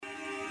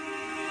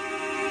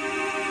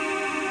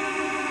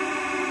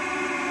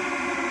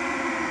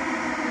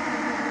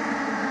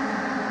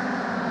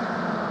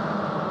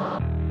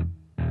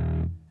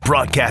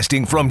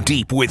Broadcasting from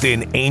deep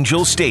within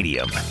Angel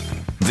Stadium,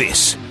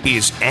 this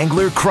is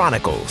Angler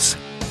Chronicles.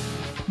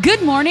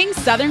 Good morning,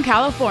 Southern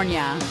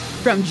California.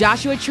 From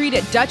Joshua Tree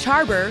to Dutch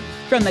Harbor,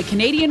 from the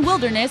Canadian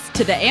wilderness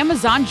to the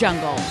Amazon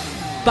jungle.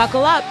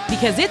 Buckle up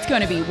because it's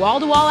going to be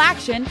wall-to-wall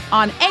action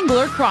on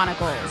Angler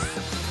Chronicles.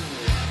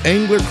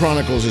 Angler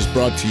Chronicles is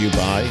brought to you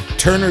by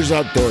Turner's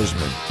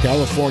Outdoorsman,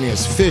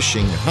 California's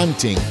fishing,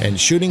 hunting, and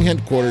shooting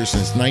headquarters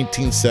since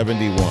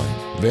 1971.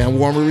 Van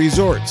Warmer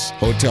Resorts,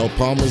 Hotel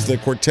Palmas de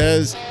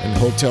Cortez, and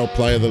Hotel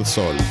Playa del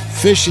Sol.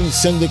 Fishing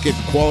Syndicate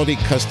quality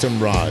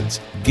custom rods.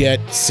 Get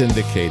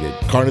syndicated.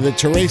 Carne de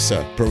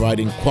Teresa,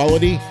 providing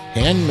quality,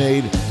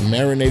 handmade,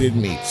 marinated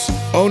meats.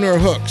 Owner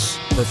Hooks,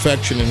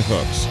 perfection in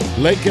hooks.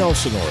 Lake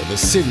Elsinore, the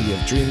city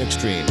of Dream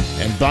Extreme.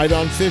 And Bite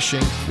On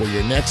Fishing, where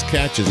your next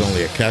catch is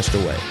only a cast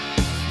away.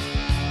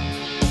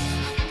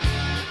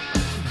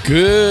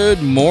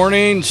 Good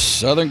morning,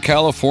 Southern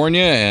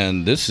California,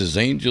 and this is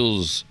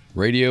Angels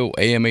Radio,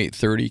 AM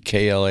 830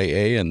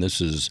 KLAA, and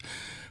this is,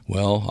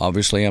 well,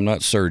 obviously I'm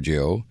not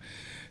Sergio.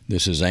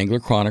 This is Angler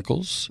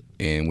Chronicles,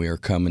 and we are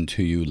coming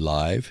to you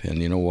live.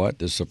 And you know what?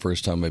 This is the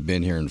first time I've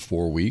been here in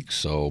 4 weeks,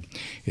 so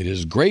it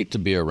is great to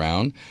be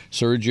around.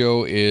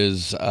 Sergio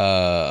is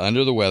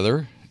under the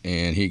weather,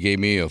 and he gave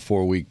me a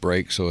 4-week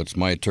break, so it's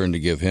my turn to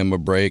give him a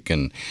break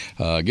and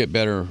get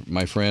better,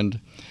 my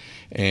friend.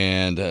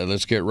 And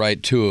let's get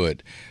right to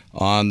it.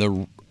 On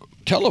the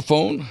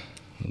telephone,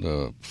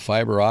 the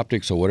fiber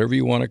optics, or whatever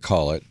you want to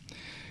call it,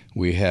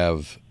 we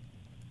have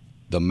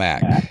the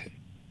Mac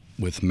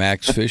with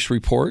Mac's Fish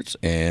Reports.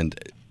 And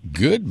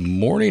good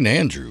morning,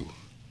 Andrew.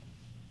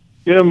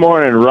 Good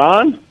morning,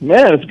 Ron.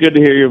 Man, it's good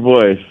to hear your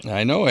voice.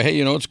 I know. Hey,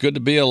 it's good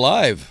to be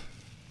alive.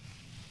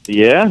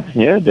 Yeah,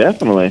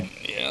 definitely.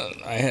 Yeah,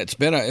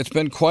 it's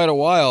been quite a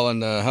while.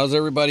 And how's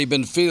everybody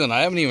been feeling?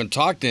 I haven't even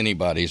talked to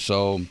anybody,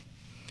 so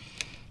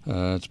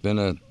it's been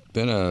a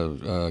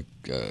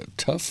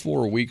tough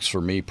 4 weeks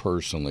for me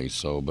personally.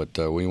 So, but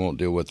we won't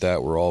deal with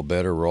that. We're all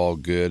better. We're all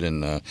good,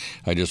 and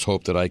I just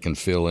hope that I can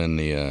fill in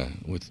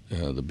with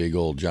the big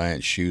old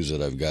giant shoes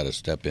that I've got to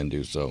step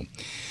into. So,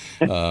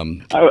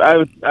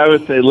 I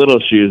would say little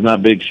shoes,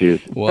 not big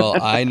shoes.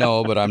 Well, I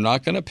know, but I'm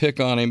not going to pick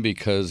on him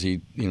because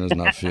he is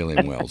not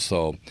feeling well.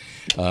 So,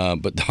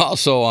 but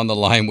also on the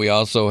line we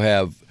also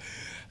have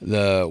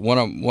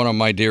one of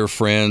my dear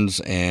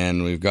friends,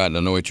 and we've gotten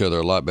to know each other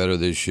a lot better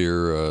this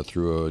year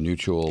through a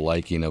mutual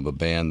liking of a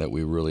band that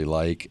we really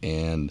like.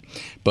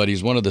 But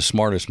he's one of the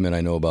smartest men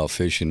I know about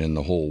fishing in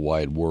the whole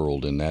wide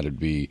world, and that'd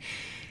be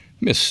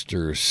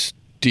Mr.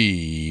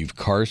 Steve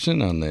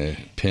Carson on the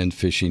Penn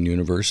Fishing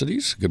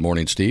Universities. Good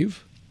morning,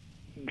 Steve.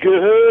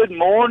 Good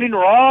morning,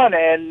 Ron,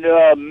 and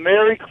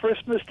Merry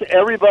Christmas to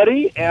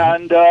everybody.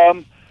 And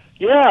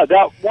yeah,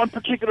 that one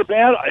particular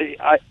band,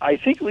 I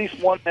think at least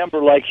one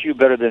member likes you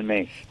better than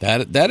me.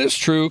 That is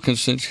true, because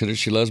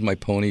she loves my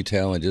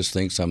ponytail and just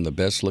thinks I'm the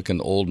best-looking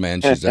old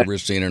man she's ever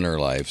seen in her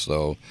life.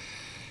 So,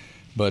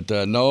 but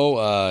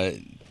no,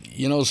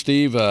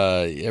 Steve,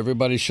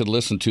 everybody should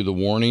listen to The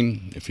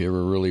Warning if you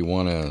ever really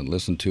want to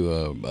listen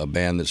to a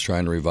band that's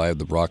trying to revive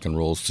the rock and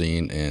roll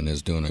scene and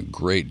is doing a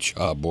great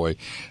job, boy.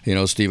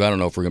 Steve, I don't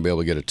know if we're going to be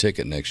able to get a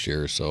ticket next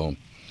year, so,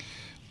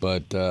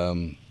 but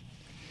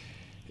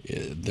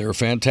they're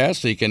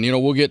fantastic. And,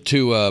 we'll get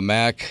to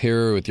Mac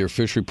here with your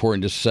fish report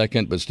in just a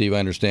second. But, Steve, I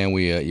understand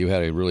you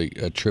had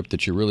a trip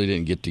that you really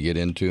didn't get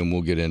into, and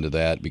we'll get into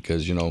that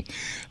because,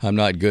 I'm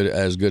not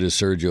as good as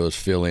Sergio is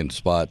filling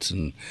spots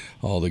and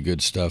all the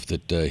good stuff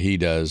that he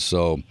does.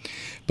 So,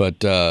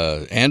 but,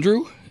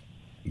 Andrew,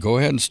 go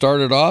ahead and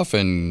start it off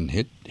and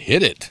hit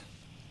it.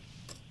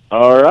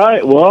 All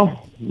right.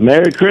 Well,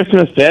 Merry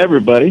Christmas to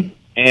everybody.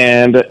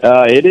 And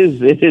it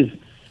is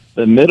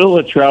the middle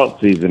of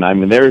trout season. I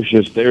mean, there's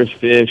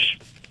fish,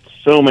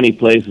 so many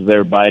places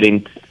they're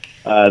biting.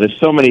 There's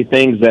so many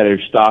things that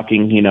are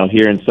stocking,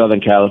 here in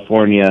Southern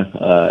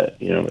California,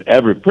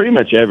 pretty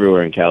much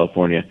everywhere in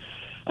California.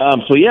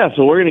 So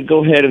we're going to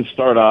go ahead and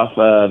start off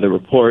the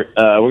report.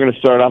 We're going to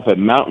start off at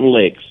Mountain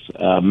Lakes.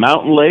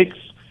 Mountain Lakes,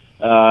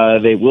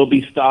 they will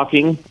be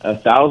stocking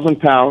 1,000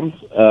 pounds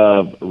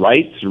of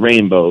Wright's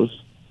Rainbows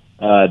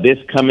this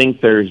coming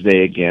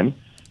Thursday again.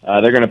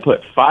 They're going to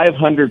put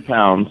 500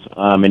 pounds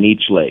in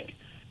each lake.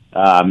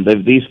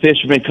 These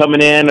fish have been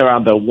coming in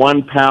around the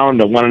 1 pound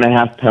to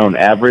 1.5 pound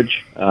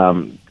average.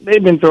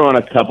 They've been throwing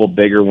a couple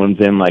bigger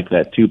ones in, like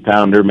that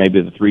 2-pounder, maybe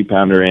the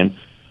 3-pounder in.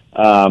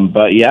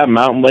 But yeah,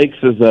 Mountain Lakes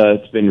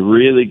it's been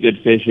really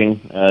good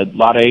fishing. A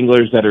lot of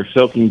anglers that are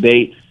soaking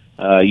bait,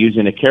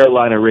 using a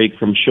Carolina rig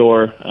from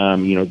shore,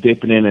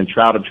 dipping in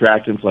trout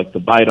attractants like the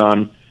Bite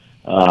On.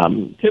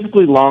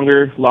 Typically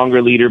longer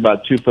leader,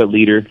 about 2-foot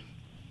leader.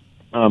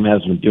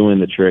 Has been doing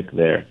the trick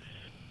there.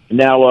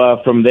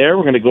 Now, from there,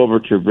 we're going to go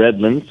over to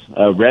Redlands.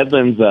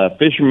 Redlands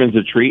Fisherman's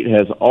Retreat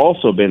has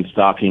also been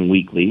stocking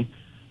weekly.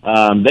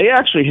 They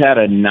actually had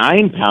a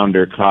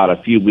 9-pounder caught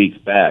a few weeks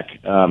back.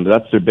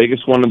 That's their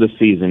biggest one of the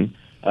season.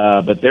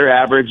 But their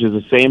average is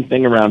the same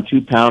thing, around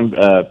 2-pound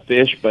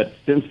fish. But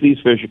since these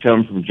fish are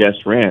coming from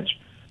Jess Ranch,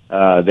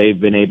 they've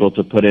been able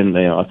to put in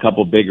a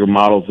couple bigger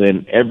models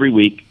in every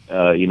week,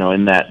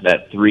 in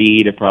that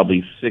 3 to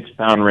probably 6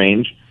 pound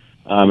range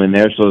in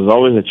there. So there's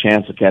always a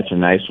chance to catch a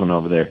nice one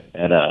over there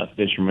at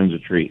Fisherman's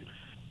Retreat.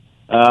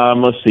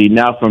 Let's see.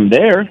 Now from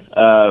there,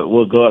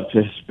 we'll go up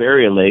to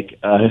Hesperia Lake.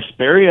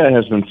 Hesperia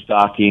has been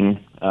stocking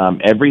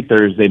every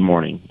Thursday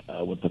morning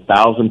with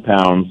 1,000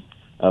 pounds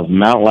of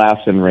Mount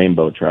Lassen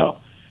rainbow trout.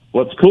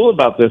 What's cool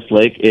about this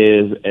lake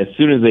is as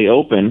soon as they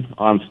open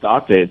on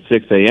stock day at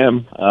 6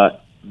 a.m.,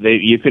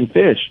 you can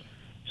fish.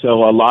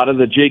 So a lot of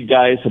the jig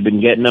guys have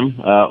been getting them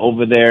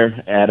over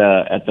there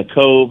at the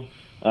cove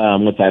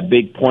with that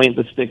big point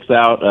that sticks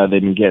out.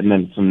 They've been getting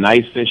them some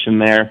nice fish in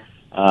there.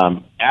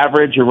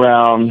 Average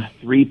around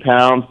 3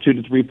 pounds, 2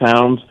 to 3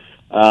 pounds,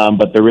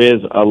 but there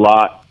is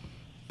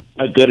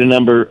a good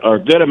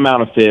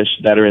amount of fish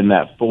that are in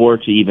that 4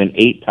 to even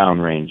 8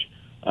 pound range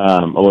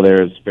over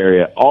there at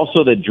Hesperia.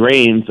 Also, the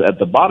drains at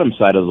the bottom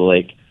side of the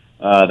lake,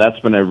 that's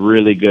been a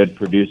really good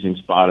producing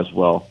spot as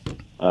well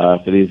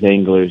for these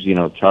anglers,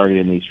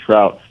 targeting these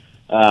trout.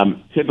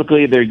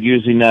 Typically, they're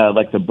using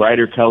like the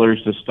brighter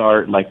colors to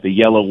start, like the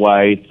yellow,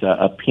 white,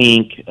 a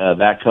pink,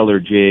 that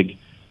color jig.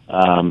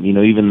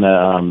 Even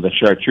the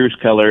chartreuse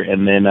color,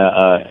 and then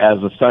as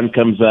the sun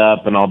comes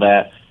up and all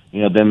that,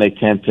 then they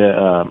tend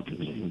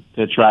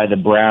to try the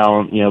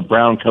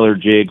brown color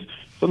jigs,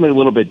 something a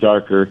little bit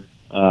darker,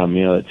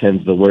 that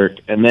tends to work.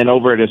 And then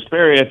over at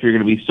Hesperia, if you're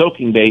going to be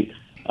soaking bait,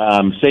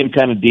 same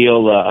kind of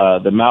deal.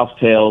 The mouse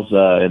tails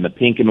in the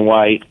pink and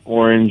white,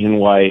 orange and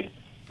white,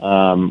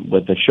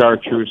 with the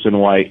chartreuse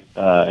and white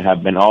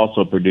have been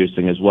also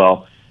producing as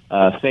well.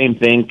 Same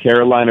thing,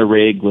 Carolina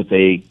rig with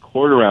a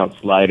 1/4 ounce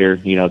slider,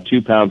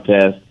 2 pound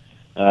test,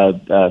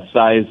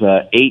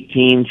 size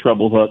 18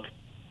 treble hook,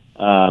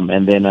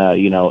 and then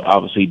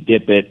obviously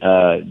dip it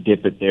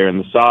there in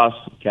the sauce,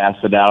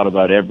 cast it out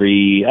about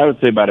every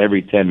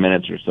 10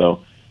 minutes or so,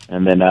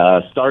 and then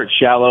start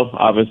shallow,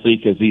 obviously,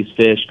 because these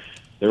fish,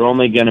 they're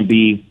only going to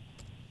be,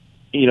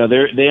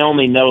 they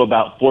only know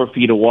about 4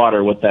 feet of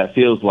water, what that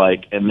feels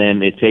like, and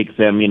then it takes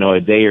them a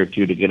day or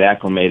two to get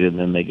acclimated, and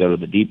then they go to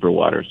the deeper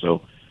water.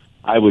 So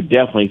I would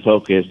definitely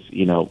focus,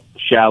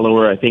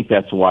 shallower. I think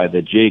that's why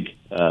the jig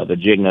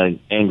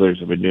anglers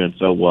have been doing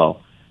so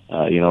well,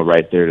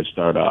 right there to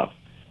start off.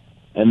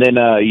 And then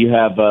you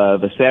have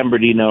the San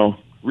Bernardino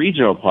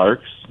regional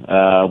parks,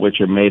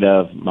 which are made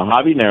of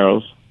Mojave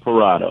Narrows,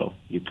 Parado,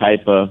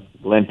 Yucaipa,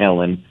 Glen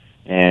Helen,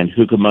 and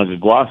Cucamonga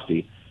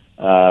Guasti.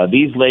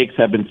 These lakes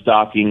have been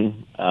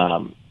stocking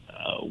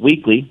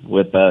weekly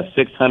with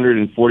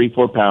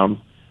 644 pounds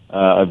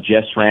of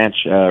Jess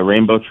Ranch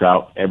rainbow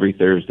trout every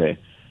Thursday.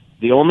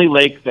 The only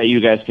lake that you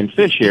guys can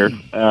fish here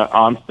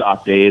on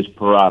stock day is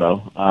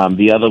Parado.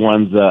 The other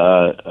ones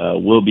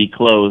will be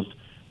closed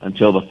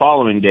until the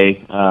following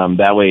day.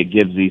 That way it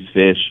gives these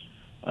fish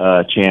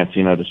a chance,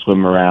 to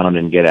swim around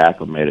and get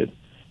acclimated.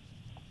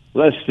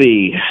 Let's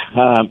see.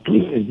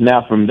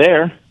 Now from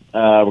there,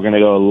 we're going to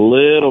go a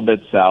little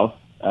bit south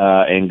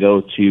and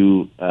go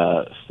to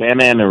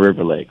Santa Ana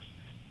River Lakes.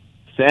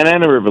 Santa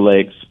Ana River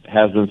Lakes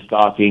has been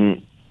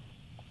stocking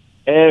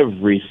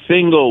every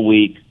single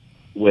week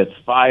with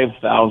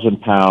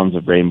 5,000 pounds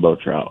of rainbow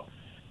trout.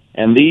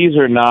 And these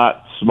are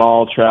not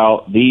small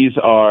trout. These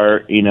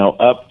are,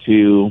 up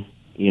to,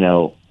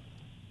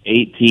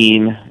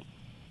 18,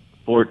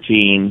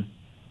 14,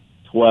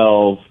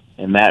 12,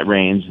 in that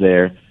range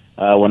there.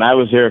 When I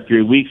was there a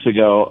few weeks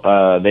ago,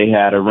 they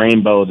had a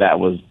rainbow that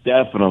was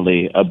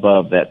definitely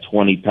above that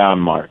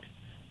 20-pound mark.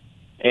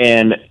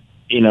 And,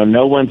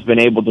 no one's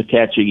been able to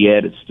catch it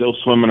yet. It's still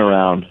swimming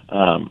around.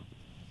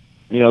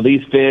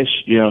 These fish,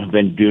 have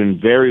been doing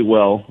very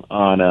well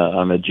on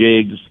the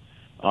jigs,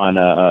 on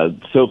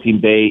soaking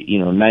bait,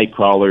 night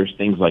crawlers,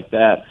 things like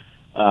that.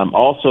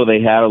 Also,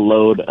 they had a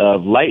load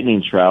of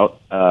lightning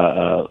trout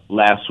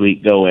last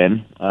week go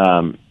in,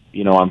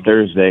 on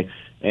Thursday,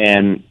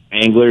 and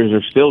anglers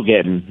are still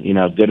getting,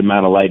 a good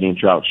amount of lightning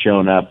trout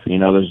showing up.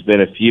 There's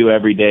been a few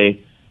every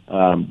day,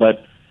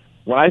 but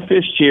when I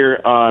fished here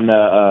on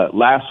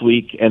last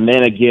week and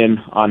then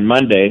again on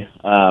Monday,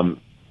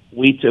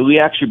 we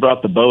actually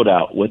brought the boat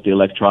out with the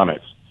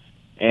electronics.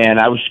 And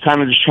I was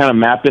kind of just trying to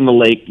map in the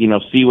lake,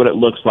 see what it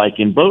looks like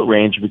in boat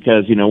range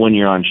because, when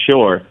you're on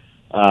shore,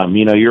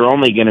 you're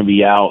only going to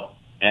be out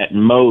at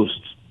most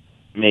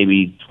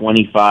maybe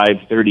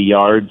 25, 30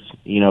 yards,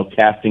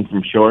 casting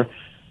from shore.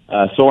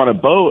 So on a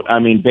boat,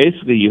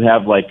 basically you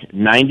have like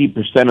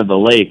 90% of the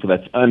lake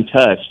that's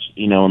untouched,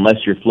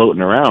 unless you're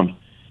floating around.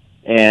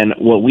 And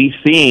what we've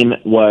seen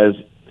was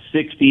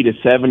 60 to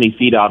 70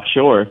 feet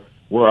offshore,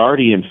 we're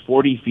already in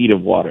 40 feet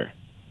of water.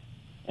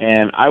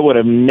 And I would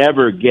have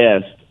never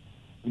guessed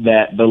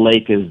that the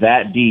lake is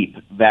that deep,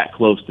 that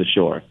close to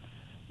shore.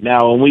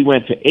 Now, when we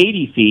went to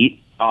 80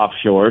 feet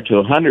offshore to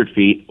 100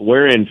 feet,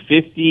 we're in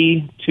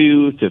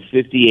 52 to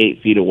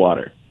 58 feet of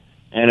water.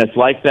 And it's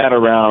like that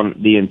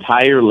around the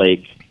entire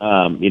lake.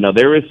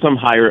 There is some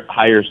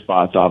higher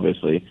spots,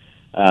 obviously.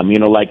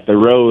 Like the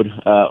road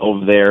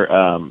over there,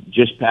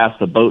 just past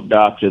the boat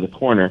dock to the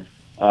corner,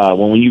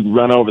 when you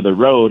run over the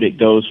road, it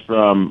goes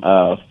from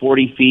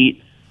 40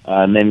 feet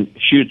and then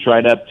shoots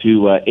right up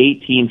to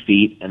 18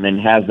 feet and then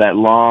has that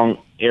long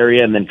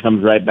area and then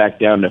comes right back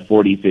down to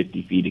 40,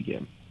 50 feet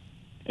again.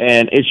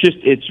 And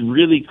it's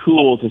really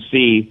cool to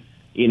see,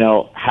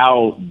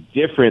 how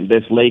different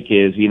this lake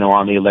is,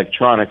 on the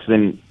electronics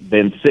than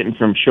sitting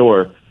from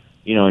shore,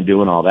 and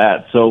doing all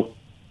that. So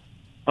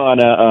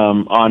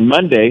on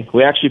Monday,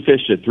 we actually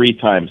fished it 3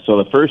 times.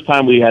 So the first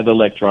time we had the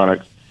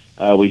electronics,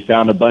 we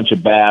found a bunch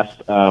of bass.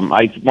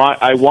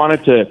 I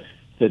wanted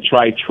to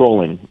try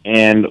trolling.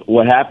 And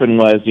what happened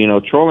was,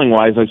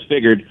 trolling-wise, I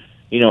figured,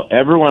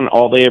 everyone,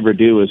 all they ever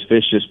do is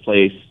fish this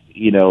place,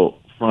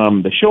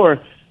 from the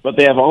shore, but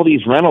they have all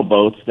these rental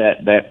boats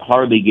that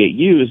hardly get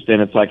used,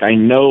 and it's like, I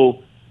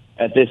know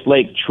at this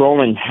lake,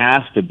 trolling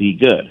has to be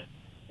good.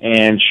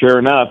 And sure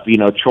enough,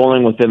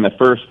 trolling within the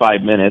first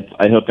 5 minutes,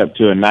 I hooked up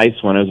to a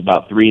nice one. It was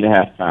about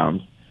 3.5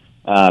 pounds.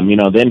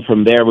 Then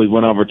from there, we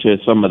went over to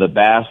some of the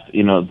bass,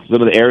 some of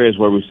the areas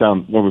where we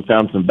found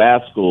some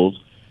bass schools,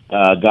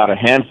 got a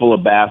handful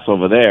of bass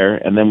over there,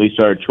 and then we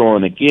started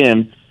trolling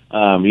again,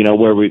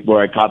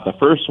 where I caught the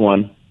first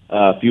one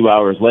a few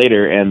hours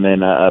later, and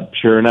then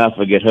sure enough,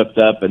 I get hooked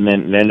up, and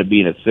then it ended up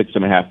being a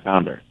 6.5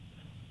 pounder.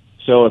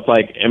 So it's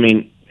like,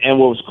 and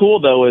what was cool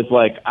though is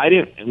like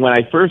when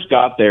I first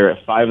got there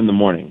at 5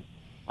 a.m,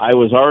 I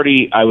was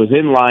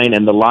in line,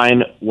 and the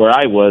line where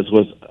I was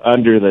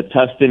under the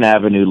Tustin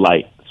Avenue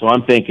light. So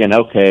I'm thinking,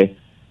 okay,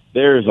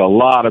 there's a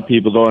lot of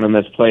people going in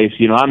this place.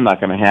 I'm not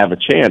going to have a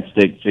chance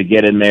to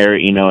get in there,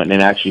 and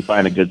then actually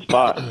find a good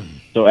spot.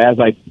 So as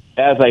I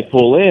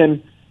pull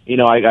in,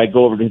 I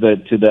go over to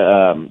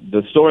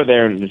the store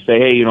there and say,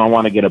 hey, I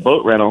want to get a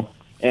boat rental.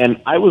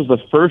 And I was the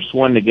first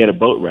one to get a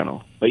boat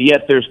rental. But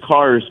yet there's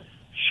cars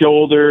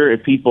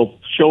people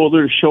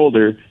shoulder,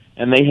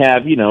 and they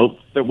have,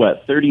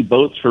 30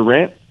 boats for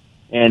rent,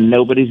 and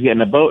nobody's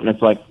getting a boat. And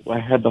it's like, I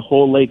had the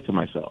whole lake to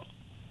myself.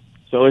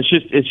 So it's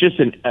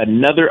just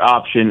another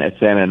option at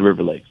Santa Ana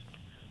River Lakes.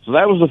 So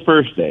that was the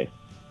first day.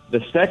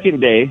 The second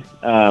day,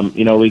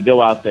 we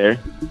go out there,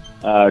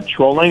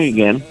 trolling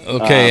again.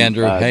 Okay,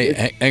 Andrew.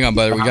 Hey, hang on,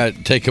 buddy. We got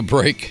to take a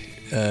break.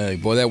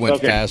 Boy, that went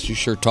fast. You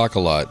sure talk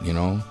a lot,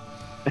 Sorry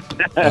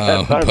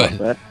about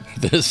that.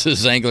 This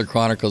is Angler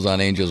Chronicles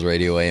on Angels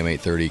Radio, AM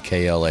 830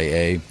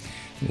 KLAA.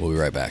 We'll be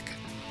right back.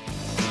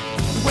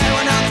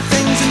 Wearing out the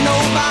things that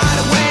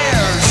nobody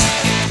wears.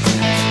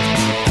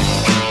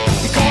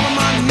 You're calling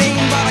my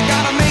name, but I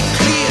gotta make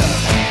clear.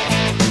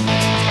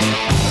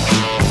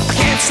 I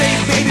can't say,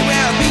 baby, where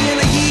I'll be in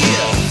a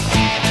year.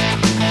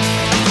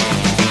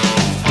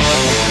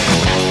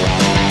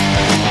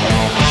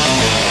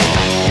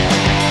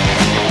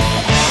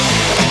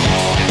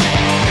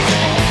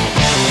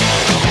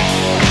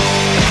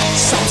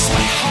 So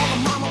sweet, call the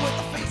mama with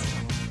the face.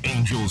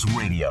 Angels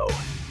Radio.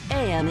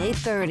 AM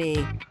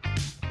 830.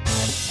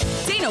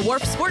 Dana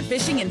Wharf Sport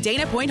Fishing in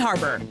Dana Point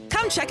Harbor.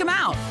 Come check them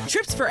out.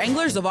 Trips for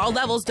anglers of all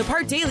levels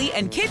depart daily,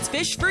 and kids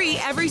fish free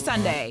every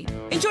Sunday.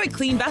 Enjoy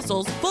clean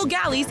vessels, full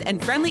galleys,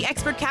 and friendly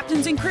expert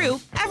captains and crew.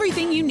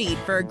 Everything you need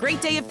for a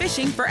great day of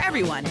fishing for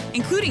everyone,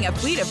 including a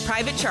fleet of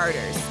private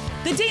charters.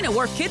 The Dana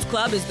Wharf Kids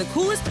Club is the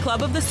coolest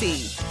club of the sea,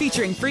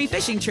 featuring free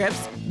fishing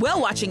trips,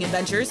 whale-watching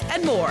adventures,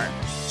 and more.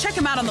 Check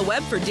them out on the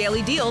web for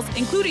daily deals,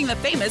 including the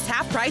famous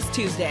Half Price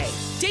Tuesday.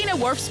 Dana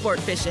Wharf Sport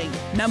Fishing,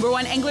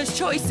 #1 angler's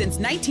choice since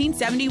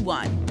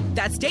 1971.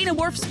 That's Dana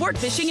Wharf Sport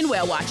Fishing and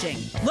Whale Watching,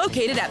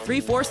 located at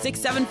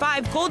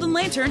 34675 Golden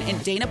Lantern in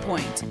Dana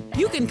Point.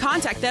 You can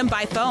contact them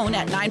by phone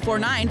at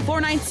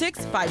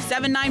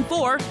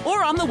 949-496-5794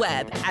 or on the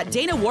web at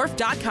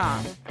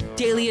danawharf.com.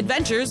 Daily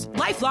adventures,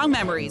 lifelong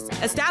memories,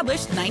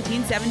 established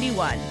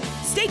 1971.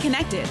 Stay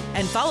connected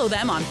and follow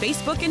them on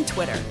Facebook and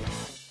Twitter.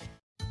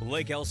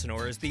 Lake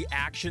Elsinore is the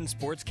action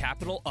sports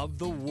capital of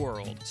the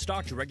world,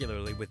 stocked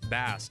regularly with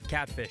bass,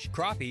 catfish,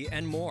 crappie,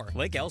 and more.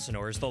 Lake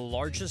Elsinore is the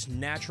largest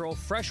natural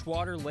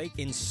freshwater lake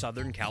in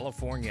Southern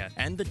California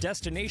and the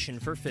destination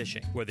for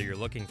fishing. Whether you're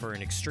looking for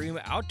an extreme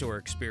outdoor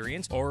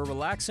experience or a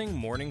relaxing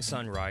morning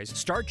sunrise,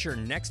 start your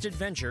next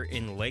adventure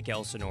in Lake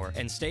Elsinore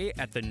and stay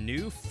at the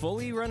new,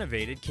 fully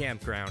renovated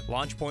campground,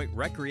 Launchpointe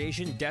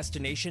Recreation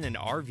Destination and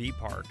RV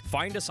Park.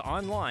 Find us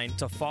online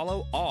to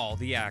follow all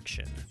the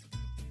action.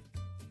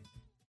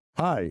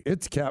 Hi,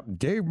 it's Capt.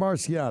 Dave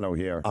Marciano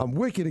here. I'm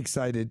wicked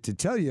excited to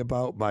tell you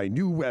about my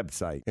new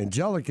website,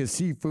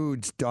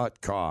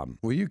 angelicaseafoods.com,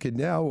 where you can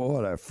now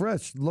order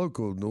fresh,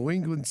 local New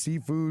England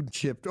seafood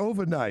shipped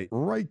overnight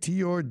right to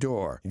your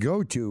door.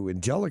 Go to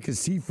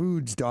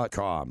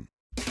angelicaseafoods.com.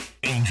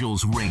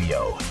 Angels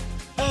Radio.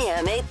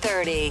 AM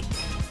 830.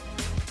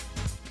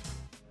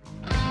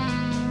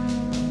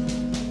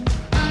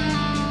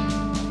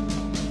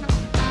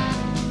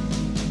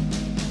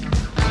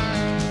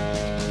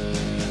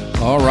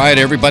 All right,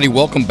 everybody,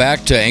 welcome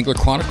back to Angler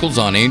Chronicles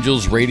on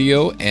Angels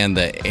Radio and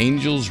the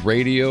Angels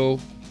Radio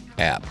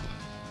app.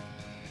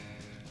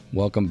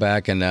 Welcome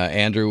back, and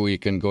Andrew, we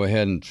can go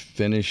ahead and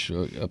finish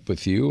up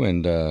with you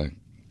and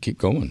keep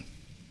going.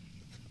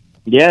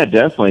 Yeah,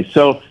 definitely.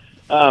 So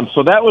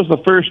that was the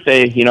first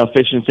day,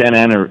 fishing Santa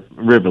Ana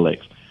River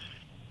Lakes.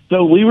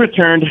 So we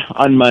returned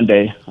on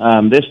Monday.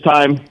 This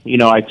time,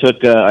 I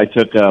took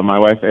my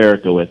wife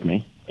Erica with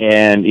me,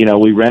 and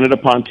we rented a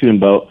pontoon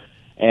boat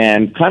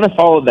and kind of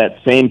followed that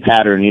same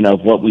pattern,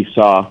 of what we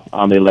saw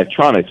on the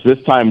electronics.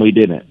 This time we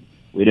didn't.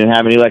 We didn't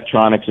have any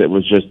electronics. It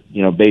was just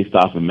based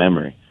off of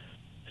memory.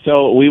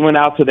 So we went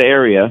out to the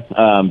area,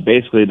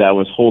 basically that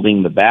was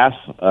holding the bass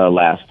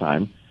last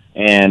time,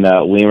 and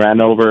we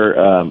ran over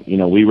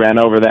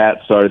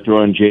that, started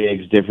throwing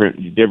jigs,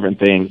 different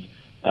things.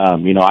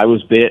 I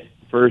was bit.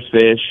 First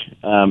fish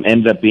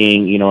ended up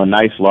being, a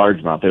nice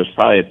largemouth. There was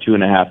probably a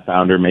 2.5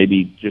 pounder,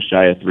 maybe just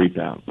shy of 3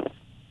 pounds.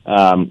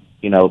 And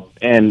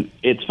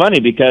it's funny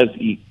because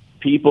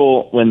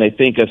people, when they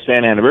think of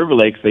Santa Ana River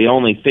Lakes, they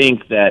only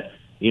think that,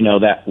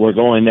 that we're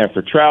going there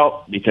for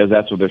trout because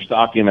that's what they're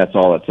stocking. That's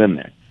all that's in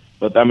there.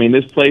 But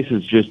this place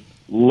is just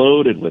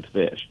loaded with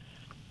fish.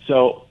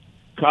 So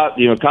caught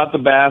the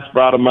bass,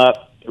 brought them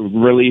up,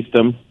 released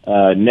them.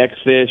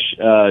 Next fish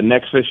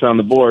on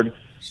the board.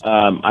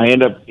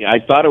 I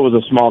thought it was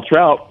a small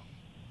trout,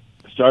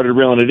 started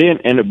reeling it in,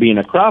 ended up being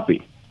a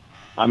crappie.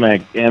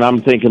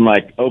 I'm thinking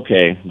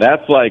okay,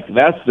 that's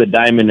the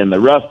diamond in the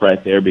rough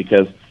right there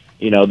because,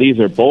 these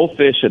are both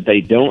fish that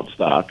they don't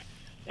stock,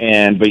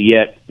 but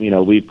yet,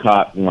 we've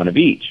caught one of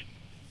each.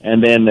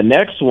 And then the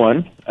next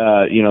one,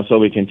 so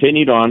we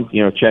continued on,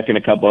 checking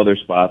a couple other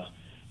spots.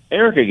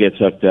 Erica gets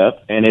hooked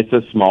up, and it's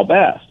a small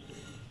bass.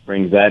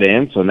 Brings that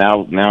in, so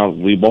now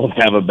we both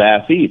have a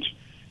bass each.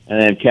 And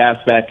then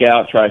cast back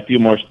out, try a few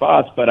more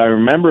spots. But I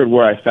remembered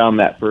where I found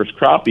that first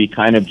crappie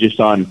kind of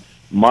just on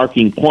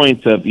marking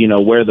points of,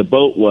 where the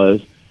boat was.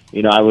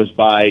 I was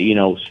by,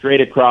 straight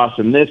across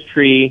from this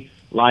tree,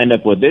 lined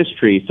up with this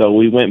tree. So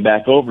we went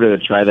back over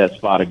to try that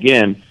spot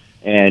again.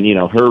 And,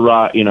 her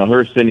rod,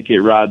 her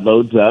syndicate rod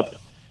loads up.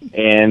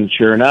 And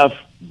sure enough,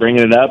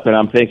 bringing it up, and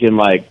I'm thinking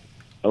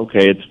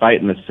okay, it's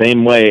fighting the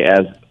same way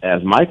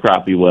as my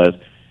crappie was.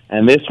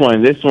 And this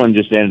one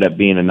just ended up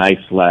being a nice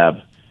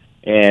slab.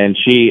 And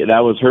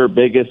that was her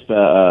biggest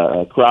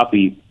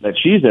crappie that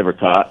she's ever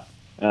caught,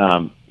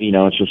 and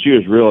so she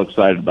was real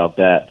excited about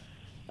that.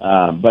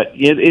 But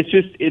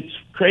it's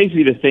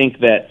crazy to think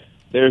that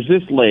there's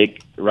this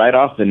lake right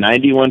off the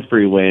 91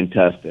 freeway in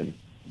Tustin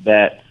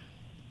that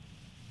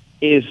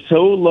is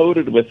so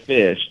loaded with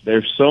fish.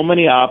 There's so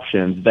many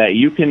options that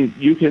you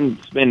can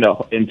spend an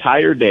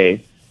entire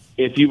day,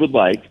 if you would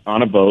like,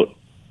 on a boat,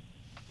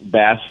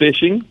 bass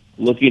fishing,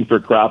 looking for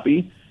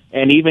crappie,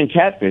 and even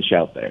catfish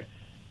out there.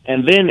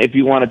 And then if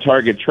you want to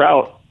target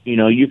trout,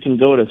 you can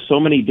go to so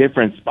many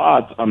different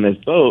spots on this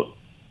boat.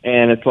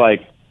 And it's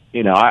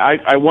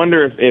I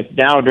wonder if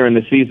now during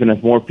the season,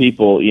 if more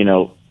people,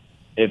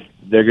 if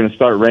they're going to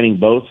start renting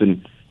boats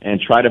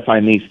and try to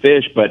find these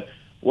fish. But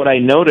what I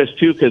noticed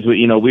too, because,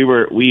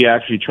 we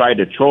actually tried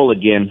to troll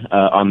again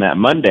on that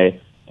Monday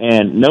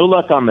and no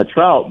luck on the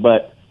trout,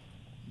 but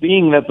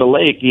being that the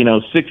lake,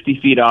 60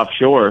 feet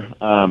offshore,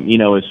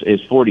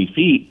 is 40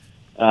 feet.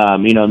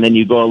 And then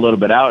you go a little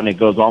bit out and it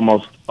goes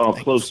almost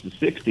close to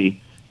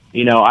 60.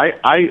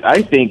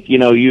 I think,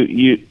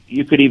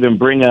 you could even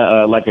bring a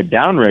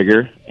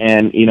downrigger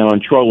and,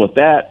 and troll with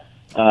that,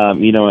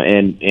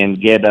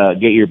 and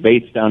get your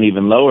baits down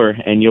even lower,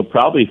 and you'll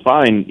probably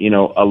find,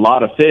 a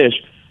lot of fish.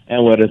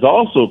 And what is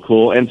also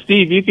cool, and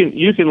Steve, you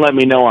can let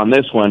me know on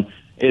this one,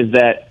 is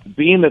that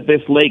being that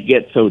this lake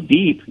gets so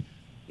deep,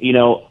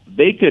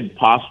 they could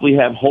possibly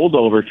have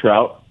holdover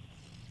trout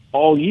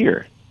all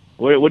year.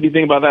 What do you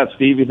think about that,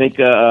 Steve? You think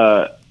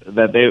that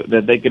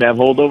they could have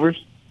holdovers?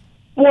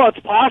 Well, it's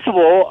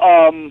possible.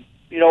 A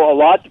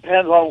lot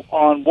depends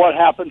on what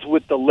happens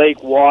with the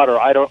lake water.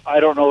 I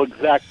don't know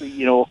exactly,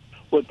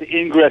 what the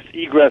ingress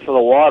egress of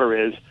the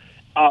water is.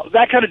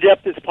 That kind of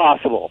depth is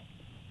possible,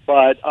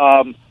 but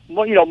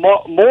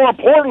more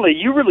importantly,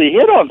 you really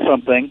hit on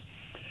something.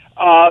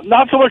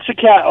 Not so much the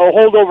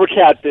holdover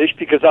catfish,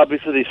 because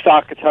obviously they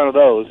stock a ton of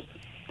those,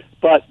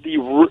 but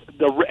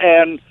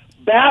and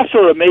bass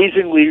are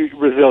amazingly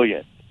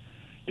resilient.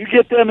 You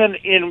get them in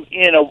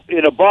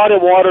a body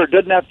of water. It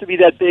doesn't have to be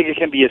that big. It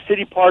can be a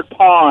city park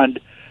pond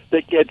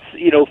that gets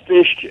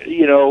fished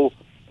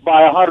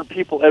by 100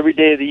 people every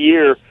day of the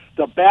year.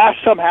 The bass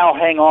somehow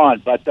hang on,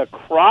 but the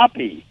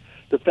crappie,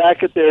 the fact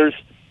that there's,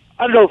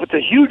 I don't know if it's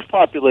a huge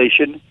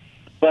population,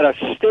 but a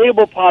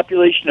stable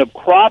population of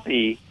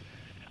crappie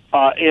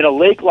in a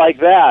lake like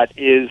that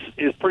is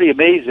pretty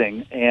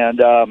amazing. And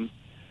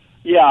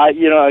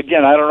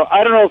again, I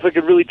don't know if it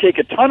could really take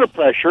a ton of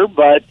pressure,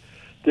 but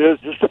there's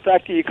just the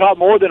fact that you caught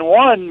more than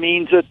one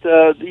means that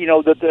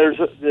that there's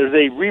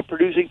a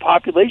reproducing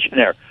population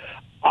there.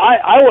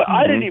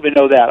 I didn't even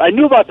know that. I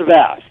knew about the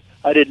bass.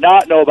 I did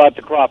not know about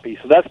the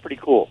crappie, so that's pretty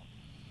cool.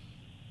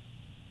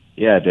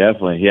 Yeah,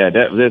 definitely. Yeah,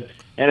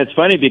 and it's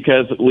funny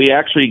because we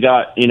actually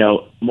got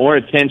more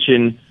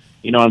attention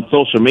on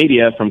social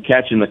media from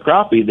catching the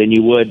crappie than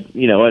you would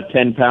a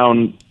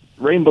 10-pound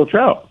rainbow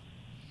trout.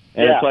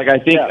 And it's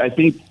I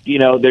think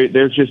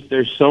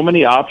there's so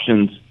many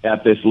options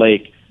at this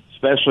lake,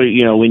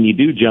 especially when you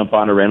do jump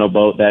on a rental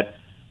boat. That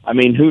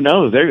who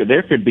knows?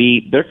 There could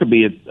be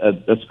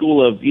a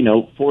school of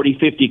 40,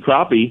 50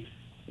 crappie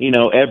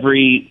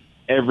every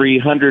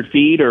 100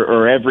 feet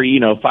or every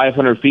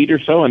 500 feet or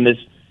so, and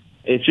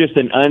it's just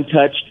an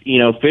untouched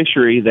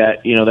fishery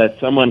that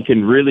someone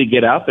can really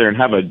get out there and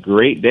have a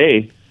great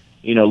day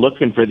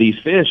looking for these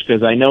fish,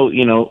 because I know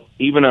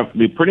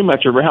even pretty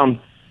much around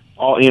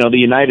all the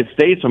United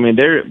States. I mean,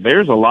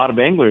 there's a lot of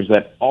anglers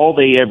that all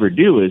they ever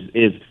do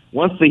is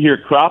once they hear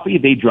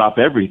crappie, they drop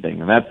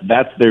everything, and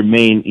that's their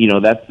main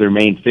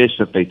fish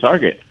that they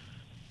target.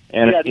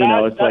 And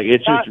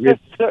it's not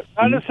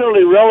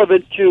necessarily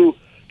relevant to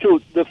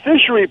the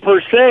fishery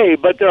per se,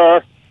 but there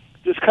are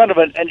just kind of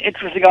an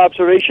interesting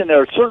observation.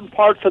 There are certain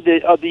parts of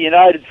the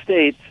United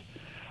States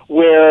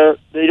where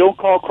they don't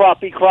call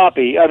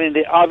crappie. I mean,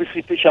 they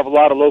obviously fish have a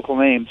lot of local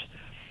names,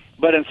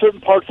 but in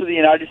certain parts of the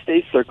United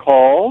States, they're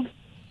called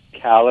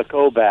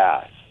calico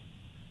bass.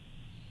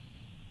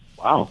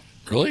 Wow.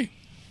 Really?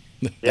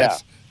 Yeah.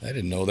 I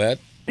didn't know that.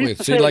 Wait,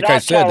 see, like I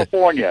said,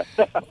 California.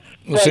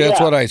 Well, see,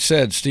 that's what I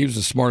said. Steve's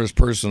the smartest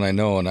person I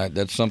know, and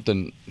that's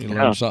something you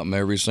learn something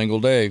every single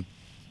day.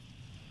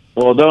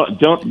 Well, don't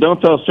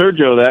tell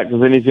Sergio that,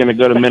 because then he's going to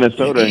go to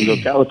Minnesota and go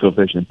calico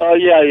fishing. Oh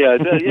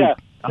yeah.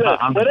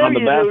 on the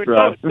bass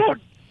rod.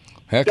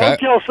 Heck, don't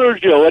tell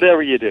Sergio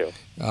whatever you do.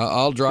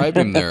 I'll drive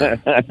him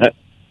there.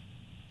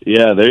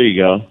 Yeah, there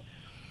you go.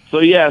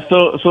 So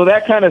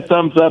that kind of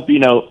sums up,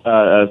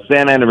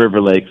 Santa Ana River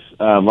Lakes.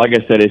 Like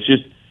I said, it's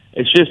just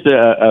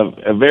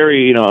a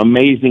very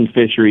amazing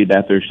fishery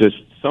that there's just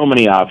so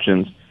many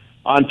options.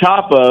 On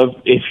top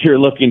of, if you're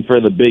looking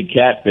for the big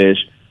catfish,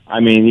 I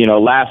mean,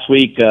 last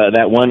week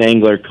that one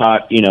angler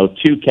caught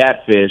 2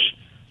 catfish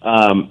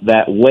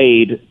that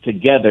weighed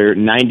together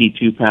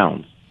 92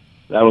 pounds.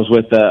 That was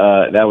with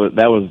that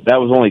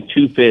was only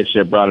 2 fish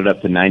that brought it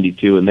up to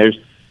 92.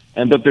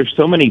 But there's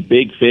so many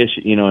big fish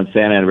in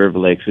Santa Ana River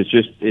Lakes. It's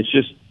just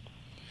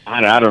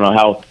I don't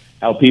know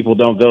how people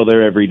don't go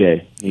there every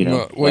day.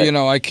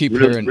 I keep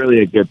hearing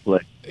really a good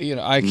place.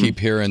 I keep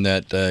hearing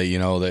that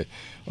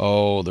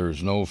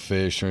there's no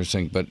fish or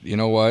anything. But you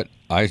know what?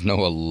 I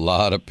know a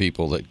lot of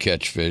people that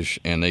catch fish,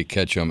 and they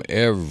catch them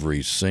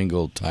every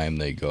single time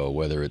they go,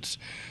 whether it's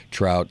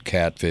trout,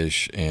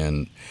 catfish,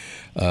 and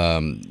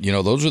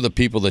those are the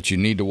people that you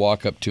need to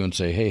walk up to and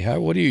say, "Hey,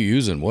 what are you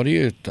using? What are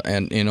you?"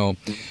 And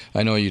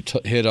I know you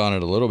hit on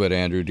it a little bit,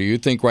 Andrew. Do you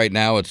think right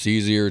now it's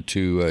easier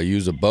to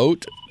use a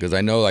boat? Because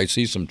I know I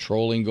see some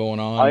trolling going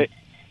on.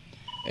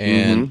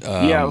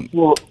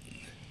 Well,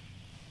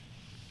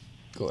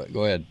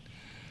 go ahead.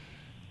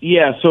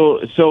 Yeah,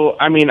 so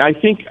I mean, I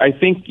think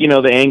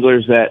the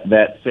anglers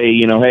that say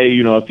hey,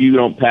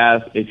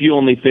 if you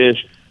only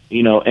fish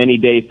any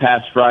day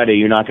past Friday,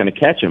 you're not going to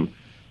catch them.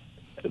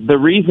 The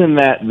reason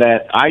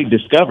that I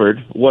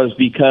discovered was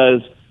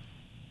because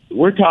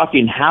we're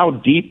talking how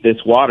deep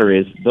this water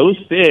is. Those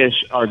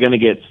fish are going to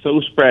get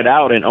so spread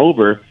out and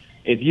over.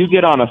 If you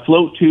get on a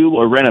float tube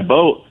or rent a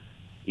boat,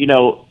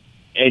 and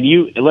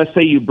let's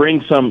say you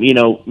bring some,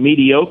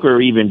 mediocre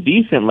or even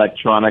decent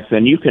electronics,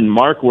 and you can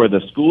mark where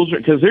the schools are,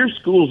 because there's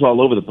schools all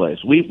over the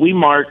place. We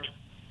marked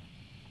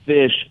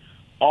fish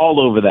all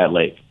over that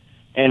lake.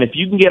 And if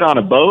you can get on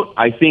a boat,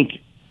 I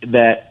think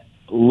that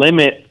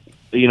limit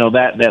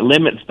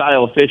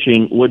style of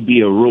fishing would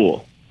be a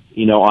rule,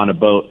 on a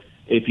boat,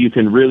 if you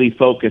can really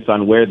focus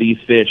on where these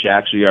fish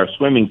actually are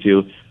swimming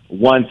to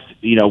once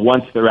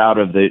they're out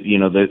of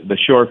the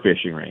shore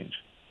fishing range.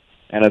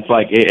 And it's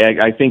like,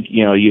 I think,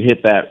 you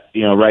hit that,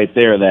 right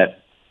there,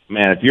 that,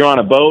 man, if you're on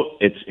a boat,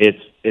 it's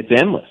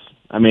endless.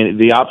 I mean,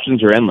 the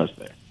options are endless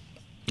there.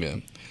 Yeah.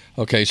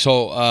 Okay.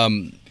 So,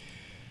 I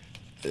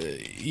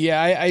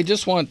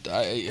just want,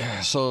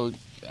 I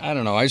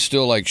don't know. I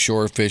still like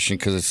shore fishing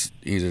because it's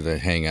easy to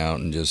hang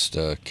out and just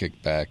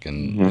kick back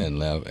and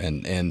laugh.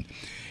 And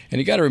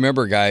you got to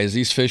remember, guys,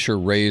 these fish are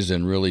raised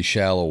in really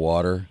shallow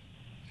water.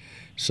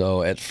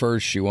 So at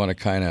first you want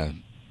to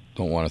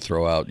don't want to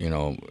throw out,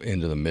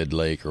 into the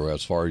mid-lake or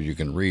as far as you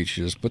can reach.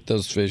 You just put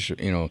those fish,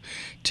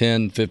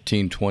 10,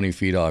 15, 20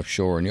 feet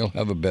offshore, and you'll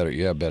have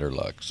better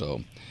luck.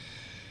 So,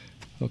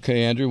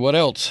 okay, Andrew, what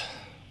else?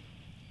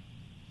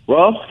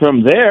 Well,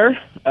 from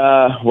there,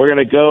 we're going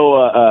to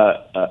go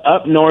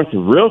up north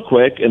real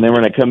quick, and then we're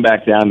going to come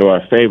back down to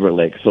our favorite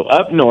lake. So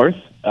up north,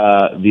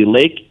 the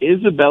Lake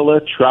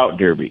Isabella Trout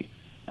Derby.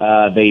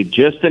 They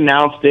just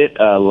announced it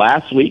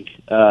last week,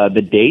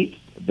 the date.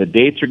 The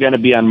dates are going to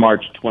be on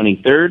March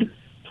 23rd,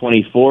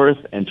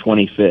 24th, and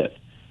 25th.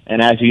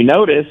 And as you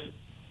notice,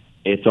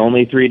 it's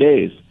only 3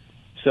 days.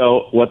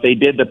 So what they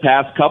did the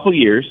past couple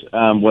years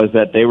was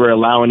that they were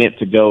allowing it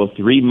to go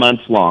 3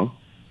 months long,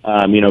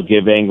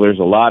 give anglers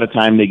a lot of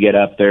time to get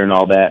up there and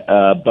all that.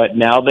 But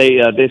now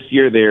this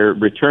year they're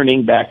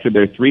returning back to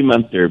their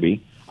 3-month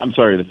derby. I'm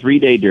sorry, the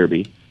 3-day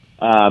derby.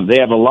 They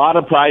have a lot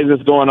of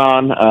prizes going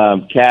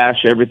on,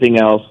 cash, everything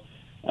else.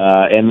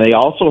 And they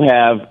also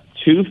have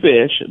 2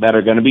 fish that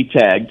are going to be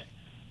tagged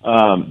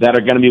that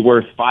are going to be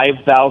worth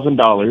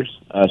 $5,000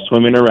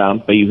 swimming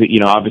around. But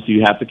obviously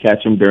you have to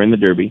catch them during the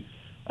derby.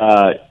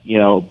 But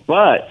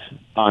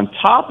on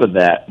top of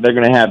that, they're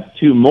going to have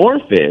 2 more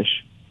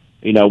fish,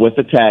 with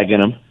the tag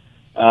in them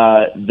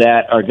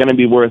that are going to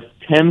be worth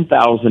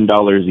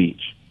 $10,000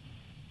 each.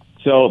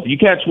 So if you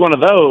catch one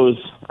of those,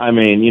 I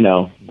mean,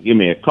 give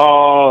me a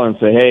call and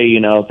say, hey,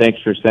 thanks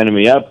for sending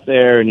me up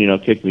there,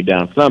 and kick me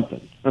down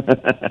something.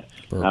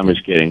 I'm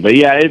just kidding, but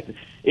yeah,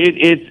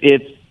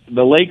 it's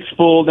the lake's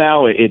full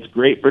now. It's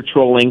great for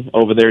trolling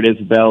over there at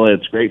Isabella.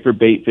 It's great for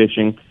bait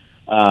fishing,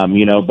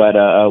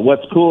 But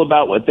what's cool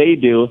about what they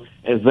do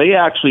is they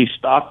actually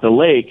stocked the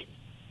lake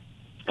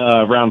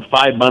around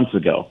 5 months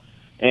ago.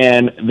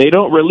 And they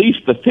don't release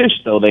the fish,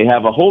 though. They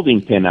have a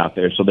holding pin out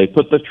there, so they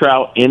put the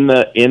trout in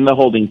the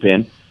holding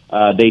pin.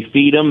 They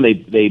feed them.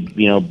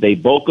 They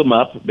bulk them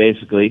up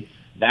basically.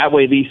 That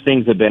way, these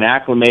things have been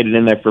acclimated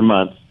in there for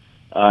months.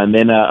 And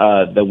then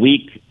the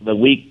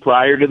week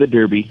prior to the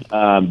Derby,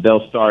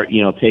 they'll start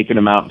taking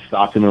them out and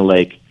stocking the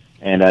lake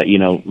and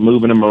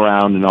moving them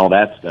around and all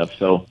that stuff.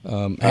 So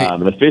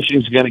the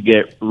fishing's going to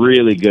get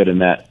really good in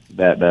that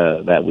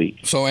week.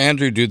 So,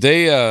 Andrew, do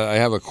they? I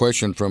have a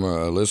question from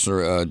a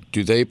listener.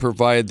 Do they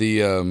provide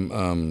the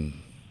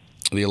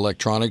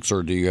electronics,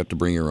 or do you have to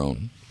bring your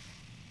own?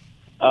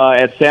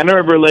 At Santa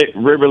River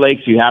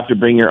Lakes, you have to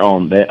bring your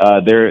own. They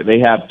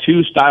have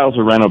two styles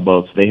of rental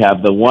boats. They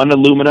have the one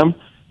aluminum,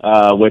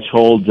 which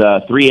holds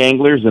 3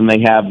 anglers, and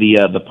they have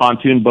the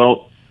pontoon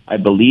boat. I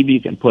believe you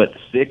can put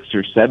 6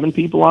 or 7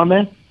 people on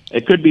there.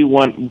 It could be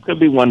one. Could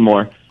be one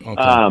more.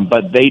 Okay.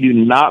 But they do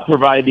not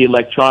provide the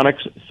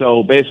electronics.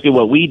 So basically,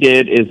 what we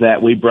did is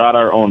that we brought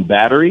our own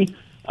battery,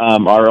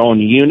 our own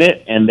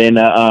unit, and then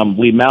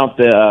we mount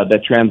the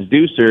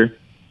transducer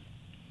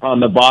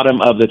on the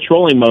bottom of the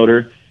trolling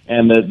motor,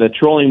 and the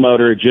trolling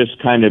motor just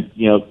kind of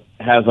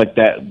has like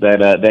that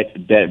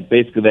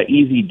basically that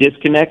easy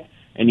disconnect,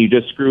 and you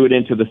just screw it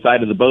into the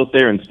side of the boat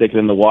there and stick it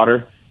in the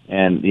water,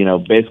 and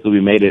basically we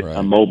made it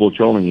a mobile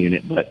trolling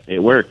unit, but it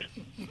worked.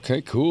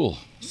 Okay, cool.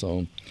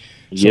 So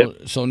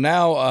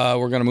now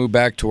we're going to move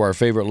back to our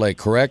favorite lake,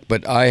 correct?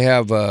 But I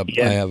have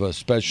a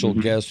special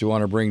guest who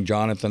want to bring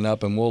Jonathan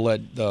up, and we'll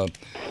get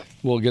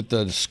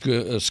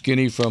the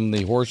skinny from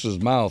the horse's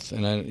mouth.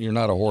 And you're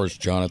not a horse,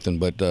 Jonathan,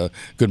 but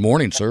good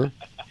morning, sir.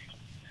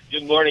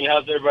 Good morning.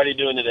 How's everybody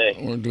doing today?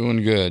 We're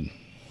doing good.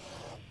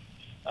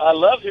 I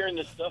love hearing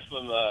this stuff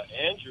from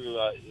Andrew.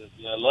 I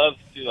love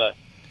to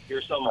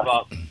hear something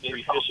about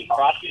maybe fishing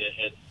crappie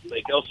at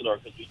Lake Elsinore,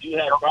 because we do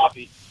have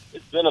crappie.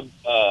 It's been a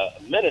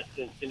minute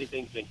since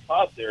anything's been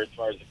caught there as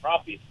far as the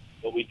crappie,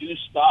 but we do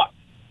stock,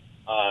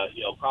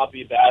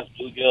 crappie, bass,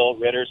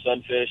 bluegill, redder,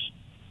 sunfish,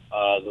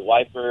 the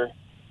wiper,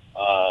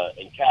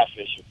 and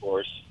catfish, of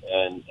course.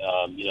 And,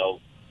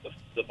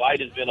 the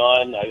bite has been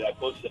on. I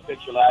posted a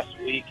picture last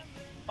week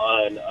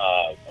on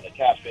a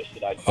catfish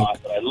that I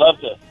caught, but I'd love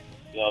to,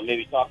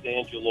 maybe talk to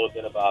Andrew a little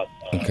bit about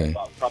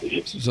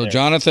crappie. So,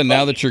 Jonathan,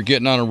 now that you're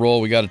getting on a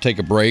roll, we got to take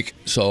a break.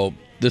 So,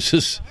 this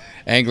is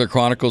Angler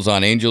Chronicles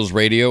on Angels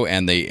Radio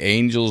and the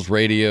Angels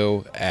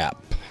Radio app.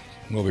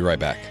 We'll be right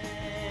back.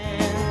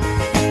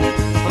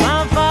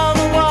 My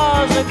father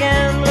was a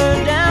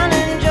gambler down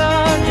in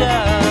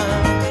Georgia,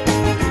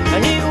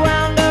 and he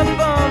wound up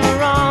on the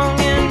wrong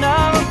end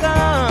of a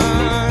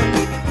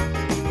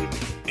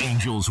gun.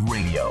 Angels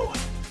Radio.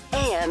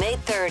 AM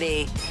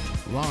 830.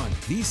 Ron,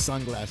 these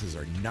sunglasses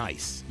are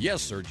nice.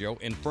 Yes, Sergio.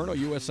 Inferno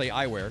USA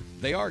Eyewear,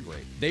 they are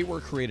great. They were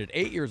created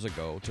 8 years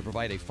ago to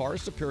provide a far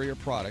superior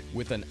product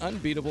with an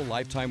unbeatable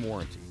lifetime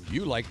warranty.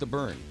 You like the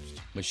burns.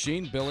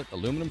 Machine billet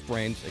aluminum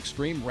frames,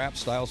 extreme wrap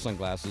style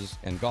sunglasses,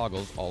 and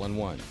goggles all in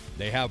one.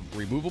 They have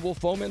removable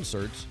foam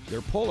inserts,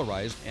 they're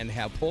polarized, and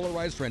have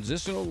polarized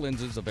transitional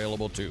lenses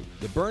available too.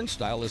 The burn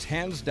style is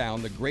hands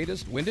down the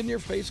greatest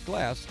wind-in-your-face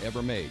glass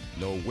ever made.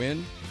 No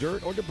wind,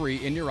 dirt, or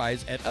debris in your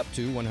eyes at up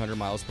to 100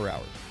 miles per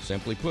hour.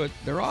 Simply put,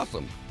 they're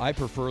awesome. I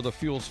prefer the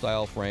fuel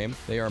style frame.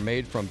 They are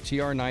made from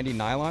TR90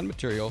 nylon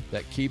material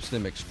that keeps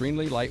them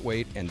extremely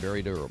lightweight and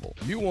very durable.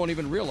 You won't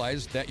even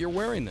realize that you're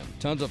wearing them.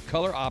 Tons of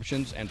color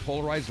options and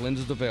polarized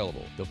lenses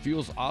available. The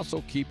fuels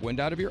also keep wind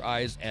out of your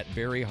eyes at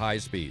very high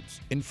speeds.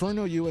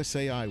 Inferno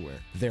USA Eyewear.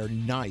 They're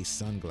nice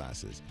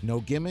sunglasses. No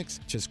gimmicks,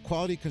 just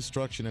quality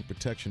construction and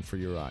protection for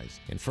your eyes.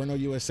 Inferno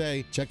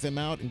USA. Check them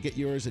out and get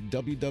yours at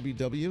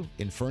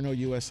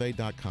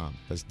www.infernousa.com.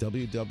 That's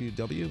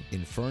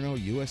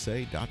www.infernousa.com.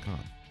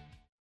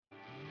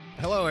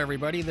 Hello,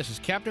 everybody. This is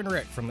Captain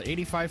Rick from the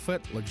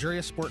 85-foot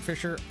luxurious sport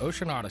fisher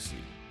Ocean Odyssey.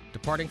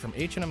 Departing from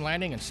H&M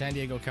Landing in San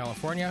Diego,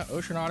 California,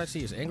 Ocean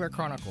Odyssey is Angler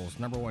Chronicles'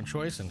 #1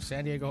 choice in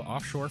San Diego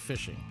offshore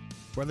fishing.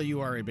 Whether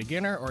you are a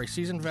beginner or a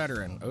seasoned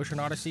veteran, Ocean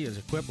Odyssey is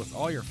equipped with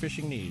all your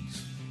fishing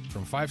needs.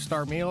 From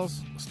 5-star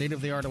meals,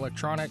 state-of-the-art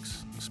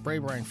electronics, spray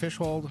brine fish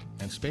hold,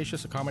 and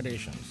spacious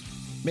accommodations.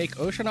 Make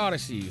Ocean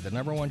Odyssey the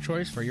 #1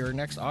 choice for your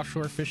next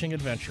offshore fishing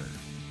adventure.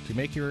 To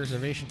make your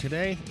reservation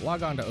today,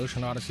 log on to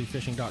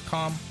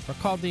oceanodysseyfishing.com or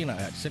call Dina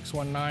at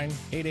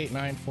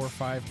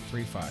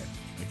 619-889-4535.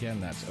 Again,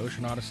 that's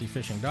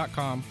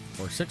oceanodysseyfishing.com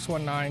or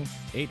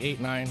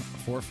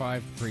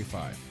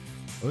 619-889-4535.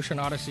 Ocean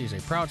Odyssey is a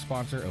proud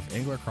sponsor of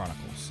Angler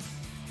Chronicles.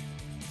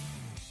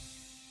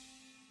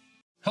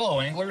 Hello,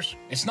 anglers.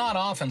 It's not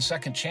often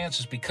second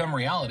chances become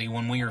reality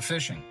when we are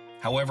fishing.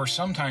 However,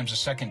 sometimes a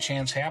second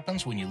chance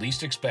happens when you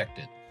least expect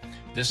it.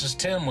 This is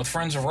Tim with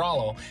Friends of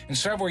Rollo, and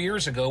several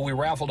years ago we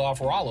raffled off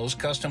Rollo's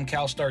custom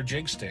CalStar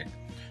jig stick.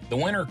 The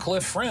winner,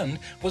 Cliff Friend,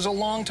 was a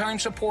longtime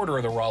supporter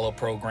of the Rollo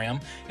program,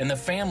 and the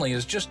family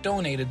has just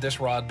donated this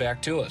rod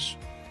back to us.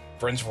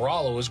 Friends of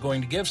Rollo is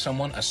going to give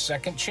someone a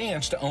second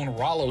chance to own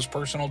Rollo's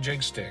personal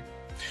jig stick.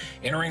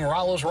 Entering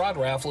Rollo's rod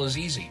raffle is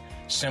easy.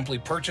 Simply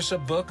purchase a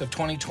book of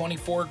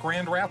 2024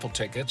 grand raffle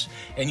tickets,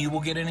 and you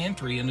will get an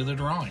entry into the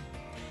drawing.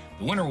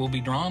 The winner will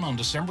be drawn on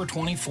December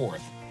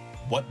 24th.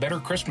 What better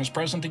Christmas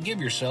present to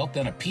give yourself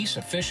than a piece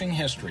of fishing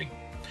history?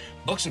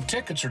 Books of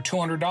tickets are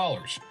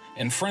 $200,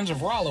 and Friends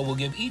of Rollo will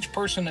give each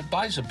person that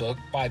buys a book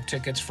 5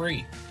 tickets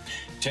free.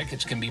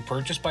 Tickets can be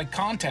purchased by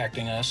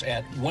contacting us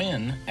at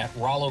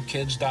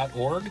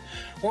win@rollokids.org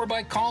or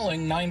by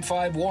calling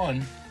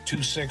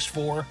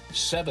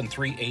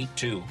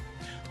 951-264-7382.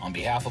 On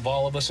behalf of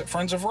all of us at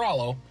Friends of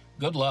Rollo,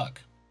 good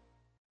luck.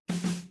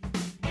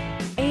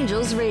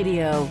 Angels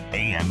Radio.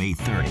 AM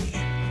 830.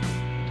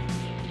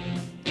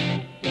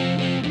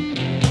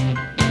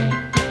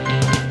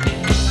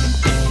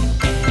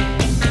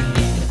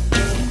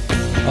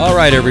 All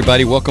right,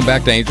 everybody, welcome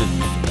back to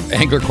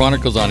Angler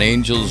Chronicles on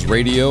Angels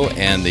Radio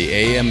and the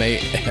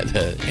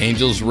the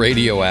Angels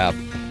Radio app.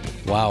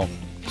 Wow.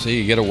 See,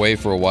 you get away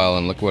for a while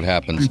and look what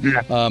happens.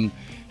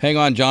 Hang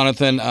on,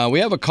 Jonathan. We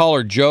have a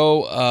caller,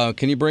 Joe.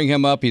 Can you bring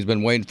him up? He's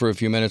been waiting for a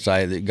few minutes.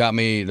 It got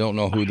me, don't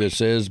know who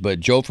this is,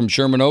 but Joe from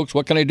Sherman Oaks,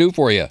 what can I do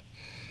for you?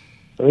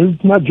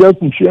 It's not Joe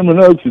from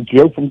Sherman Oaks. It's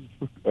Joe from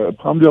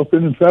Palmdale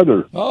Fin and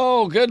Feather.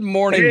 Oh, good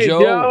morning, Hey,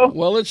 Joe. Joe.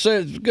 Well, it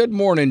says good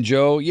morning,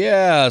 Joe.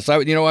 Yes, I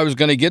was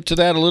going to get to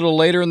that a little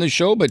later in the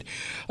show, but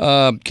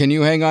can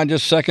you hang on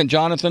just a second,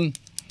 Jonathan?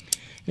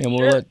 And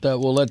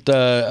we'll let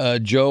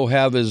Joe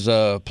have his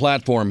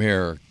platform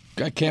here.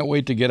 I can't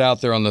wait to get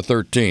out there on the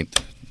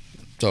 13th.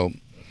 So,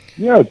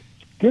 yeah, it's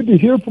good to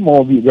hear from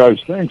all of you guys.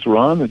 Thanks,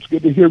 Ron. It's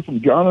good to hear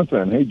from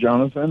Jonathan. Hey,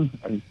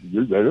 Jonathan,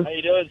 you're there. How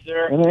you doing,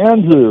 sir? And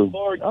Andrew.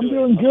 I'm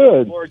doing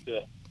good.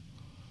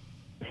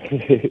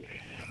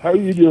 How are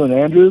you doing,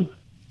 Andrew?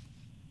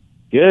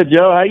 Good,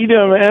 Joe. How you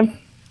doing, man?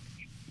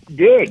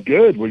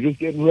 Good. We're just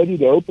getting ready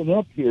to open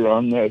up here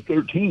on the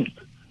 13th.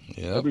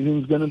 Yep.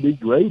 Everything's going to be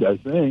great, I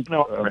think.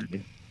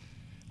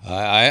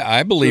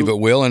 I believe it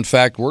will. In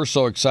fact, we're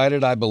so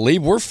excited, I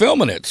believe we're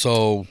filming it.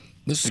 So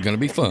this is going to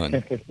be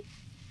fun.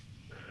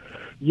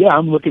 Yeah,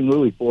 I'm looking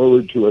really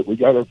forward to it. We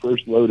got our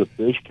first load of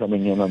fish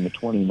coming in on the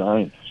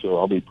 29th, so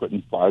I'll be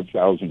putting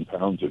 5,000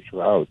 pounds of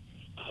trout.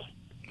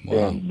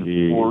 Wow. And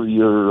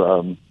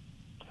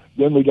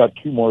then we got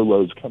 2 more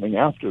loads coming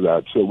after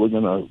that, so we're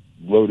going to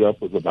load up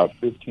with about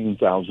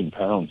 15,000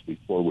 pounds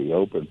before we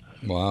open,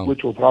 wow,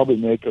 which will probably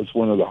make us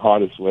one of the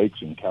hottest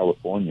lakes in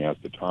California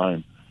at the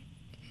time.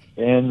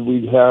 And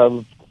we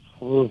have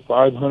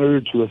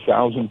 500 to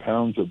 1,000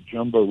 pounds of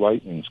jumbo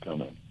lightnings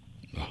coming.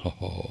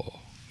 Oh.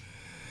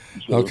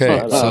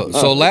 Okay,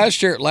 so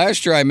last year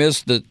I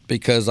missed it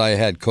because I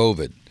had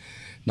COVID.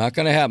 Not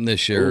going to happen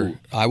this year. Ooh.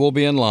 I will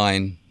be in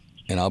line,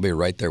 and I'll be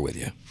right there with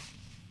you.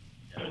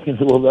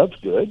 Well, that's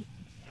good.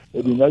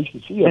 It'd be nice to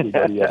see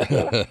everybody out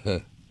there.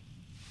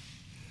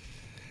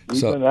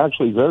 We've been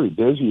actually very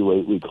busy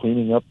lately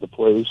cleaning up the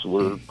place.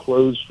 We're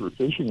closed for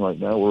fishing right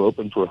now. We're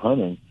open for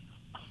hunting.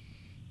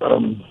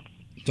 So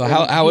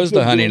how is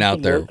the hunting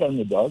out there? On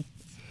the dog.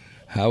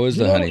 How is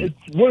the hunting?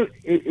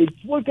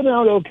 It's working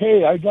out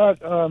okay.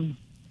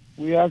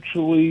 We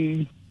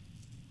actually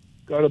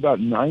got about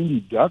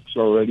 90 ducks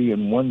already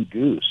and 1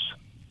 goose.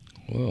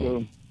 Whoa.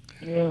 So,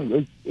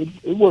 yeah,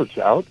 it works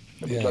out.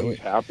 Everybody's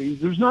happy.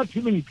 There's not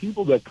too many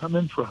people that come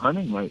in for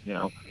hunting right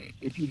now.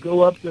 If you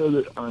go up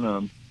there on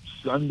a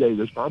Sunday,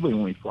 there's probably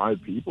only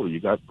 5 people. You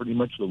got pretty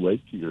much the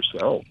lake to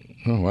yourself.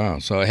 Oh, wow.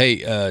 So,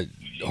 hey,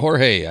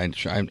 Jorge, I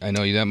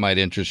know that might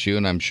interest you,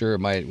 and I'm sure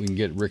we can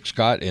get Rick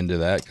Scott into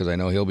that because I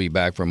know he'll be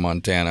back from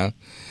Montana.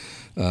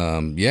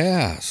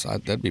 Yes,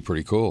 that'd be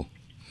pretty cool.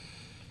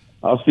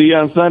 I'll see you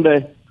on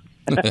Sunday.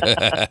 Great.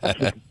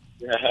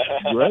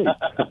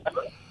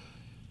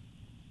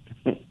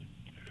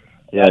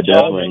 Yeah,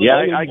 definitely. Yeah,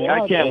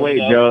 I can't wait,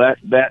 Joe.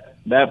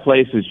 That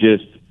place is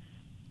just,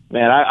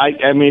 man.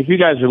 I mean, if you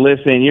guys are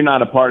listening, you're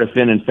not a part of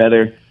Fin and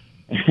Feather.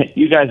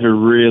 You guys are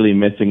really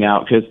missing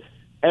out because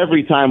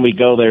every time we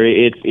go there,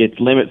 it's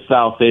limit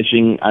style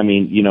fishing. I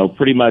mean,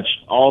 pretty much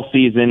all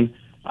season.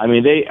 I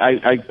mean,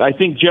 I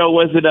think, Joe,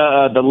 was it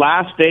the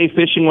last day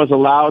fishing was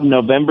allowed,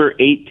 November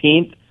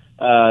 18th?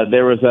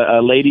 There was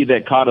a lady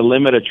that caught a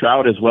limit of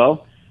trout as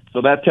well.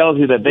 So that tells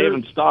you that they've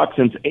been stocked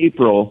since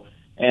April,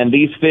 and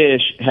these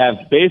fish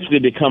have basically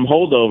become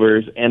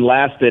holdovers and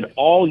lasted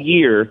all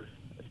year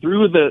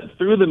through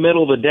the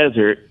middle of the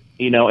desert,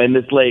 in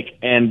this lake.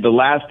 And the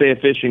last day of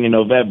fishing in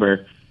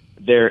November,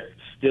 they're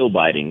still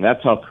biting.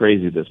 That's how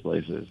crazy this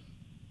place is.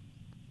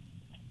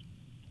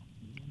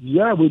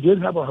 Yeah, we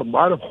did have a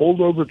lot of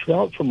holdover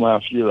trout from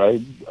last year. I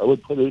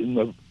would put it in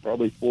the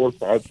probably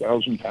 4,000 or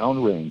 5,000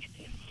 pound range.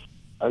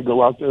 I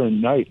go out there at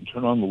night and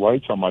turn on the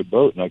lights on my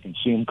boat, and I can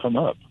see them come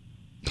up.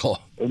 Oh.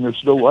 And there's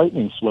still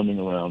lightning swimming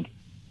around.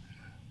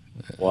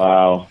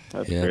 Wow,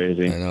 that's Yeah,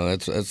 crazy. I know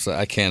that's.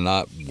 I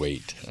cannot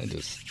wait. I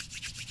just.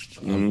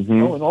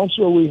 Mm-hmm. Oh, and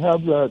also we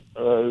have that.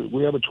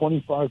 We have a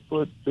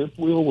 25-foot fifth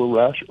wheel.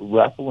 We're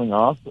raffling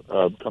off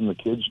come the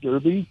kids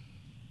derby.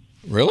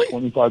 Really?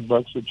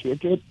 $25 a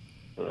ticket.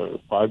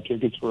 5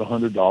 tickets for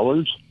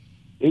 $100.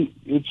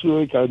 It's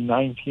like a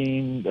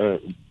 19.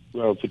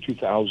 Well, it's a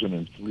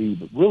 2003,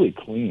 but really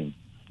clean.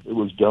 It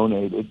was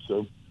donated,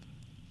 so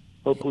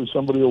hopefully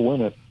somebody will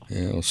win it.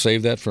 Yeah, well,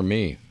 save that for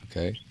me,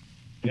 okay?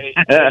 Hey,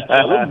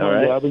 I wouldn't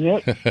mind having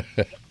it.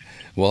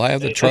 Well, I have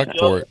the truck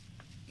for it.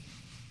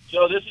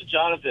 Joe, this is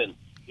Jonathan.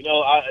 You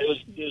know,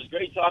 it was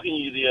great talking to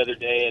you the other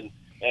day, and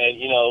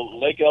you know,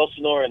 Lake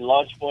Elsinore and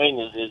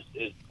Launchpointe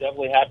is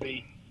definitely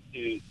happy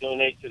to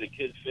donate to the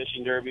kids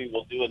fishing derby.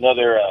 We'll do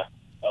another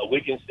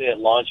weekend stay at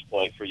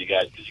Launchpointe for you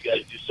guys because you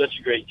guys do such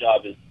a great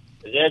job. As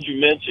Andrew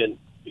mentioned,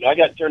 you know, I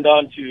got turned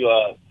on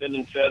to Fin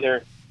and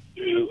Feather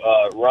through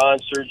Ron,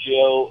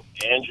 Sergio,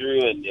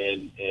 Andrew,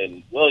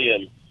 and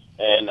William,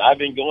 and I've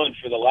been going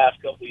for the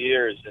last couple of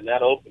years. And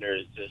that opener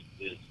is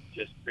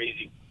just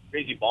crazy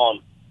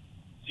bomb.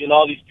 Seeing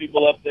all these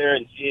people up there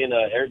and seeing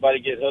everybody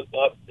get hooked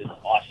up is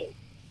awesome.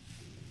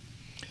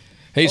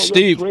 Hey,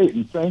 Steve. That's great,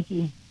 and thank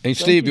you. Hey,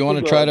 Steve, you want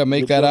to try to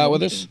make that out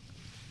with us?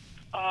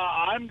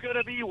 I'm going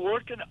to be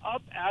working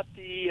up at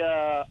the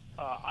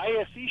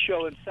ISE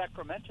show in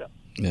Sacramento.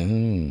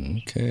 Oh,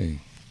 okay.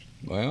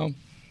 Well,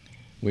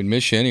 we'd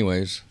miss you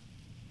anyways.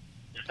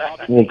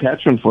 We'll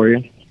catch one for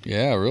you.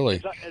 Yeah,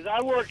 really. As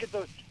I work at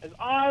the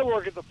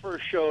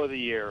first show of the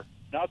year,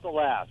 not the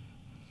last.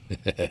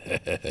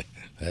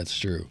 That's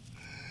true.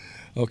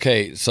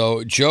 Okay,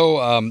 so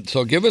Joe,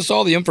 so give us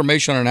all the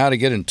information on how to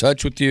get in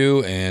touch with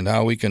you and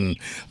how we can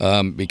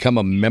become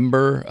a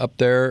member up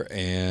there,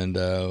 and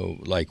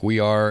like we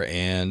are,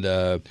 and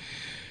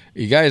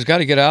you guys got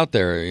to get out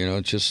there. You know,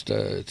 it's just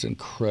it's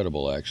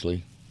incredible,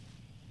 actually.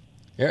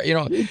 Yeah, you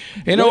know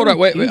what?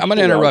 Wait, I'm going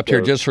to interrupt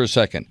here just for a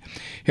second.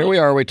 Here we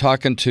are, we're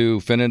talking to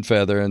Fin and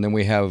Feather, and then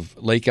we have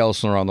Lake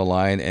Elsinore on the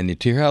line, and you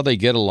hear how they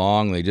get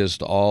along. They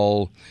just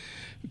all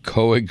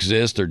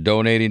coexist. They're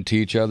donating to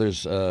each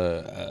other's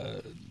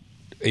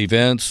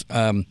events.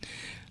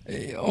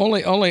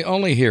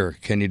 Only here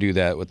can you do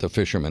that with the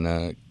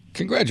fishermen.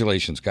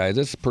 Congratulations, guys.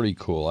 That's pretty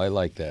cool. I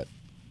like that.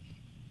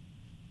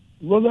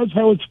 Well, that's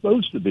how it's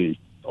supposed to be.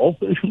 All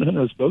fishermen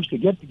are supposed to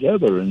get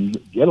together and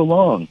get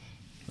along.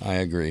 I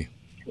agree.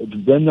 It's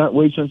been that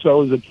way since I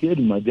was a kid,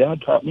 and my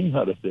dad taught me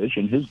how to fish,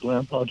 and his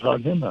grandpa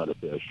taught him how to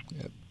fish.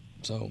 Yep.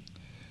 So,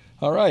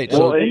 all right.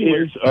 Well,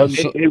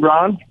 So, hey,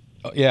 Ron.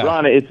 Yeah,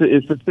 Ron, it's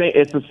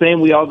the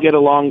same. We all get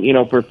along, you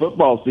know, for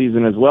football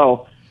season as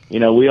well. You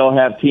know, we all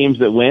have teams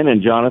that win,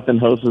 and Jonathan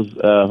hosts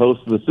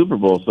the Super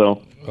Bowl.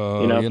 So,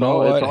 you know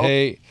what?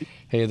 Hey,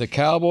 the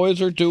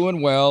Cowboys are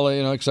doing well,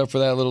 you know, except for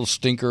that little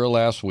stinker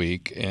last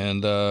week,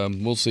 and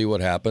we'll see what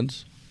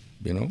happens.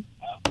 You know,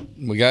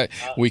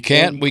 we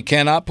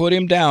cannot put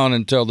him down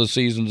until the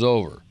season's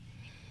over.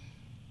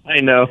 I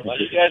know. Well,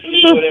 you guys can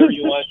do whatever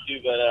you want to,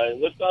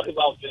 but let's talk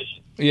about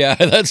fishing. Yeah,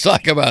 let's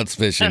talk about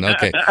fishing.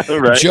 Okay.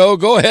 Right. Joe,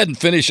 go ahead and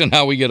finish on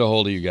how we get a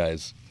hold of you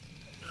guys.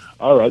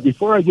 All right.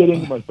 Before I get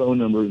into my phone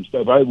number and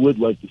stuff, I would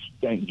like to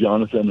thank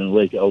Jonathan and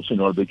Lake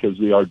Elsinore because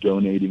they are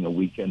donating a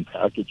weekend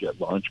package at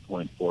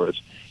Launchpointe for us,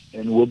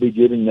 and we'll be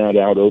giving that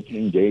out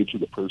opening day to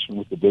the person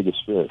with the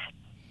biggest fish.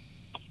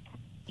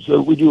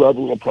 So we do have a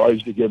little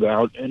prize to give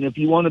out, and if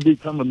you want to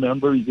become a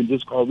member, you can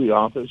just call the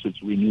office.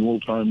 It's renewal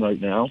time right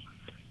now.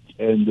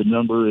 And the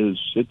number is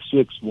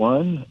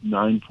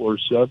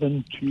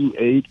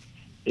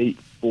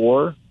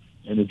 661-947-2884.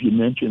 And if you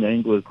mention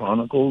Angler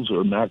Chronicles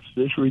or Max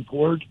Fish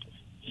Report,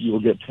 you'll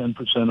get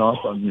 10%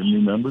 off on your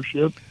new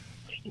membership.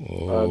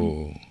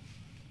 Oh,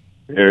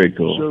 very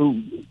cool. So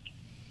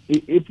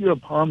if you're a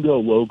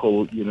Palmdale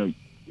local, you know,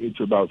 it's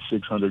about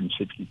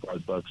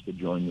 $665 to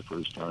join the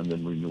first time,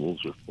 then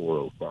renewals are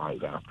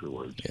 $405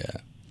 afterwards. Yeah.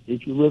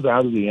 If you live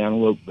out of the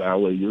Antelope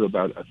Valley, you're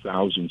about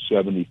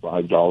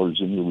 $1,075,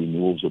 and your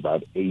renewal's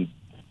about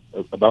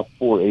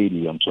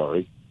 $480. I'm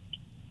sorry.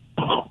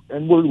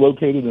 And we're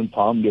located in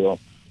Palmdale,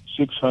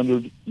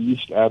 600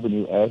 East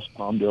Avenue S,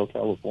 Palmdale,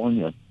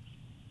 California.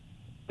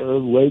 The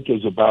lake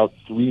is about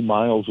 3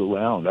 miles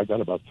around. I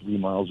got about 3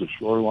 miles of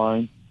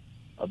shoreline,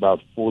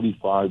 about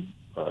 45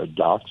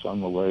 docks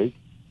on the lake.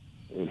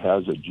 It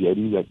has a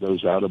jetty that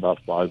goes out about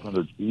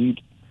 500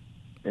 feet,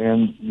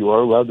 and you are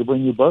allowed to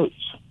bring your boats.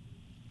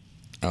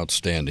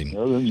 Outstanding.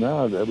 Other than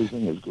that,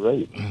 everything is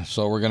great.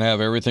 So we're going to have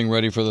everything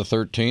ready for the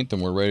 13th,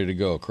 and we're ready to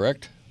go,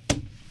 correct?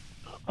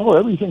 Oh,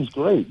 everything's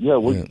great. Yeah,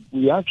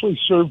 we actually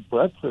serve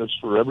breakfast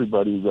for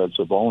everybody that's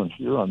a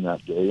volunteer on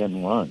that day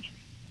and lunch.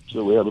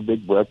 So we have a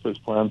big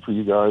breakfast planned for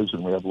you guys,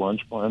 and we have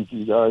lunch planned for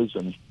you guys.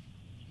 And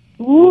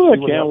I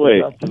can't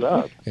wait. After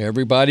that.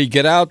 Everybody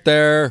get out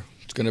there.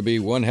 It's going to be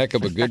one heck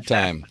of a good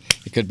time.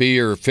 It could be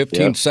your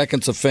 15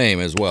 seconds of fame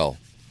as well.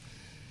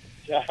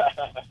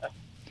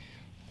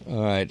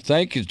 All right.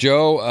 Thank you,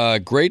 Joe.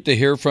 Great to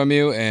hear from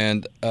you.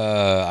 And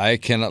I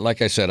cannot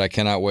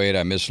wait.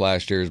 I missed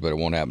last year's, but it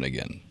won't happen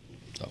again.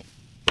 So.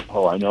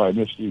 Oh, I know. I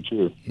missed you,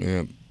 too.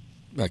 Yeah.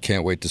 I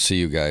can't wait to see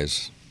you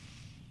guys.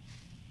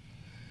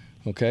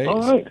 Okay.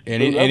 All right.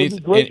 Any, so that would be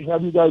great to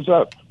have you guys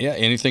up. Yeah.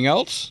 Anything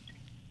else?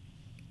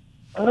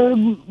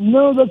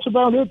 No, that's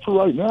about it for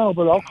right now.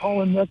 But I'll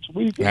call in next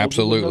week. And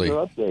Absolutely.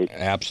 We'll give another update.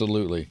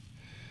 Absolutely.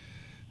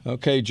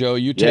 Okay, Joe.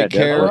 You take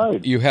care.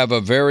 Right. You have a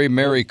very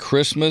Merry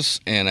Christmas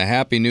and a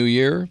Happy New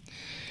Year,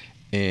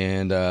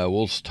 and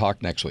we'll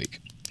talk next week.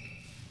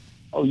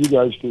 Oh, you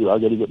guys too. I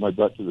got to get my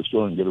butt to the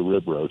store and get a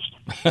rib roast.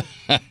 All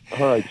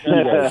right. See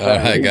you guys. All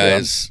right,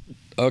 guys.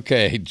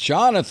 Okay,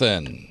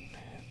 Jonathan.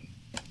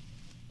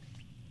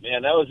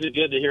 Man, that was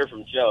good to hear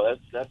from Joe.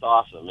 That's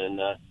awesome.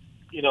 And I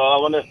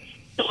want to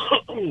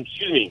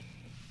excuse me,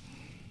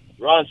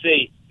 Ron.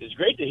 Say it's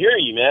great to hear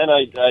you, man.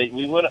 I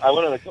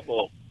went on a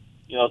couple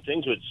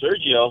things with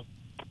Sergio,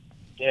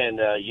 and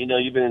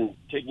you've been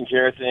taking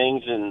care of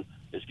things, and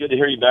it's good to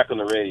hear you back on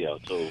the radio.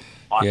 So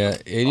awesome. Yeah,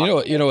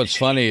 and you know what's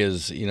funny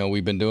is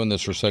we've been doing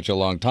this for such a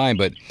long time,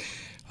 but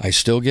I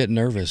still get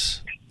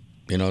nervous.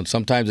 And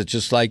sometimes it's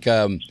just like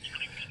you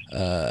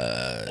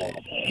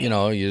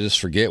just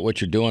forget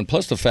what you're doing.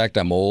 Plus the fact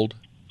I'm old,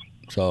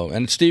 so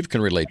and Steve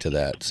can relate to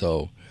that.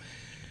 So,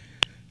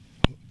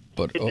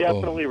 but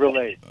definitely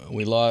relate.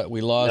 We lost.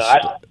 We lost.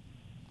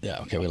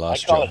 We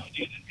lost Joe.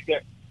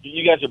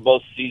 You guys are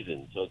both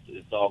seasoned, so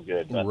it's all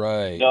good. But,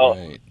 right.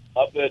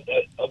 Up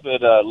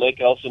at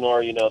Lake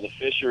Elsinore, the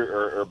fish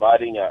are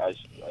biting. I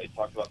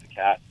talked about the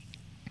cats.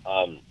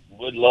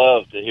 Would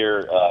love to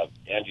hear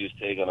Andrew's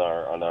take on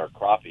our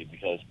crappie,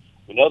 because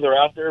we know they're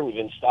out there. We've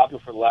been stocking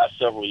for the last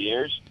several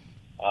years.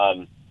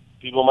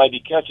 People might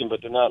be catching,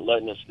 but they're not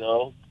letting us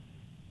know.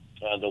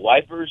 The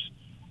wipers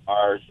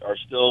are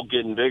still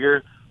getting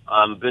bigger.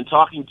 Been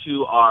talking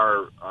to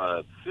our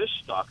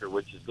fish stocker,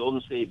 which is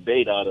Golden State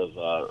Bait out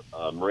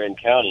of Marin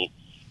County.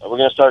 And we're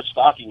going to start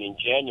stocking in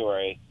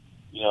January,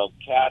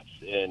 cats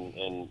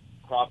and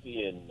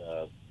crappie and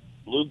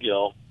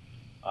bluegill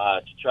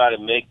to try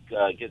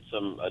to get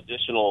some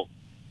additional,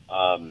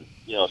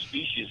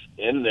 species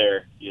in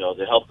there,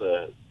 to help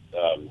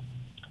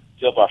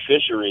our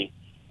fishery.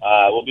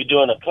 We'll be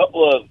doing a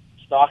couple of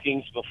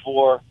stockings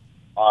before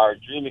our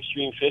Dream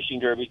Extreme Fishing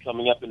Derby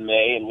coming up in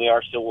May, and we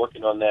are still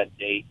working on that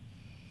date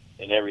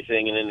and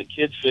everything. And then the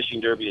Kids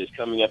Fishing Derby is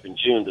coming up in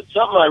June. But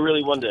something I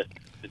really wanted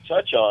to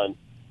touch on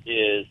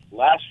is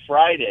last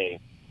Friday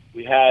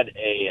we had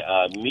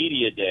a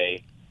media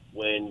day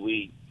when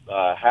we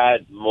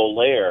had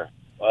Moliere.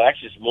 Well,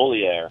 actually it's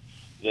Moliere.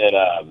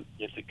 That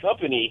it's a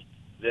company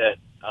that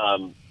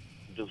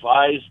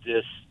devised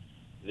this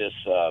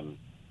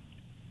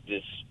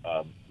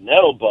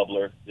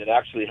nanobubbler that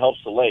actually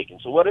helps the lake. And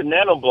so what a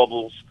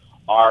nanobubbles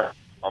are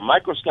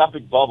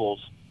microscopic bubbles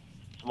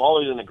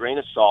smaller than a grain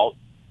of salt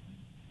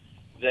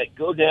that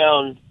go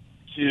down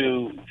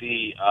to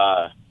the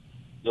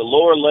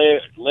lower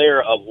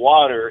layer of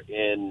water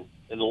in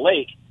the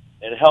lake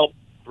and help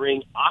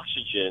bring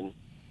oxygen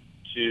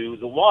to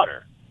the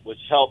water, which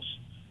helps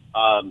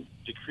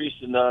decrease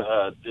the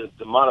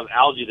amount of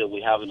algae that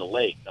we have in the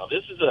lake. Now,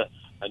 this is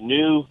a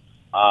new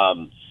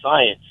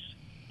science,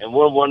 and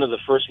we're one of the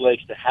first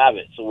lakes to have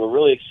it. So we're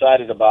really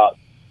excited about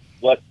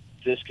what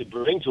this could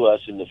bring to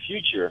us in the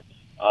future.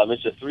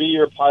 It's a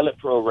 3-year pilot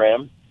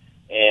program,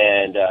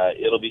 and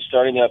it'll be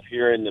starting up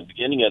here in the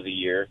beginning of the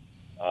year.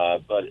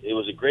 But it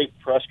was a great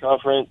press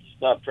conference,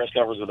 not press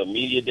conference, but a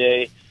media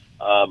day.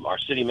 Our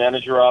city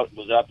manager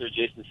was out there,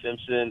 Jason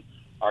Simpson.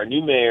 Our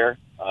new mayor,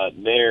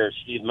 Mayor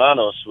Steve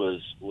Manos,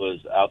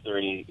 was out there,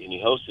 and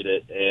he hosted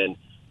it. And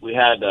we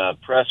had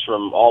press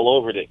from all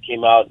over that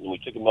came out, and we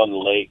took them on the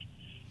lake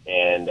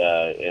and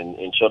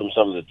showed them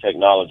some of the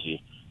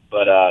technology.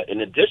 But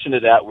in addition to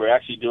that, we're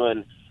actually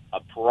doing a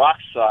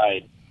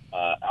peroxide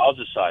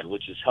algicide,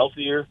 which is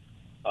healthier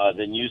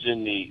than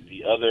using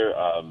the other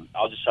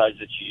algicides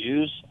that you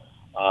use,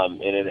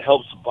 and it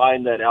helps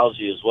bind that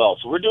algae as well.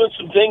 So we're doing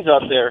some things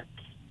out there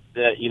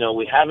that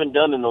we haven't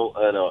done in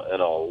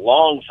a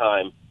long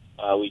time.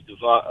 We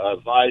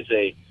devise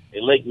a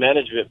lake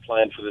management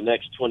plan for the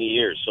next 20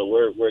 years. So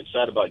we're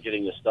excited about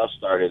getting this stuff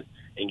started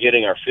and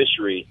getting our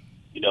fishery,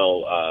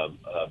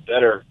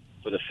 better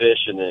for the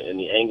fish and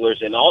the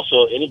anglers, and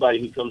also anybody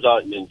who comes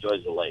out and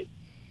enjoys the lake.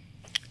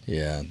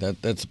 Yeah,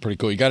 that's pretty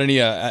cool. You got any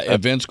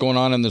events going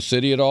on in the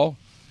city at all?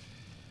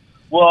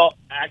 Well,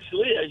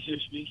 actually, as you're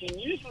speaking,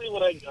 usually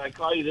when I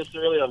call you this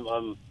early,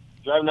 I'm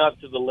driving out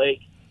to the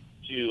lake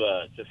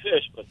to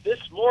fish. But this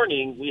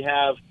morning we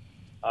have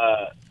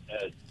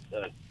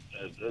an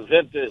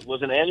event that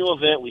was an annual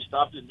event. We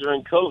stopped it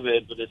during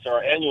COVID, but it's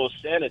our annual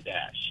Santa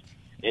Dash,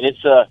 and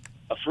it's a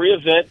free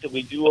event that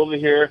we do over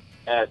here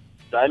at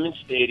Diamond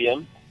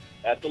Stadium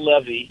at the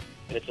levee,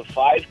 and it's a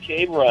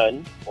 5K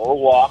run or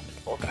walk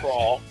or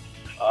crawl.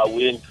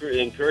 We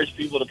encourage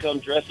people to come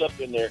dress up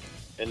in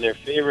their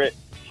favorite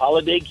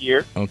holiday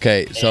gear.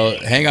 Okay, so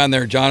hang on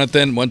there,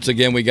 Jonathan. Once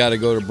again, we got to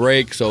go to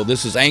break. So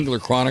this is Angler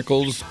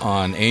Chronicles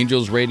on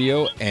Angels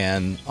Radio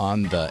and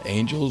on the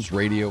Angels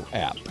Radio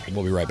app.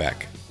 We'll be right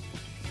back.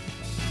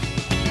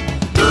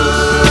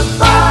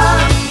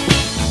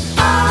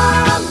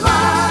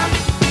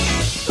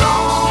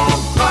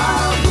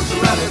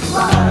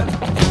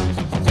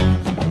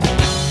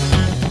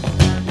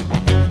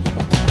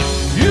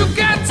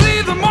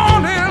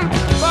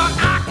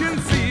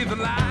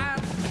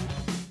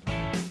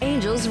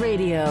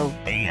 Radio.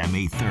 AM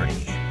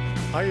 830.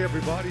 Hi,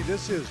 everybody.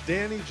 This is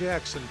Danny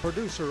Jackson,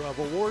 producer of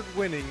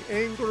award-winning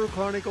Angler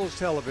Chronicles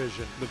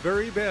Television. The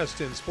very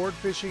best in sport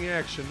fishing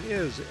action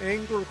is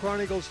Angler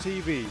Chronicles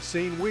TV,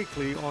 seen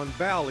weekly on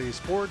Valley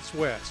Sports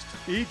West.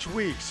 Each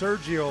week,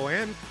 Sergio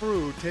and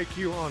crew take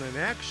you on an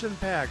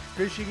action-packed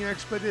fishing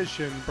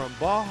expedition from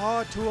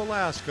Baja to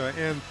Alaska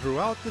and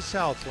throughout the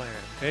Southland.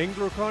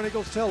 Angler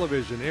Chronicles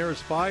Television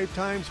airs 5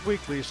 times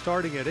weekly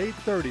starting at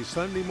 8:30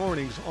 Sunday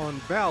mornings on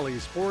Valley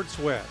Sports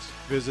West.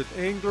 Visit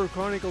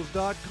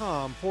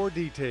anglerchronicles.com for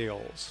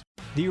details.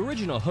 The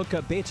original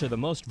hookup baits are the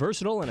most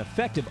versatile and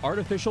effective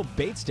artificial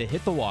baits to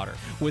hit the water.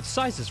 With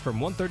sizes from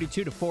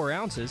 132 to 4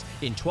 ounces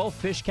in 12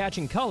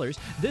 fish-catching colors,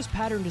 this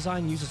pattern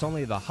design uses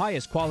only the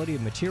highest quality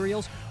of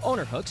materials,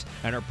 owner hooks,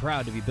 and are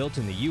proud to be built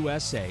in the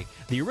USA.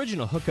 The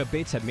original hookup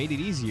baits have made it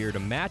easier to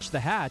match the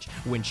hatch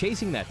when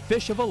chasing that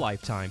fish of a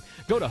lifetime.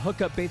 Go to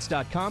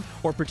hookupbaits.com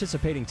or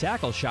participating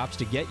tackle shops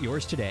to get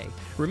yours today.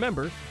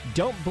 Remember,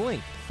 don't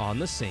blink on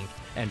the sink,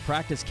 and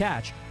practice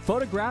catch,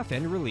 photograph,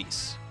 and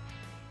release.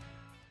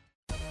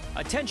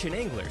 Attention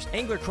anglers,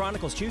 Angler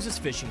Chronicles chooses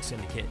Fishing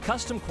Syndicate,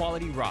 custom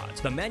quality rods,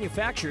 the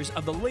manufacturers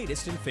of the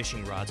latest in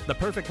fishing rods, the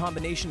perfect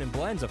combination and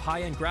blends of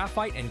high-end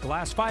graphite and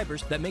glass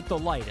fibers that make the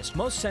lightest,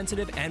 most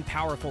sensitive, and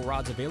powerful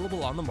rods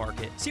available on the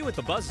market. See what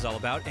the buzz is all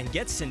about and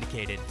get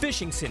syndicated.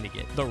 Fishing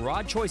Syndicate, the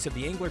rod choice of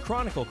the Angler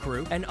Chronicle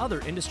crew and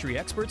other industry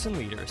experts and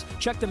leaders.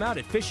 Check them out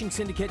at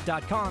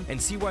fishingsyndicate.com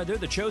and see why they're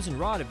the chosen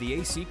rod of the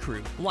AC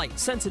crew. Light,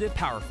 sensitive,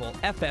 powerful,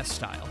 FS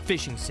style.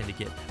 Fishing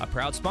Syndicate, a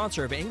proud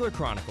sponsor of Angler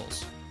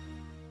Chronicles.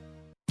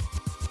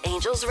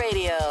 Angels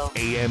Radio.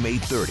 AM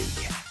 830.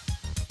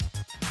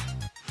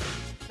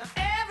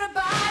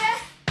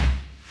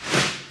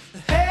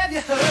 Have you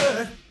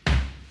heard?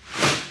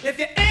 If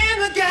you're in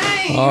the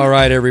game. All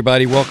right,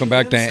 everybody. Welcome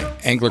back to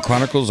Angler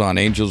Chronicles on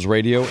Angels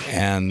Radio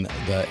and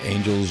the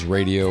Angels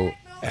Radio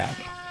app.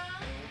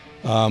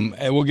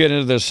 And we'll get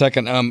into this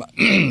second.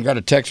 Got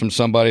a text from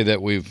somebody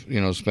that we've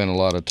spent a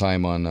lot of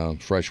time on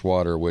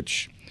freshwater,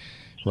 which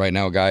right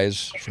now,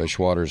 guys,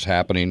 freshwater is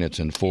happening. It's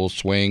in full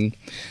swing.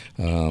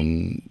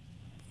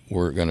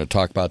 We're going to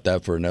talk about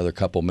that for another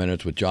couple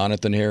minutes with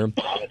Jonathan here.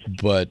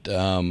 But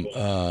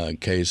in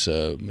case,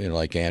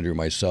 like Andrew,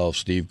 myself,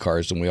 Steve,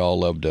 Carson, we all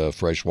loved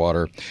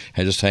freshwater.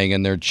 And just hang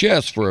in there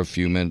just for a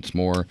few minutes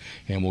more,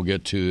 and we'll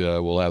get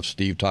to, we'll have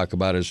Steve talk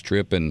about his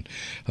trip, and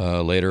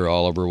later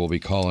Oliver will be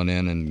calling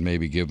in and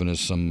maybe giving us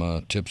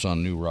some tips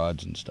on new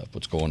rods and stuff,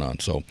 what's going on.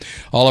 So,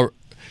 Oliver,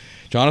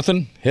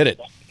 Jonathan, hit it.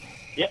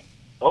 Yeah.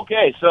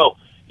 Okay. So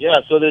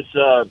this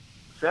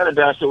Santa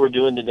Dash that we're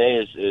doing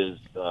today is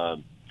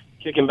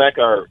kicking back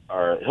our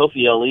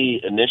Healthy LE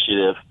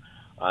initiative,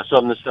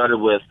 something that started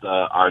with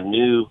our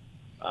new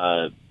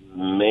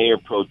Mayor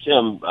Pro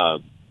Tem,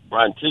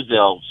 Brian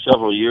Tisdale,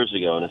 several years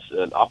ago. And it's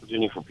an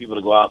opportunity for people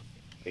to go out,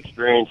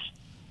 experience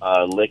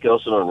Lake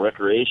Elsinore and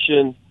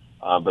recreation,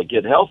 but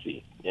get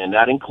healthy. And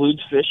that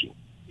includes fishing.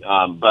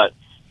 But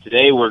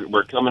today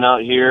we're coming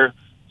out here,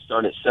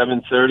 starting at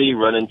 7:30,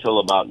 running until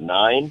about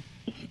 9.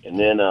 And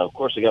then, of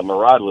course, I got my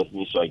rod with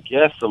me, so I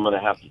guess I'm going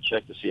to have to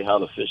check to see how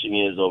the fishing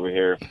is over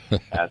here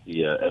at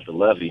the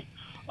levee.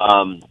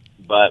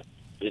 But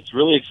it's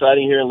really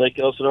exciting here in Lake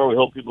Elsinore. We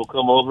hope people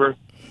come over,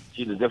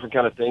 see the different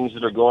kind of things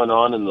that are going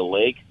on in the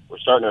lake. We're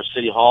starting our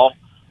city hall.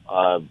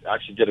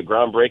 Actually did a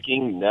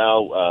groundbreaking.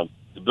 Now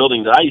the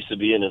building that I used to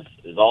be in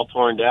is all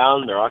torn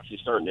down. They're actually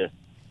starting to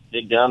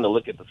dig down to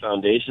look at the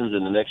foundations.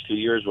 In the next 2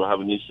 years, we'll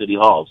have a new city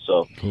hall.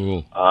 So,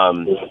 cool.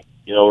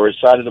 We're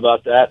excited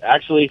about that.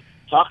 Actually,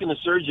 talking to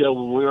Sergio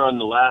when we were on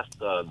the last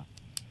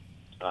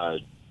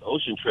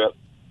ocean trip,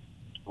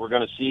 we're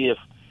going to see if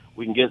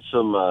we can get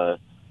some of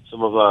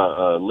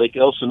our Lake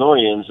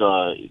Elsinorians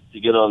to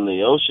get on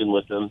the ocean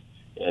with them,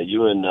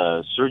 you and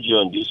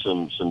Sergio, and do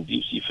some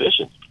deep sea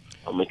fishing.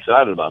 I'm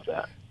excited about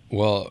that.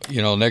 Well,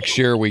 next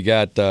year we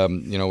got,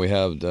 we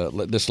have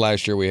this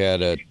last year we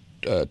had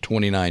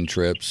 29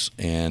 trips,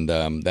 and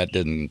that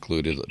didn't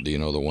include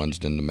the ones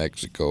into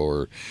Mexico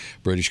or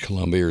British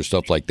Columbia or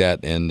stuff like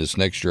that. And this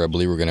next year, I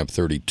believe we're going to have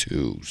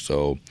 32.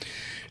 So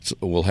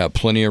we'll have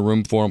plenty of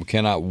room for them.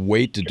 Cannot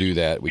wait to do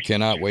that. We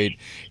cannot wait.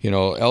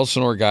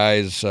 Elsinore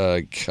guys,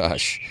 I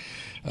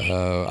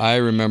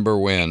remember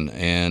when,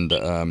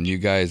 and you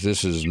guys,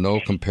 this is no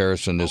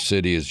comparison. This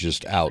city is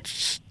just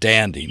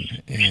outstanding,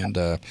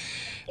 and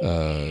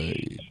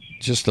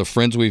just the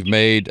friends we've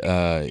made,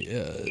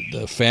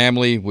 the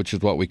family, which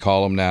is what we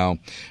call them now,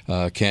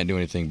 can't do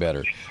anything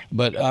better.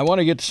 But I want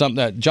to get to something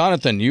that,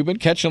 Jonathan, you've been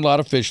catching a lot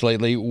of fish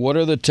lately. What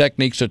are the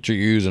techniques that you're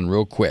using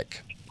real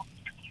quick?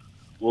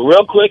 Well,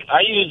 real quick,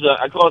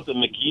 I call it the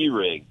McGee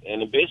rig,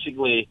 and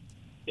basically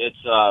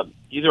it's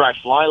either I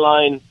fly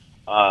line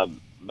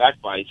back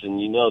bites, and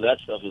that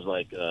stuff is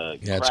like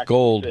it's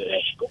gold.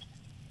 Fish.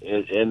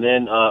 And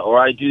then or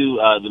I do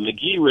the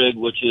McGee rig,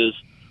 which is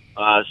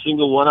a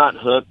single one-aught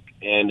hook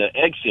and an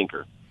egg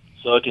sinker,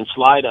 so it can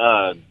slide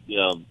up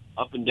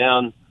and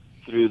down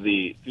through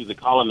the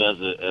column as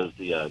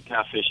the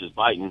catfish is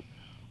biting.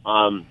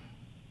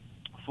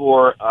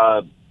 For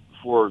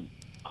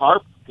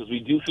carp, because we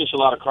do fish a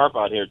lot of carp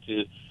out here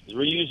too, is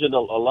we're using a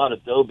lot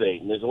of dough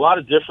bait, and there's a lot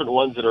of different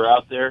ones that are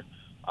out there.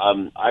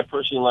 I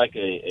personally like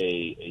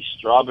a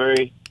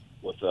strawberry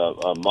with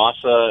a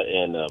masa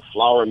and a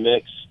flour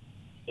mix,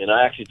 and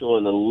I actually throw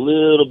in a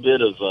little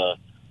bit of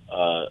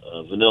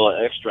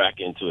vanilla extract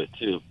into it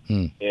too,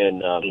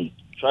 and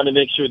trying to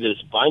make sure that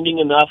it's binding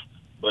enough,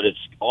 but it's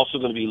also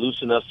going to be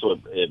loose enough so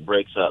it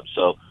breaks up.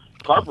 So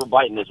carp are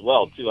biting as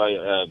well too.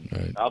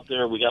 Out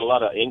there we got a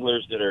lot of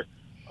anglers that are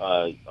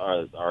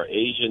our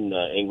Asian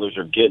anglers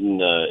are getting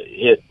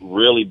hit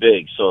really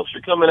big. So if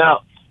you're come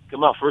out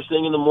first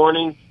thing in the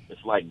morning,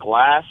 it's like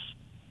glass.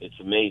 It's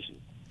amazing.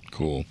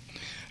 Cool.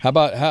 How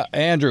about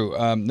Andrew?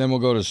 Then we'll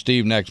go to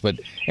Steve next. But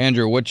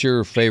Andrew, what's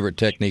your favorite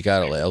technique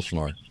out of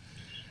Elsinore?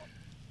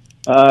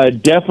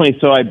 Definitely.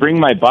 So I bring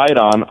my bite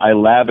on. I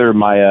lather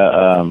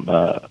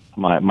my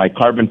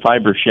carbon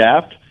fiber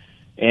shaft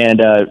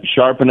and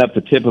sharpen up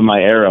the tip of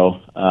my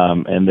arrow,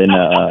 and then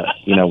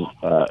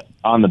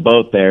on the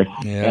boat there.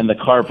 Yeah. And the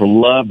carp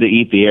love to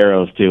eat the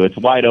arrows too. It's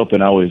wide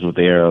open always with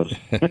the arrows.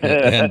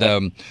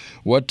 And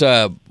what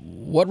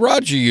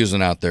rods are you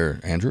using out there,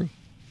 Andrew?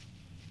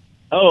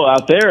 Oh,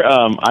 out there,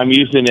 I'm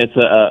using it's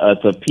a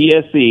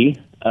PSE,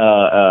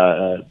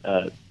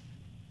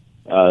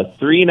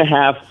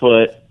 3.5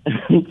 foot,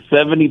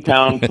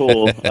 70-pound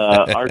pull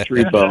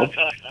archery bow.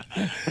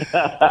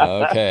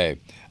 Okay,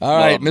 all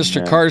right,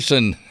 Mr.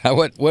 Carson,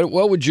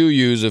 what would you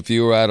use if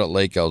you were out at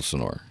Lake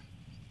Elsinore?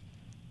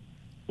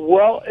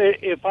 Well,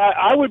 if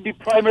I would be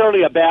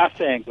primarily a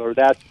bass angler.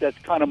 That's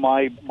kind of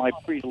my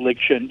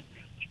predilection.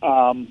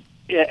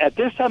 At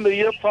this time of the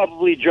year,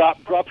 probably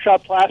drop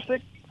shot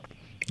plastic.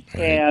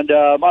 Right. And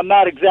I'm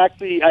not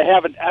exactly. I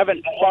haven't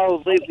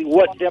followed lately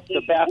what depth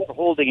the bass are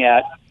holding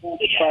at,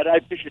 but I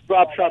fish a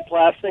drop shot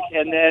plastic,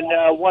 and then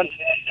once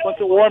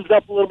it warms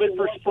up a little bit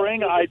for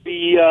spring, I'd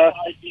be.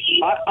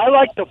 I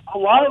like the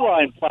fly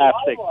line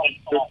plastic.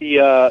 There'd be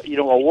a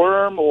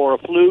worm or a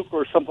fluke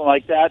or something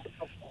like that.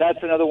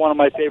 That's another one of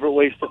my favorite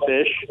ways to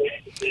fish.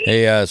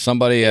 Hey,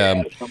 somebody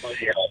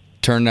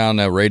turn down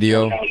the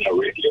radio.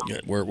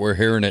 We're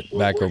hearing it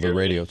back over the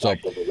radio. So.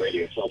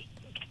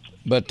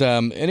 But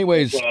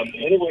anyways,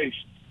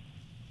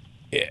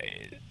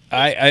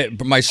 I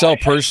myself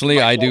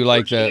personally, I do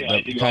like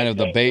the kind of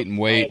the bait and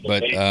weight,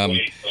 but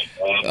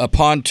a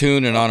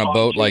pontoon and on a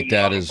boat like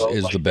that is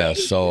the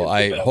best. So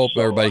I hope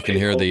everybody can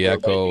hear the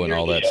echo and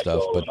all that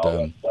stuff. But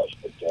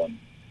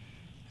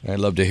I'd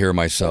love to hear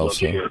myself.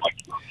 So,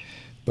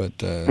 but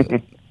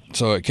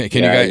so can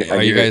you guys?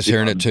 Are you guys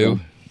hearing it too?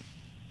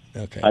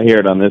 Okay. I hear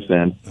it on this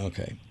end.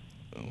 Okay.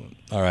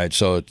 All right.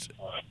 So it's.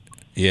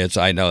 Yeah,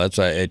 I know.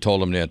 I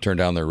told them to turn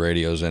down their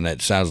radios, and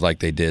it sounds like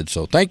they did.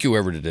 So thank you,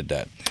 whoever did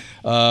that.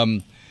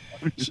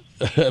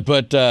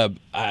 But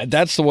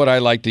that's what I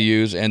like to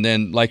use. And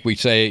then, like we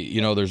say,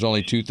 there's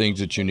only two things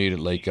that you need at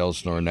Lake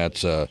Elsinore, and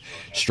that's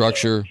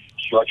structure.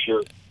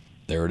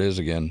 There it is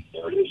again.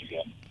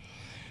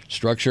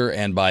 Structure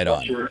and bite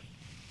on.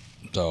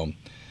 So,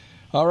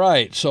 all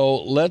right.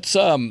 So let's.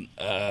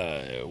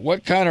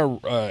 What kind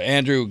of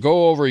Andrew?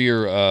 Go over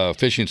your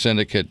fishing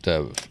syndicate.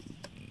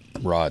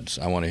 Rods.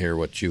 I want to hear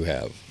what you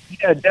have.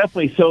 Yeah,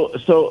 definitely. So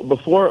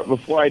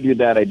before I do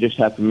that, I just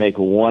have to make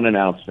one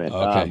announcement.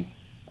 Okay.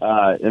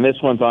 And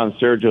this one's on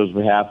Sergio's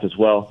behalf as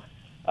well.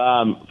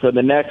 For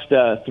the next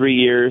 3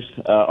 years,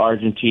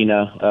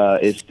 Argentina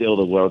is still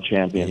the world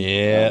champion.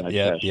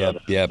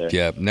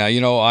 Yep.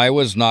 Now I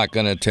was not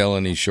going to tell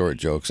any short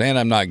jokes, and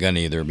I'm not going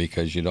to either,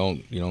 because you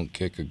don't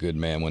kick a good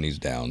man when he's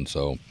down.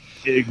 So.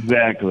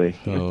 Exactly.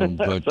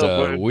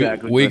 But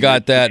we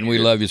got that, and we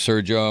love you,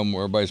 Sergio, and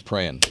everybody's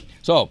praying.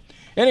 So,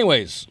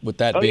 anyways, with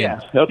that being...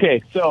 Yeah.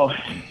 Okay, so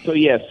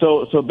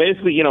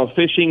basically,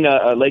 fishing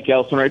Lake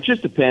Elsinore, it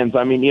just depends.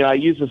 I mean, I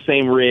use the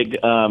same rig,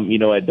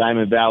 at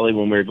Diamond Valley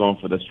when we were going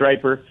for the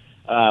striper.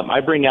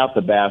 I bring out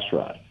the bass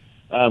rod.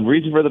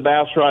 Reason for the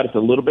bass rod, it's a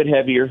little bit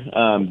heavier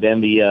than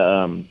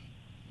the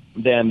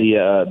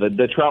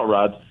trout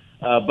rods,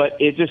 but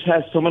it just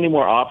has so many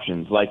more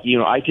options. Like,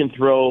 I can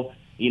throw...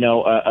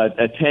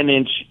 a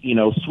 10-inch,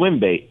 swim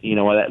bait,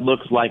 that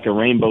looks like a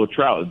rainbow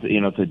trout.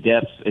 It's a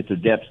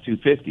depth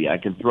 250. I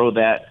can throw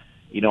that,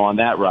 on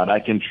that rod. I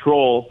can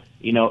troll,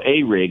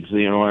 A-rigs,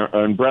 or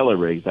umbrella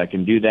rigs. I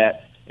can do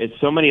that. It's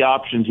so many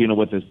options,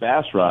 with this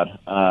bass rod.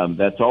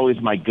 That's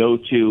always my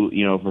go-to,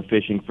 for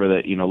fishing for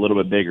the, a little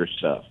bit bigger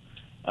stuff.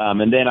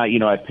 And then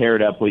I pair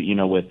it up with,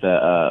 with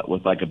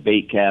like a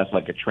bait cast,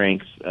 like a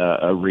Tranks,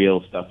 a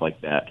reel, stuff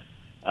like that.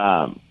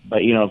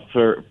 But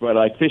for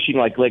like fishing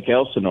like Lake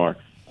Elsinore,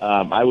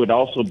 I would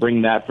also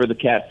bring that for the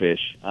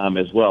catfish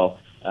as well.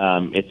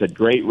 It's a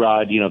great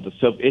rod, to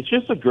soak. It's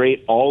just a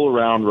great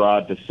all-around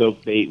rod to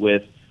soak bait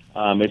with.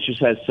 It just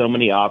has so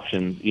many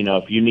options.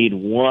 If you need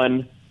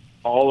one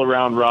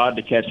all-around rod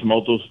to catch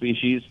multiple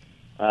species,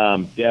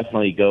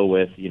 definitely go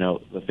with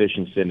the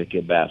Fishing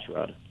Syndicate bass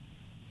rod.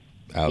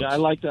 Yeah, I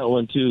like that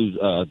one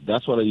too.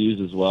 That's what I use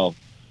as well.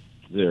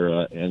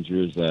 There,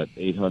 Andrew, is that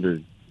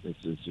 800.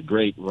 It's a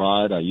great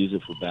rod. I use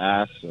it for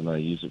bass, and I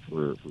use it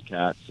for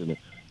cats, and it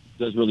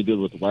does really good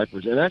with the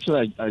wipers. And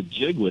actually, I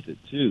jig with it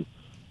too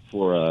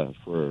for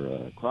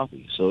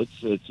crappie. So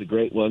it's a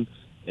great one,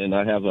 and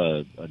I have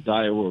a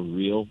Daiwa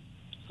reel.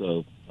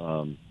 So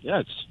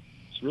it's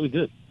really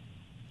good.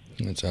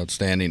 That's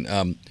outstanding.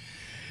 And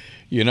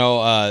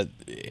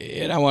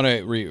I want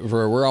to.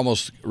 We're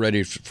almost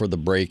ready for the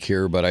break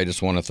here, but I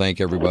just want to thank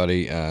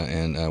everybody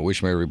and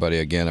wish everybody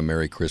again a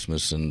Merry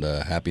Christmas and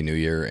Happy New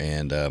Year,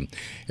 and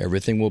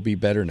everything will be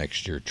better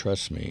next year.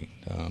 Trust me.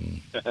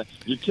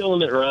 You're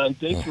killing it, Ron.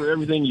 Thanks for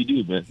everything you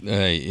do, man.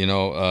 Hey,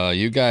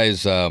 you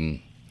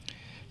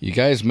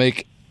guys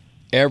make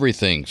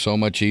everything so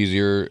much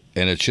easier,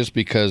 and it's just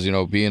because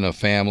being a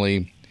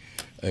family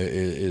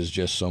is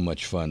just so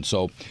much fun.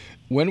 So.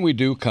 When we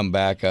do come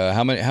back,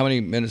 how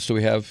many minutes do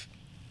we have?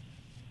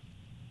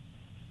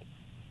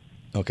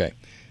 Okay,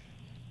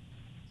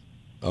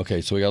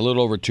 so we got a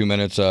little over 2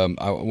 minutes.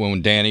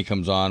 When Danny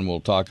comes on, we'll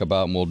talk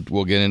about, and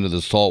we'll get into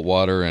the salt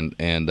water, and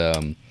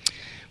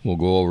we'll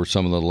go over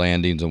some of the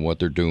landings and what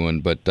they're doing.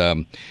 But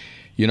the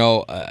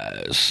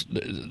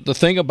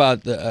thing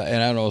about,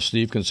 and I don't know if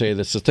Steve can say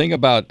this, the thing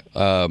about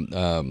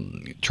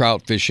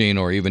trout fishing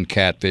or even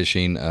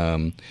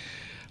catfishing.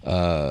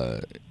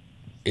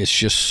 It's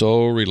just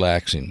so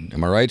relaxing.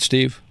 Am I right,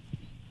 Steve?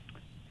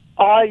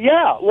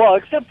 Yeah. Well,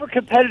 except for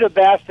competitive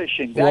bass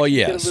fishing. That can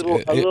yes.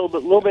 get a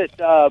little bit.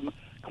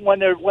 When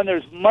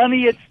there's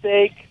money at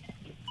stake,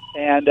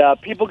 and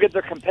people get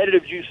their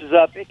competitive juices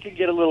up, it can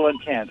get a little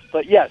intense.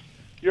 But yes,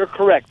 you're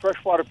correct.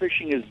 Freshwater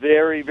fishing is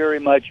very, very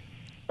much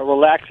a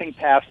relaxing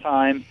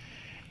pastime,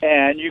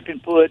 and you can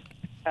put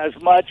as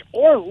much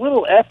or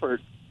little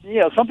effort.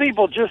 Some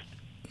people just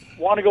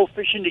want to go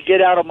fishing to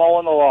get out of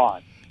mowing the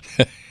lawn.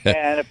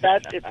 And if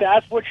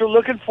that's what you're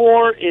looking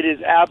for, it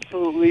is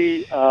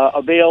absolutely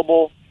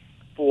available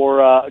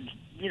for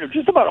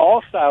just about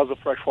all styles of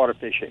freshwater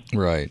fishing.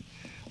 Right.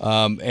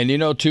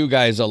 And too,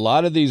 guys, a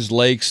lot of these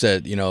lakes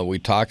that we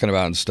talking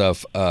about and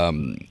stuff,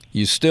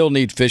 you still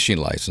need fishing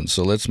license.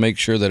 So let's make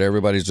sure that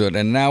everybody's doing it.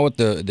 And now with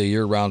the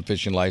year-round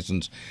fishing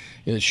license,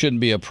 it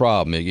shouldn't be a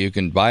problem. You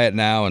can buy it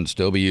now and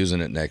still be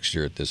using it next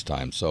year at this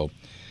time. So.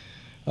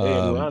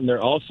 And Ron,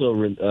 they're also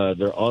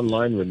they're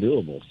online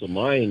renewable. So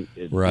mine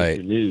is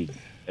renewed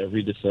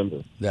every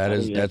December.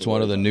 That's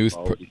one of the new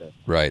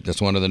right.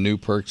 That's one of the new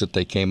perks that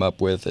they came up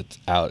with. It's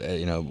out.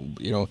 I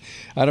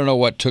don't know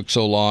what took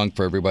so long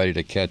for everybody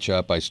to catch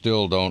up. I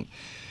still don't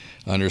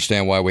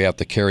understand why we have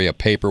to carry a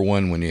paper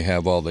one when you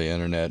have all the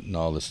internet and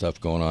all the stuff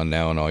going on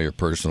now and all your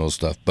personal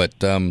stuff. But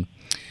they'll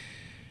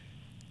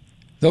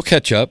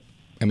catch up.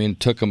 I mean, it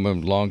took them a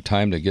long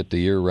time to get the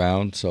year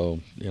round.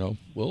 So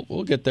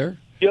we'll get there.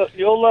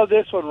 You'll love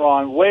this one,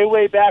 Ron.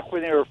 Way back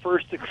when they were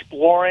first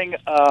exploring,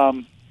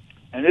 and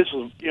this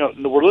was,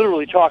 we're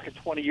literally talking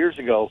 20 years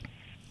ago,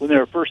 when they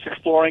were first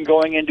exploring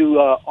going into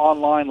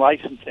online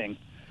licensing.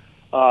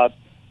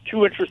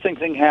 Two interesting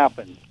things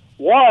happened.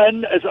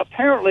 One is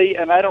apparently,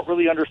 and I don't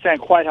really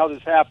understand quite how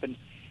this happened,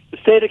 the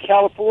state of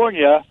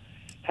California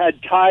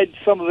had tied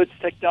some of its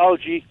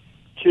technology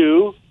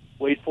to,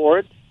 wait for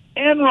it,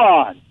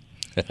 Enron.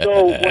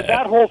 So when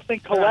that whole thing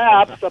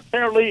collapsed,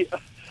 apparently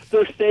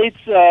the state's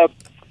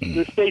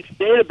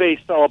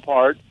database fell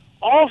apart.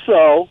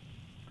 Also,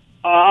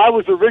 I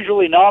was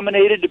originally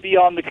nominated to be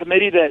on the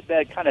committee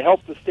that kind of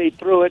helped the state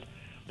through it,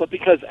 but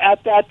because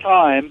at that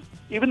time,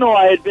 even though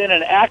I had been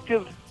an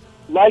active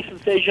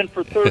license agent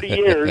for 30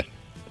 years,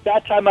 at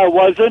that time I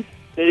wasn't.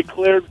 They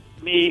declared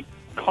me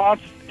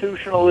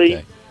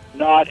constitutionally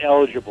not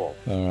eligible.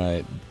 All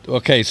right.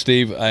 Okay,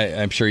 Steve,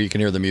 I'm sure you can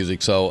hear the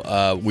music.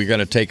 So we're going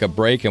to take a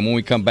break, and when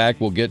we come back,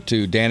 we'll get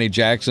to Danny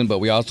Jackson, but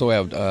we also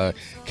have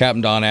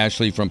Captain Don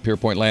Ashley from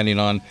Pierpoint Landing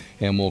on,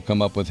 and we'll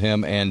come up with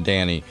him and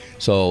Danny.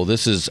 So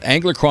this is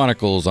Angler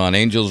Chronicles on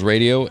Angels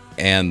Radio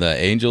and the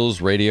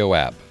Angels Radio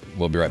app.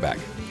 We'll be right back.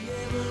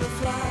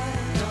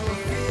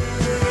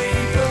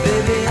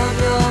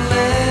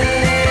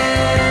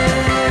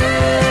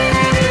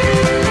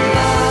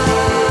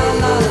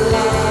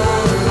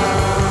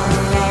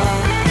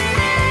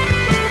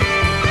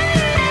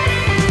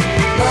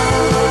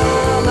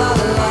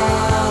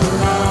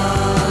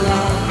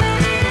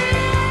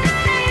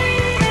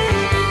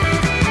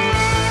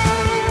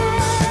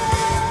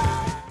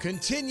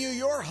 Continue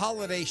your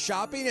holiday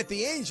shopping at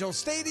the Angel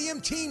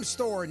Stadium Team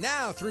Store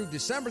now through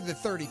December the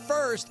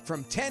 31st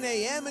from 10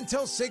 a.m.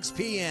 until 6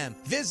 p.m.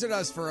 Visit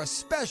us for a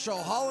special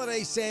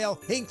holiday sale,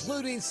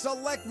 including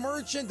select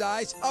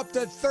merchandise up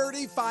to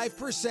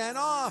 35%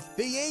 off.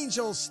 The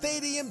Angel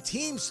Stadium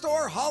Team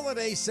Store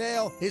holiday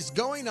sale is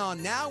going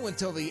on now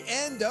until the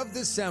end of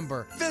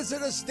December.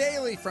 Visit us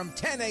daily from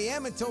 10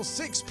 a.m. until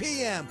 6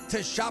 p.m.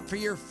 to shop for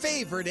your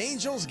favorite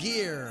Angels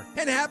gear.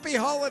 And happy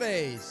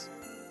holidays!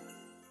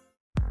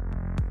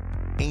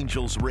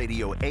 Angels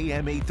Radio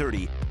AM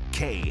 830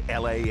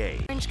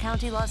 KLAA. Orange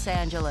County, Los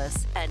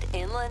Angeles, and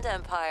Inland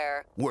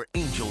Empire, where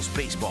Angels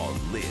baseball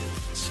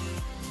lives.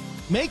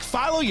 Make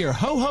Philo your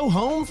ho-ho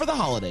home for the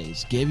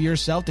holidays. Give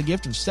yourself the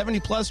gift of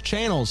 70-plus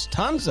channels,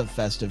 tons of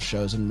festive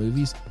shows and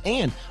movies,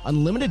 and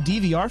unlimited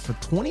DVR for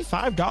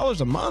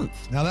 $25 a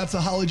month. Now that's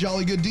a holly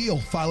jolly good deal.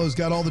 Philo's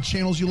got all the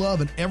channels you love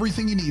and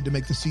everything you need to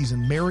make the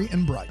season merry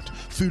and bright.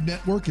 Food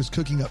Network is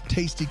cooking up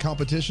tasty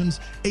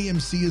competitions,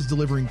 AMC is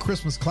delivering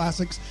Christmas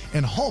classics,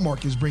 and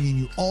Hallmark is bringing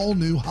you all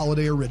new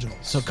holiday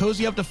originals. So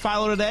cozy up to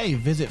Philo today.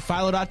 Visit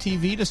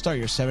philo.tv to start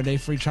your 7-day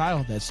free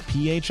trial. That's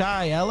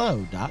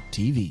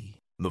PHILO.TV.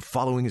 The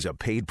following is a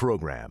paid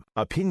program.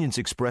 Opinions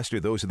expressed are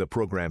those of the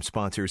program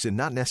sponsors and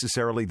not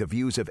necessarily the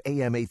views of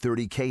AM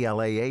 830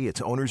 KLAA, its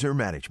owners, or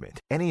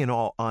management. Any and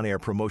all on-air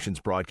promotions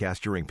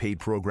broadcast during paid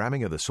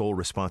programming are the sole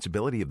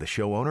responsibility of the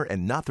show owner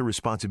and not the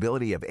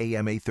responsibility of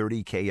AM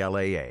 830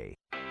 KLAA.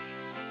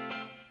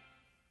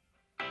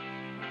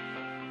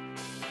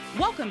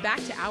 Welcome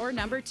back to hour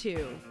number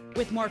 2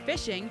 with more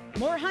fishing,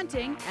 more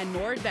hunting, and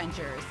more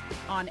adventures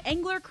on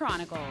Angler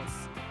Chronicles.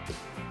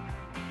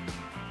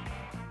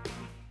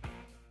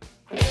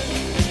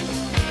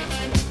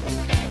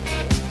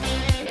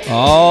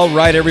 All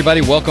right,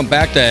 everybody, welcome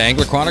back to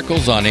Angler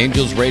Chronicles on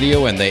Angels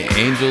Radio and the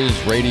Angels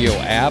Radio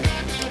app.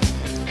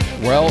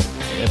 Well,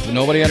 if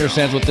nobody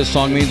understands what this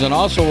song means, and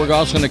also we're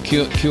also going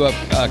to cue up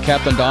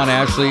Captain Don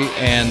Ashley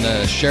and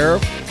the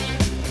Sheriff.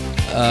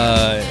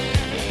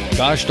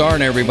 Gosh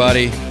darn,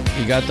 everybody,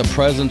 you got the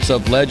presence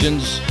of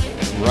legends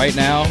right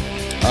now.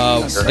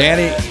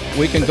 Danny,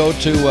 we can go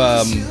to...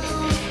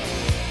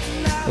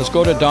 let's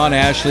go to Don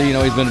Ashley. You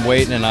know, he's been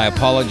waiting, and I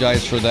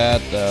apologize for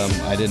that.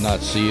 I did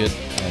not see it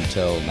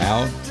until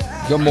now.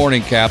 Good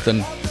morning, Captain.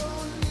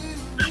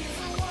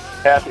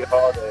 Happy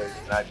holidays,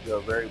 and I feel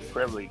very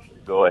privileged to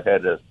go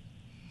ahead of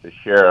the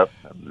Sheriff,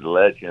 the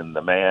legend,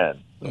 the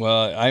man.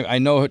 Well, I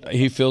know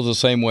he feels the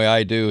same way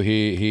I do.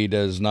 He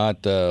does not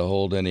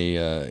hold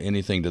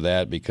anything to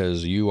that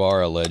because you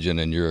are a legend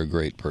and you're a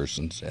great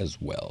person as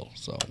well.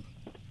 So,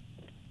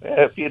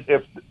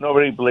 if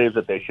nobody believes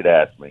it, they should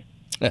ask me.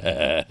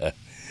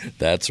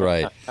 That's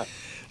right.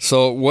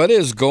 So, what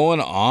is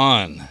going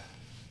on?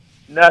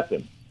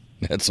 Nothing.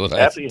 That's what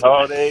Happy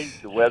holidays.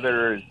 The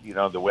weather is,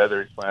 the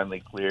weather is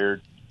finally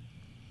cleared.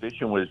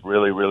 Fishing was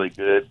really, really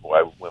good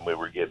when we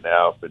were getting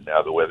out, but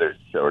now the weather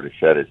sort of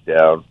shut us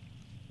down.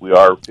 We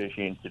are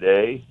fishing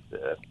today.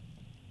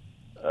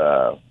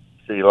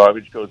 City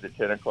Lodge goes at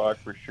 10 o'clock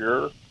for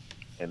sure,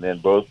 and then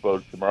both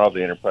boats tomorrow.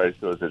 The Enterprise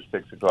goes at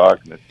 6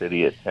 o'clock, and the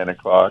City at 10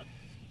 o'clock.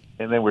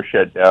 And then we're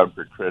shut down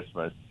for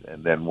Christmas,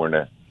 and then we're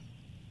going to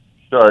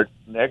start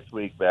next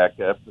week back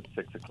up at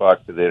 6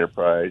 o'clock for the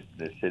Enterprise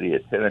and the City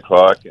at 10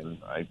 o'clock, and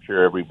I'm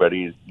sure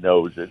everybody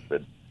knows it,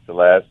 but the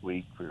last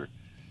week for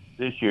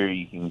this year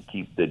you can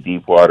keep the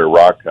deepwater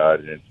rock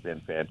cod, and it's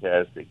been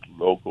fantastic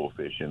local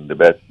fishing, the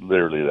best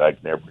literally that I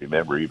can ever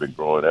remember, even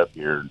growing up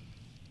here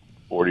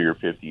 40 or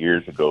 50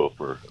 years ago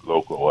for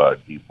local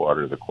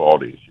deepwater. The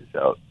quality is just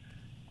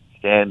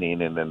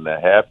outstanding, and then the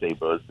half-day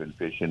boat's been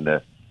fishing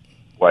the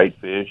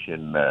whitefish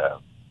and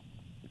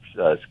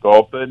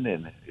sculpin,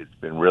 and it's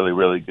been really,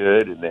 really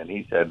good. And then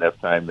he's had enough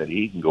time that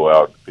he can go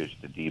out and fish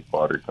the deep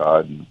water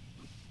cod and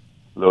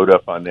load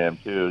up on them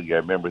too. You got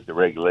to remember with the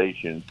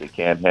regulations, they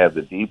can't have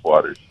the deep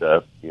water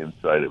stuff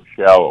inside of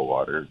shallow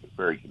water. It's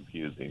very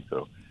confusing.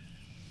 So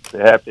the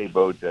half-day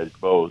boat does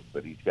both,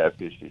 but he's got to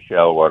fish the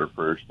shallow water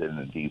first and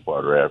the deep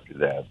water after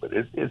that. But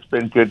it's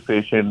been good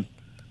fishing.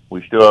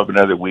 We still have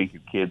another week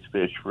of kids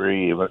fish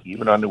free,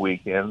 even on the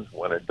weekends.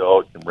 One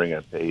adult can bring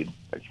a paid,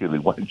 actually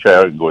one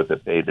child can go with a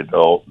paid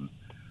adult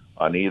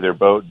on either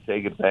boat and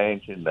take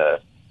advantage and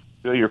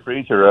fill your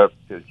freezer up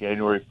to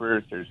January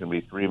 1st. There's going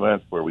to be 3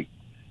 months where we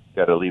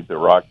got to leave the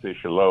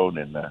rockfish alone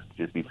and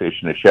just be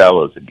fishing the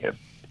shallows again.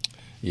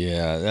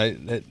 Yeah,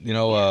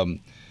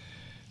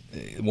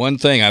 one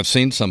thing, I've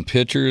seen some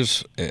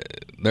pictures.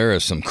 There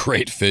are some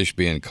great fish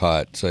being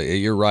caught. So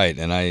you're right,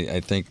 and I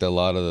think that a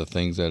lot of the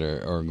things that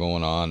are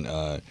going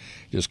on,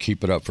 just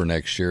keep it up for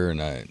next year,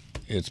 and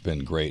it's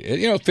been great.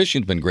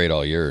 Fishing's been great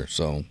all year,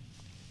 so.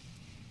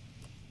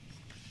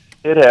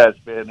 It has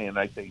been, and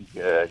I think,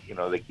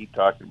 they keep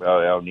talking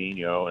about El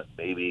Nino, and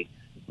maybe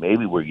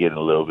we're getting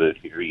a little bit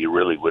here. You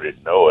really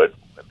wouldn't know it.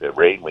 The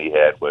rain we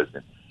had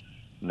wasn't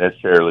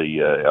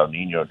necessarily El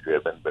Nino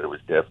driven, but it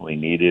was definitely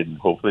needed, and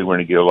hopefully we're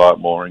going to get a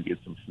lot more and get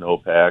some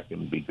snowpack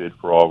and be good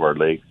for all of our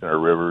lakes and our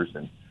rivers,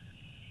 and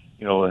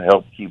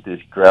help keep this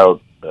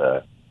drought,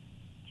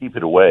 keep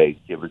it away,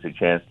 give us a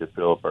chance to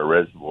fill up our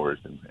reservoirs,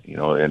 and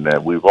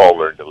we've all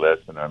learned a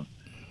lesson on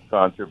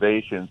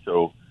conservation.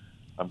 So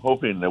I'm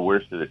hoping the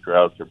worst of the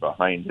droughts are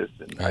behind us,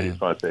 and I just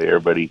want to say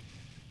everybody,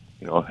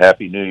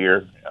 Happy New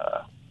Year,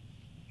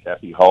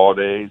 happy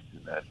holidays.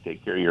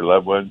 Take care of your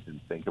loved ones and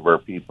think of our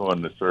people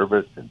in the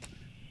service and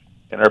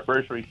our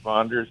first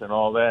responders and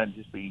all that, and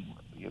just be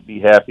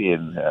happy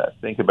and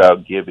think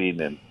about giving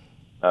and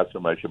not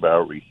so much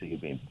about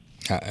receiving.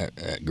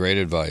 Great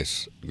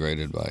advice. Great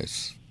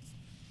advice.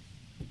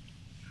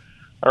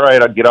 All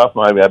right, I'll get off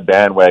my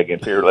bandwagon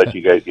here. Let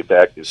you guys get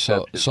back to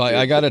So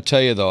I got to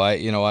tell you though,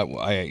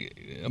 I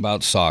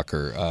about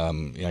soccer.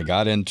 I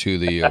got into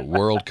the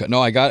World Cup.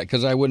 No, I got it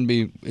because I wouldn't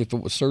be if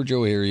it was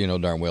Sergio here.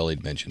 Darn well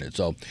he'd mention it.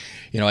 So,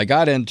 I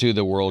got into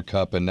the World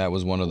Cup, and that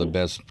was one of the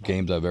best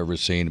games I've ever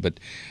seen. But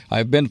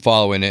I've been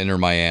following Inter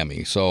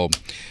Miami, so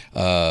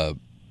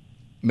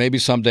maybe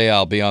someday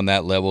I'll be on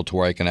that level to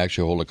where I can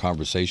actually hold a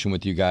conversation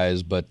with you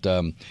guys. But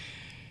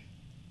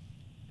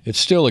it's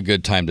still a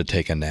good time to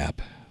take a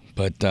nap.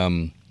 But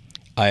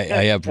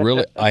I have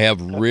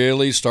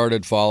really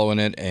started following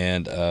it,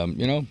 and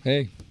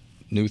hey,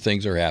 new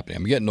things are happening.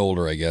 I'm getting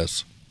older, I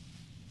guess.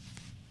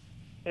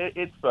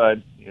 It's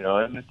fun,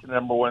 and it's the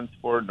number one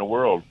sport in the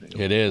world.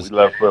 It is. We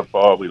love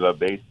football, we love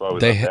baseball,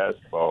 we love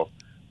basketball,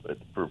 but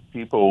for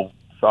people,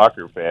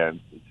 soccer fans,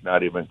 it's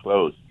not even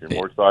close. You're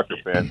more soccer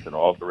fans than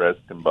all the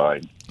rest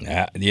combined.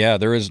 Yeah,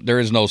 there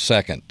is no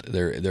second.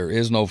 There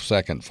is no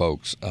second,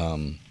 folks.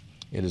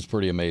 It is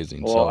pretty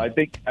amazing. Well, I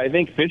think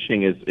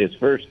fishing is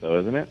first, though,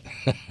 isn't it?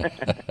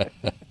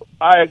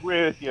 I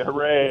agree with you.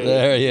 Hooray!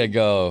 There you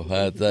go.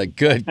 That's a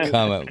good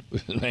comment,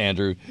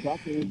 Andrew.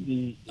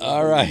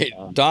 All right,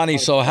 Donnie.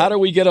 So, how do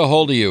we get a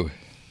hold of you?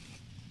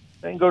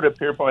 Then go to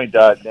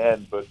Pierpoint.net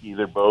and book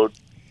either boat.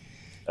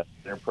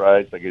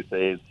 Enterprise, like I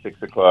say, it's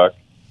 6:00,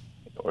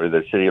 or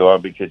the City of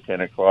Long Beach at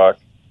 10:00,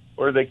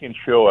 or they can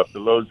show up. The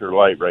loads are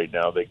light right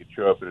now. They can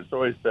show up, and it's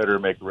always better to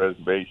make a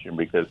reservation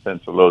because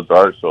since the loads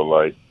are so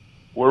light.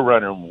 We'll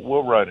run as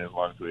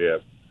long as we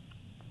have,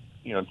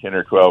 10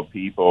 or 12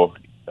 people,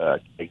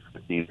 takes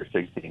 15 or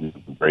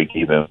 16 break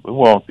even. We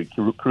won't. The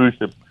crews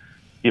to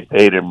get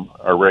paid and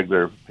our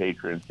regular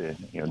patrons and,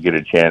 get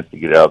a chance to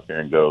get out there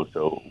and go.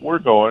 So we're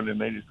going,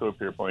 and they just go to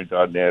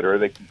Pierpoint.net, or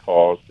they can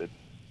call us at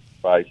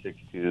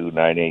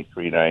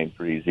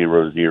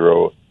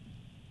 562-983-9300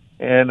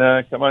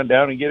 and come on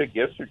down and get a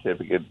gift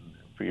certificate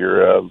for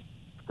your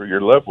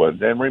loved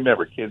ones. And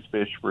remember, kids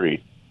fish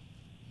free.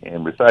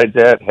 And besides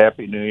that,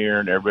 Happy New Year,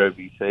 and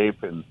everybody be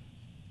safe, and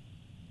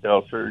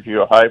tell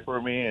Sergio hi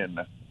for me, and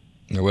I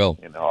will.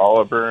 And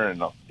Oliver,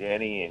 and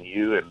Danny, and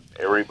you, and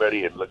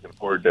everybody, and looking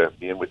forward to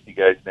being with you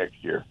guys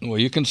next year. Well,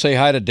 you can say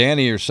hi to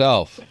Danny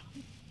yourself.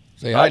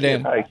 Say hi,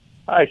 Dan.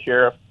 Hi,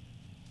 Sheriff.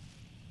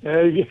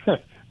 Hey,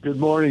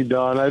 good morning,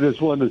 Don. I just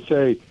wanted to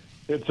say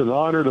it's an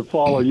honor to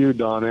follow you,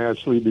 Don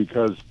Ashley,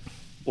 because,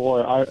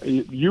 boy,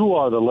 you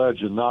are the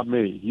legend, not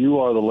me. You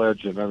are the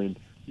legend. I mean,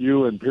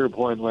 you and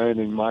Pierpoint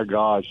Landing, my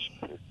gosh,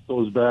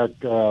 goes back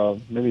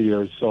many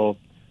years. So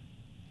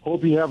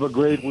hope you have a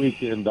great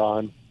weekend,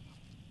 Don.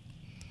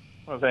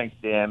 Well, thanks,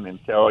 Dan, and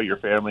tell your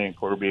family and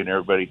Corby and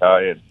everybody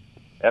hi, and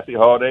happy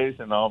holidays,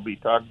 and I'll be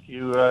talking to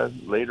you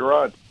later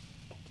on.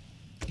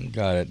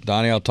 Got it.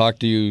 Donnie, I'll talk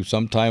to you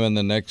sometime in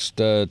the next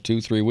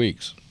 2-3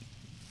 weeks.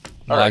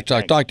 All right,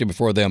 I'll talk to you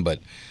before then, but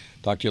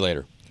talk to you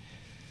later.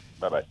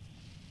 Bye-bye.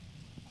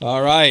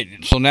 All right.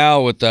 So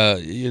now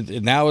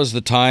now is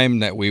the time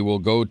that we will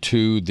go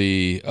to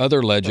the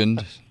other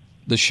legend,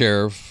 the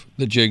sheriff,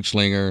 the jig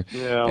slinger,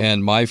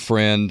 and my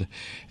friend.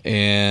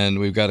 And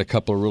we've got a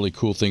couple of really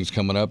cool things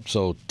coming up.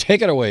 So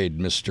take it away,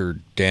 Mr.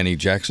 Danny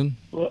Jackson.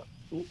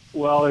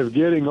 Well, if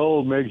getting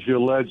old makes you a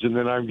legend,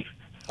 then I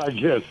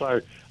guess I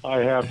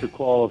have to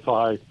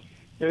qualify.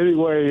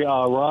 Anyway,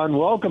 Ron,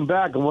 welcome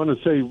back. I want to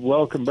say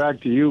welcome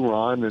back to you,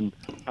 Ron. And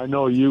I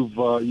know you've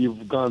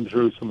gone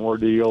through some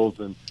ordeals,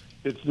 and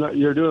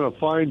you're doing a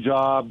fine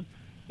job.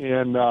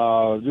 And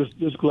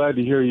just glad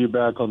to hear you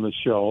back on the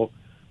show.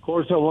 Of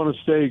course, I want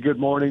to say good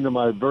morning to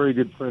my very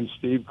good friend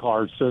Steve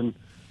Carson.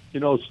 You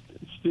know,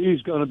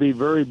 Steve's going to be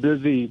very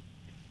busy,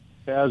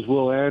 as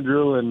will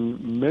Andrew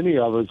and many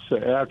of us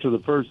after the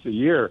first of the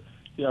year.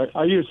 Yeah,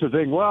 I used to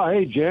think, well,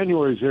 hey,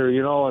 January's here,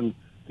 and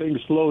things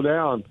slow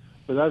down.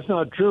 But that's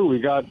not true.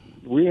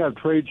 We have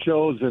trade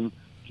shows in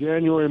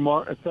January,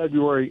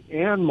 February,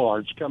 and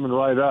March coming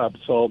right up.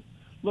 So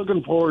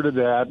looking forward to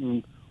that,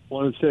 and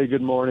want to say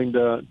good morning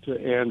to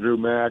Andrew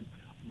Mack.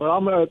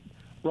 But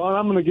Ron,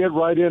 I'm going to get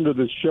right into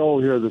the show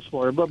here this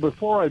morning. But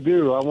before I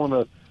do, I want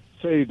to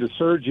say to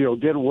Sergio,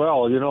 get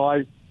well.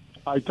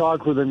 I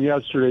talked with him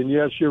yesterday, and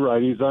yes, you're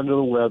right. He's under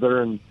the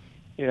weather, and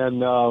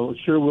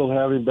sure we'll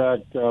have him back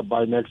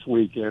by next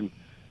weekend.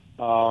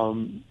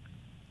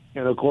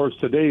 And, of course,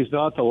 today's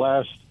not the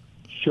last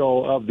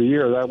show of the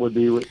year. That would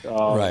be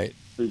right.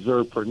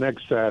 reserved for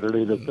next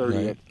Saturday, the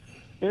 30th. Right.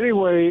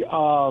 Anyway,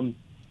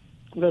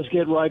 let's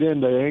get right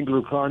into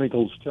Angler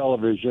Chronicles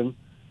Television,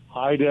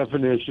 high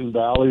definition,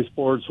 Valley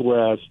Sports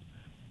West.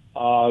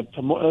 Let's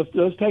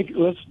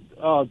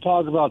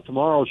talk about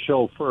tomorrow's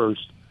show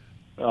first.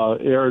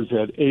 Airs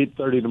at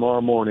 8:30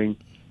 tomorrow morning,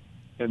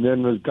 and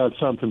then we've got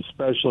something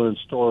special in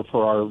store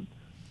for our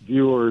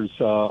viewers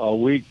a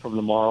week from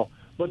tomorrow.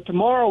 But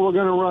tomorrow we're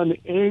going to run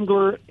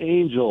Angler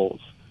Angels,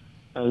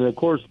 and of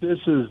course this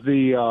is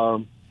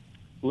the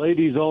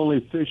ladies-only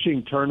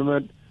fishing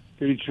tournament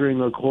featuring,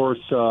 of course,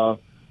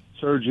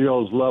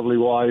 Sergio's lovely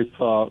wife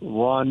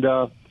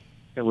Rhonda,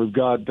 and we've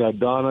got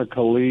Donna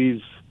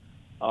Calise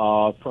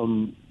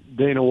from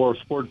Dana Wharf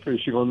Sport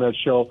Fishing on that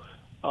show.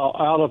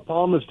 out of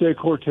Palmas de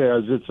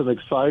Cortez. It's an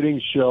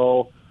exciting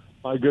show.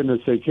 My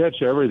goodness, they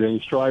catch everything: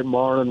 striped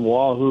marlin,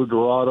 wahoo,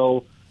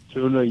 dorado,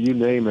 tuna, you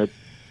name it.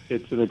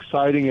 It's an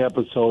exciting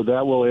episode.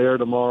 That will air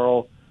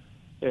tomorrow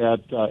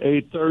at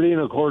 8:30,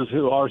 and of course,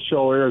 our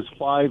show airs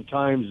 5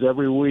 times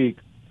every week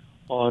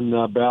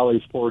on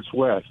Bally Sports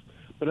West.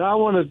 But I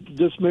want to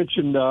just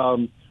mention,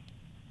 well,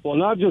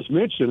 not just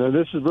mention, and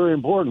this is very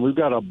important. We've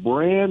got a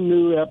brand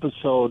new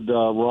episode,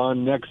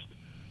 Ron,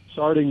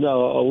 starting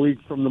a week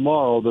from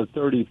tomorrow, the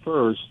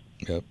 31st.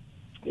 Yep.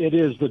 It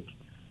is the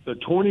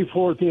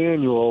 24th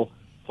annual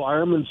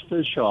Fireman's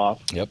Fish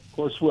Off. Yep. Of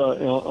course,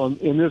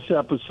 in this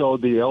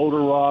episode, the El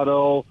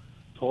Dorado,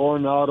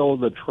 Tornado,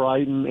 the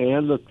Triton,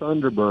 and the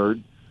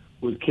Thunderbird,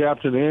 with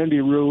Captain Andy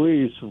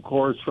Ruiz, of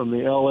course, from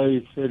the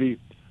L.A. City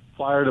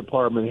Fire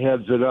Department,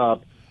 heads it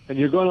up. And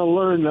you're going to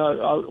learn,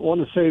 I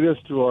want to say this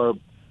to our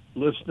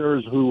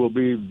listeners who will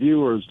be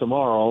viewers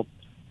tomorrow.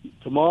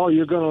 Tomorrow,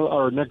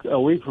 a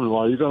week from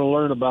tomorrow, you're going to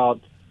learn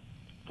about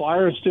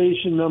Fire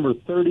Station number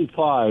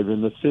 35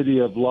 in the city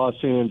of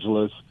Los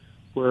Angeles,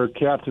 where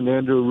Captain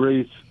Andrew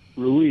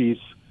Ruiz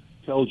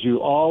tells you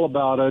all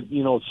about it.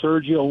 You know,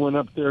 Sergio went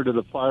up there to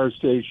the fire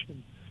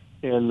station,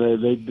 and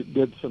they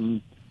did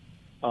some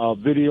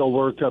video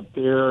work up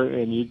there,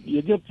 and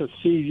you get to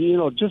see, you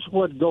know, just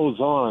what goes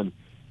on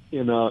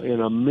in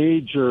a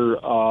major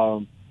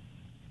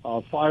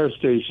fire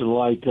station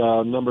like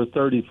number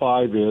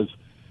 35 is.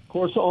 Of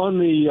course, on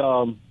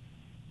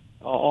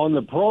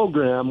the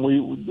program, we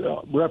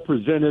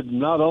represented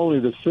not only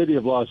the city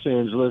of Los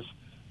Angeles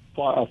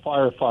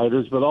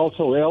firefighters, but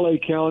also L.A.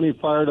 County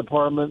Fire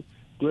Department,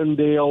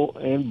 Glendale,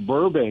 and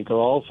Burbank are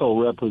also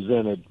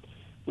represented.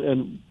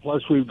 And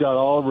plus, we've got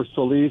Oliver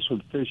Solis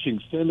with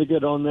Fishing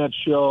Syndicate on that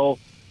show,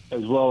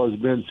 as well as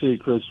Ben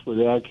Sechrist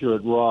with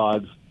Accurate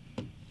Rods.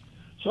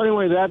 So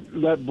anyway,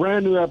 that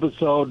brand new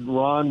episode,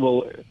 Ron,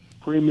 will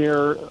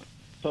premiere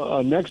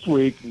next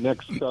week,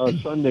 next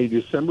Sunday,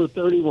 December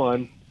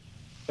 31,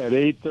 at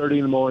 8:30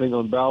 in the morning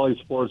on Bally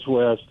Sports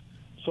West.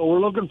 So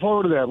we're looking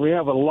forward to that. We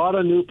have a lot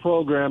of new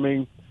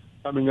programming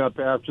coming up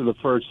after the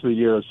first of the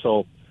year.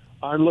 So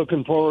I'm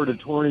looking forward to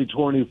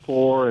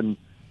 2024, and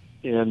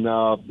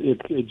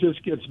it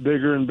just gets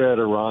bigger and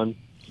better, Ron.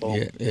 So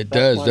yeah, it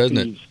does, doesn't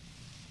it?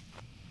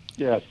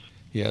 Yes.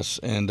 Yes,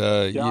 and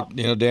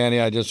you know,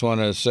 Danny, I just want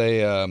to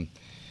say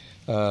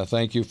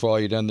thank you for all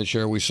you've done this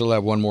year. We still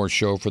have one more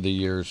show for the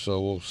year, so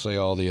we'll say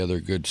all the other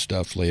good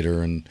stuff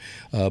later. And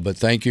but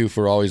thank you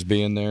for always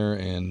being there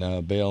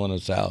and bailing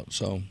us out.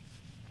 So.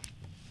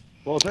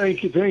 Well,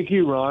 thank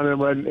you, Ron,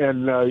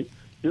 and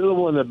you're the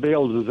one that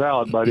bails us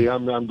out, buddy.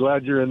 I'm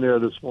glad you're in there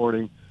this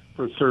morning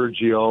for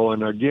Sergio.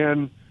 And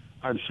again,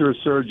 I'm sure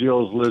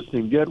Sergio's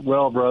listening. Get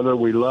well, brother.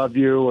 We love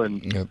you,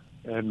 and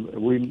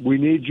we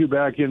need you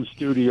back in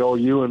studio.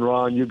 You and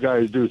Ron, you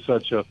guys do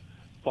such a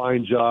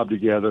fine job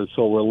together.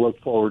 So we'll look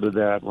forward to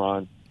that,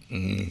 Ron.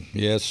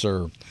 Yes,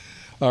 sir.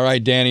 All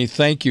right, Danny.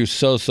 Thank you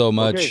so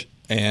much, okay.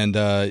 And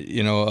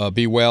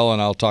be well.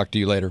 And I'll talk to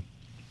you later.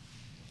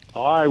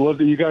 All right. Well,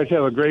 you guys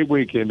have a great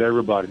weekend,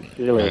 everybody.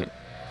 See you later.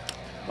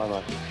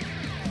 Bye-bye.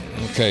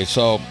 Okay,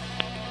 so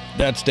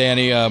that's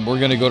Danny. We're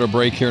going to go to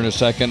break here in a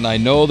second. And I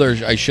know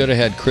I should have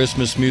had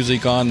Christmas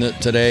music on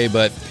today,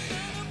 but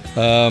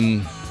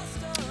didn't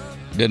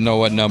know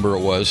what number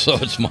it was. So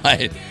it's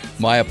my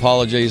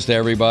apologies to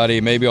everybody.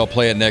 Maybe I'll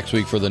play it next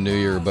week for the new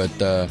year.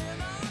 But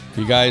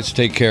you guys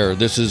take care.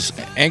 This is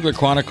Angler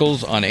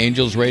Chronicles on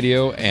Angels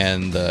Radio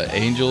and the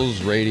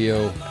Angels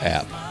Radio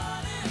app.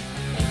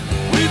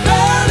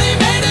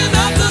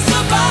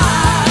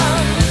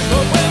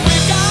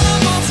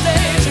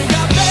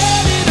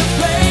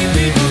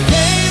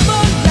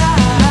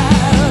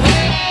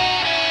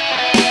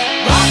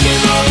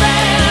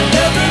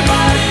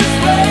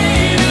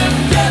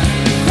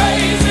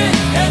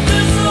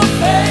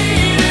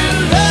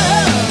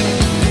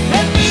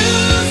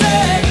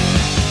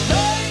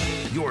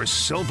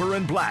 Silver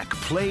and Black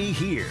play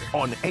here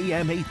on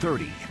AM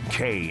 830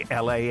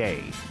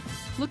 KLAA.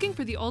 Looking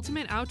for the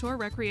ultimate outdoor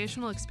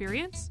recreational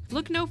experience?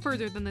 Look no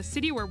further than the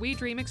city where we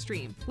dream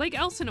extreme, Lake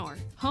Elsinore,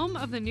 home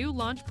of the new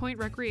Launchpointe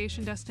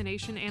recreation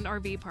destination and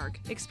RV park.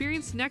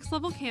 Experience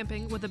next-level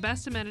camping with the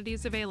best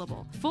amenities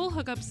available. Full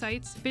hookup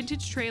sites,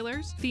 vintage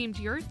trailers, themed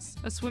yurts,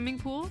 a swimming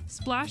pool,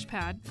 splash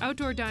pad,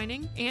 outdoor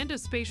dining, and a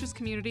spacious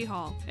community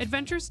hall.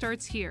 Adventure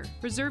starts here.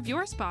 Reserve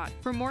your spot.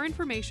 For more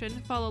information,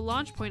 follow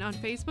Launchpointe on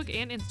Facebook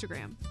and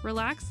Instagram.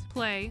 Relax,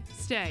 play,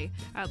 stay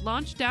at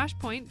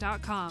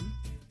launch-point.com.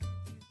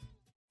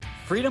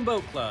 Freedom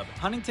Boat Club,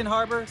 Huntington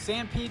Harbor,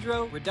 San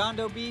Pedro,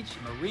 Redondo Beach,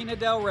 Marina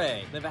del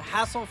Rey. Live a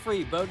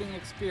hassle-free boating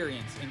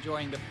experience,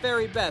 enjoying the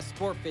very best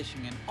sport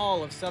fishing in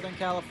all of Southern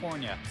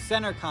California.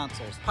 Center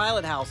consoles,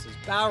 pilot houses,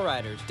 bow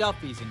riders,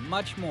 Duffys, and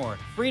much more.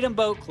 Freedom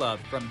Boat Club,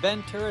 from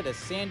Ventura to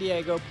San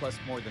Diego, plus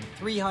more than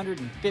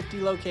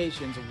 350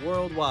 locations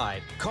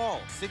worldwide.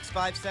 Call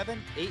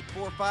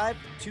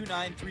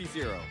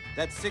 657-845-2930.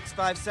 That's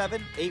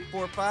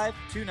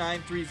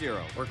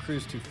 657-845-2930. Or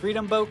cruise to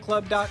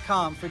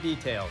freedomboatclub.com for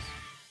details.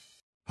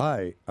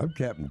 Hi, I'm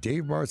Captain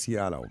Dave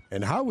Marciano,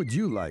 and how would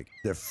you like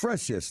the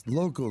freshest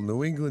local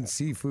New England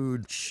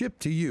seafood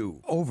shipped to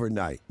you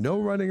overnight? No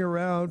running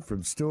around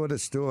from store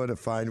to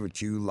find what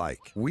you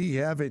like. We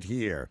have it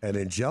here at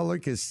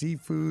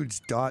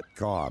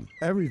AngelicaSeafoods.com.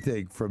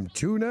 Everything from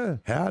tuna,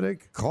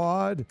 haddock,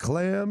 cod,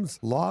 clams,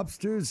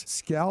 lobsters,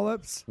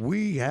 scallops.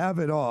 We have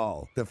it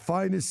all. The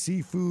finest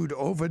seafood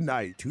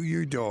overnight to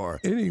your door,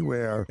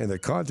 anywhere in the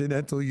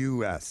continental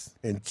U.S.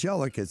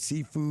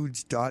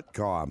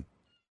 AngelicaSeafoods.com.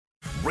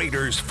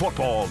 Raiders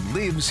football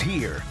lives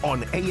here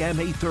on AM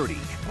 830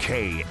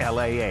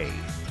 KLAA.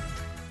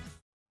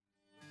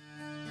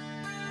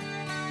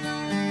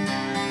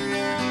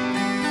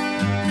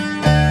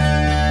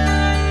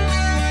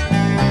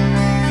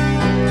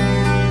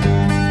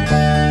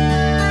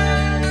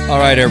 All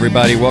right,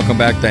 everybody, welcome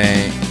back to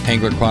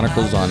Angler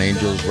Chronicles on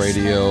Angels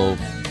Radio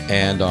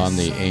and on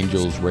the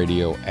Angels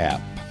Radio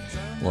app.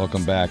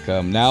 Welcome back.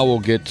 Now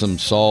we'll get some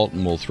salt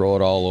and we'll throw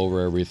it all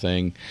over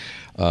everything.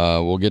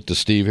 We'll get to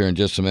Steve here in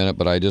just a minute,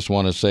 but I just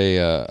want to say,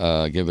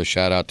 give a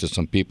shout out to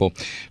some people,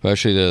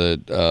 especially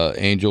the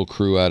Angel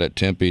crew out at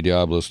Tempe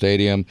Diablo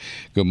Stadium.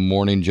 Good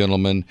morning,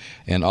 gentlemen.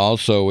 And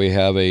also we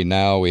have a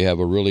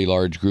really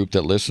large group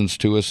that listens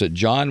to us at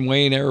John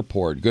Wayne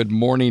Airport. Good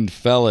morning,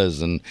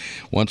 fellas. And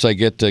once I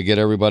get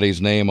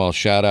everybody's name, I'll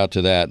shout out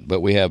to that.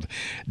 But we have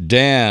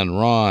Dan,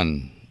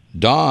 Ron,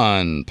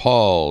 Don,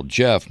 Paul,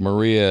 Jeff,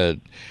 Maria,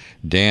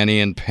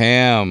 Danny, and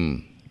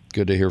Pam.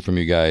 Good to hear from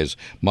you guys.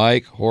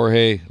 Mike,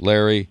 Jorge,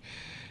 Larry,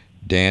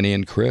 Danny,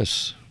 and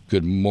Chris.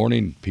 Good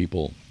morning,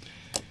 people.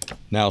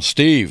 Now,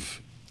 Steve,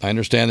 I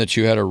understand that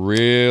you had a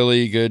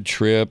really good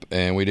trip,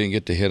 and we didn't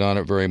get to hit on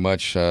it very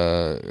much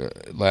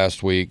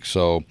last week.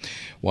 So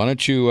why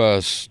don't you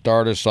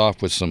start us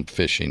off with some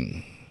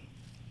fishing?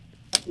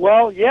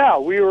 Well, yeah,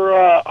 we were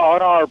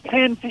on our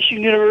Penn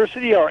Fishing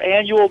University, our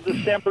annual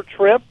December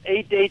trip,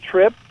 8-day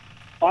trip,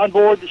 on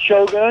board the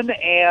Shogun,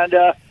 and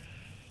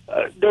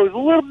there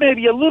was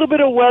maybe a little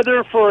bit of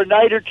weather for a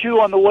night or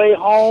two on the way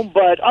home,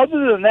 but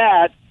other than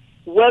that,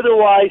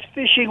 weather-wise,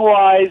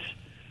 fishing-wise,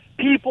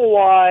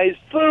 people-wise,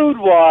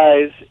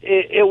 food-wise,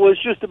 it was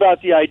just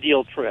about the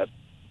ideal trip.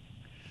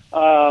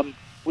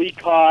 We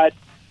caught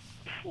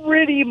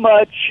pretty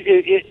much,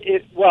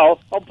 well,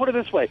 I'll put it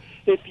this way.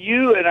 If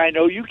you, and I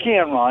know you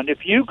can, Ron,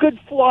 if you could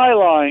fly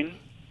line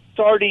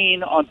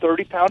sardine on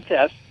 30-pound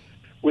test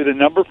with a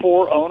number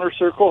 4 owner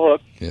circle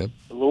hook, a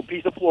little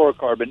piece of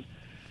fluorocarbon,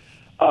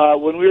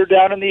 when we were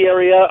down in the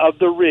area of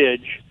the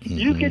Ridge,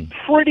 you could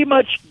pretty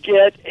much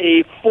get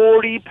a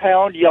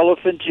 40-pound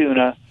yellowfin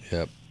tuna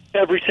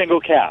every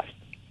single cast.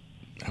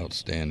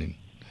 Outstanding.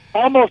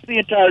 Almost the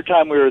entire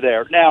time we were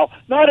there. Now,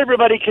 not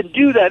everybody can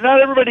do that. Not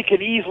everybody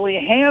can easily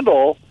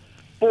handle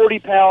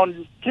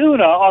 40-pound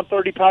tuna on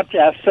 30-pound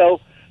test. So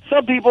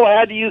some people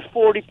had to use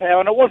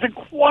 40-pound. It wasn't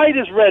quite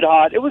as red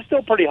hot. It was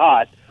still pretty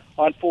hot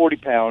on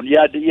 40-pound. You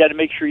had to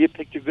make sure you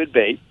picked a good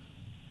bait.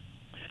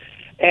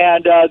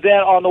 And then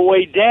on the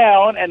way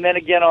down, and then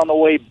again on the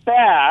way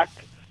back,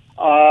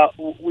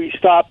 we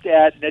stopped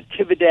at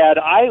Natividad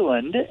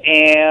Island,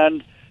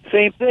 and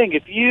same thing.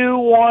 If you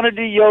wanted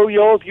to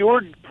yo-yo, if you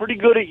were pretty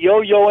good at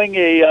yo-yoing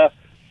a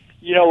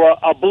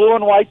blue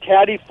and white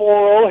Caddy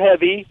 4.0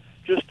 heavy,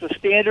 just a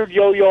standard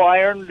yo-yo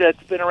iron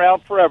that's been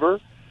around forever,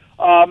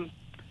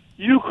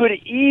 you could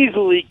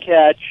easily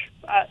catch.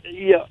 I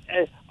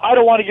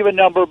don't want to give a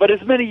number, but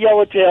as many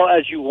yellowtail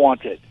as you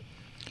wanted.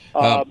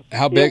 How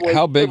big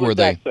were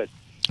they?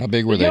 How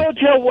big were they?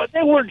 Yellowtail,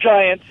 they weren't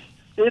giants.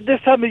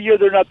 This time of year,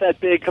 they're not that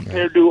big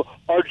compared to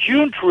our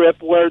June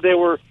trip, where they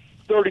were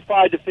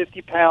 35 to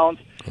 50 pounds.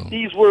 Oh.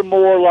 These were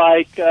more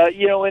like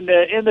in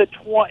the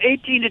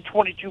 18 to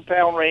 22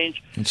 pound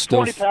range,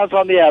 20 pounds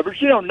on the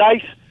average.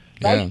 Nice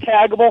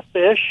taggable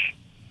fish.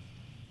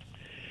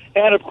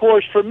 And of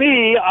course, for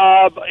me,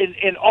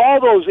 in all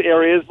those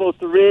areas, both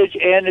the Ridge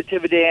and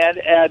Natividad,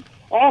 and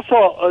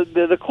also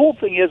the cool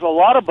thing is a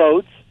lot of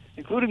boats,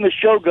 including the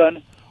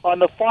Shogun, on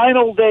the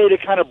final day to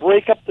kind of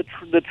break up the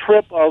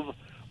trip of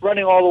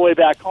running all the way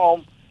back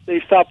home, they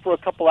stopped for a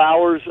couple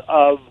hours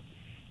of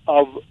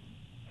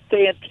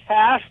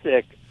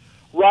fantastic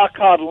rock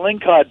cod and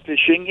lingcod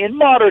fishing in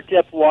moderate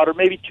depth water,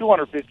 maybe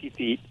 250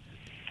 feet.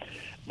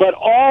 But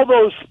all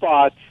those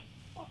spots,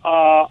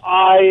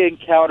 I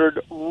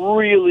encountered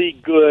really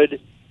good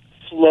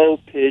slow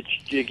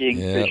pitch jigging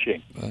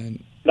fishing.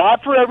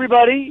 Not for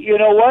everybody, you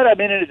know what? I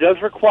mean, it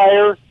does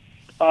require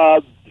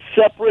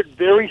separate,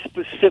 very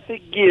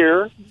specific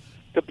gear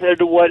compared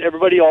to what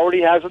everybody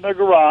already has in their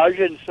garage,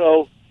 and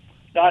so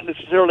not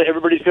necessarily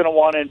everybody's going to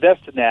want to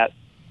invest in that.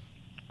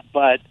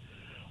 But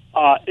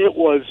it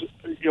was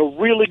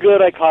really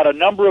good. I caught a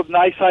number of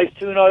nice-sized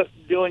tuna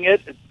doing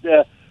it.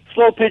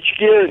 Slow pitch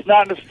gear is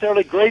not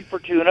necessarily great for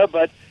tuna,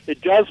 but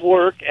it does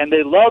work, and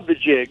they love the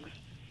jigs.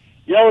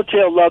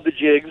 Yellowtail love the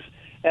jigs,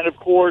 and of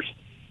course,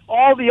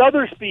 all the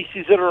other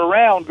species that are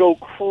around go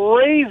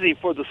crazy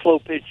for the slow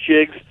pitch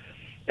jigs.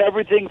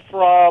 Everything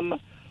from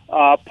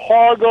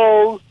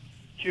pargo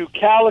to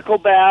calico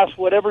bass,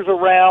 whatever's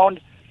around.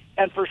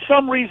 And for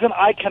some reason,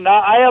 I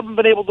haven't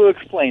been able to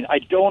explain. I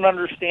don't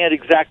understand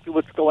exactly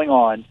what's going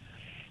on.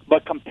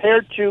 But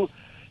compared to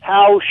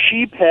how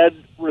sheephead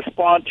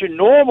respond to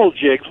normal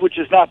jigs, which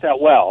is not that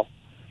well,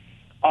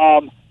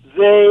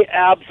 they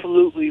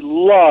absolutely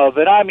love,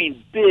 and I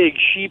mean big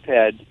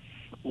sheephead,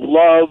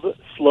 love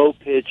slow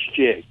pitch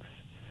jigs.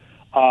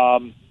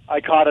 I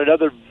caught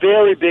another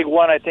very big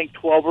one, I think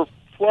 12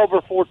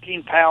 or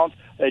 14 pounds.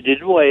 I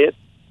didn't weigh it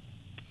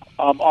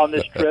on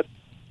this trip.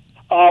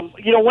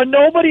 When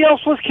nobody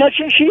else was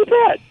catching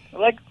sheephead.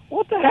 Like,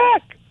 what the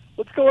heck?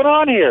 What's going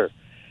on here?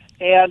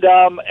 And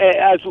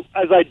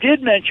as I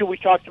did mention, we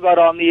talked about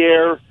on the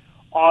air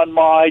on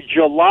my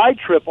July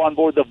trip on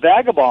board the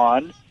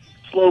Vagabond,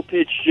 slow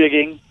pitch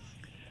jigging.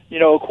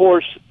 Of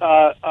course,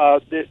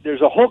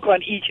 there's a hook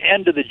on each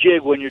end of the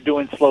jig when you're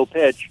doing slow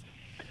pitch.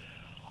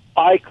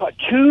 I caught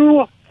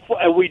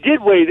we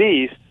did weigh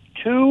these,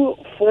 2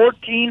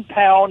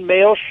 14-pound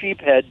male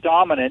sheephead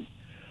dominant,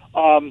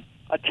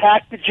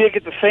 attacked the jig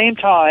at the same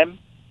time,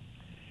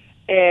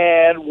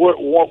 and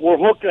we're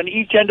hooked on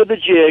each end of the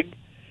jig,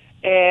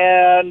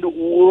 and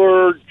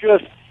we're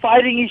just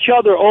fighting each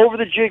other over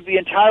the jig the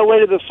entire way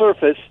to the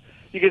surface.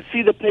 You can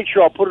see the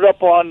picture. I'll put it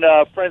up on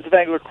Friends of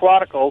Angler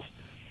Chronicles.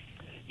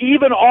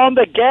 Even on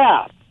the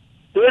gap,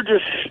 they're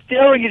just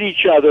staring at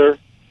each other,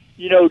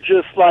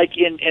 just like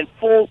in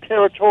full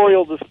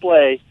territorial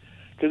display,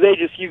 because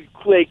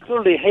they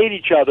clearly hate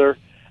each other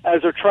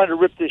as they're trying to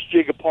rip this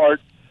jig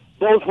apart,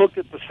 both hooked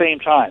at the same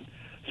time.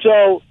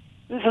 So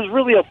this is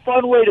really a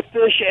fun way to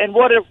fish, and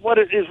what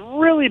it is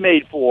really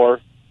made for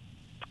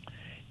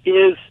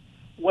is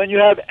when you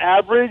have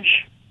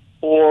average,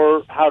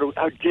 or how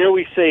dare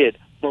we say it,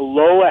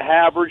 below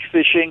average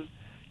fishing.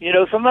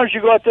 Sometimes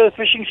you go out there, the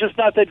fishing's just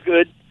not that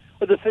good,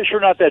 or the fish are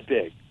not that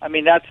big. I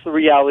mean, that's the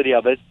reality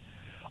of it.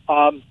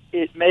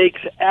 It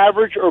makes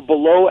average or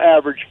below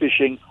average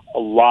fishing a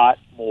lot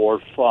more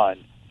fun.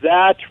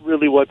 That's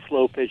really what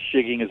slow pitch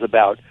jigging is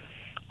about.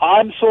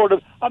 I'm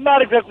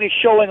not exactly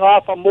showing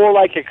off. I'm more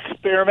like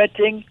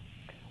experimenting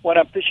when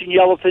I'm fishing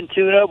yellowfin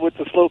tuna with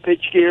the slow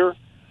pitch gear.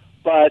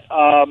 But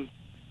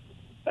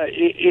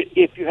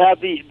if you have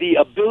the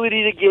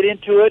ability to get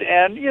into it,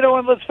 and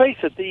let's face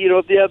it,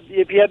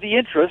 if you have the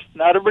interest,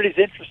 not everybody's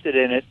interested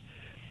in it.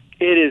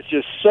 It is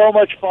just so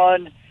much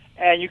fun,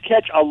 and you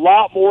catch a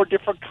lot more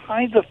different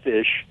kinds of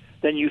fish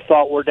than you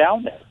thought were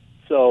down there.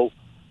 So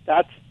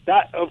that,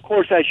 of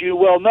course, as you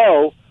well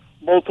know,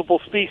 multiple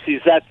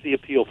species. That's the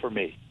appeal for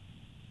me.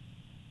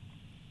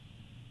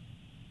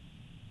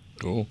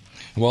 Cool.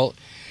 Well,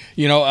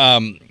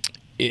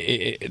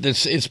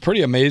 it's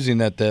pretty amazing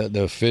that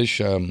the fish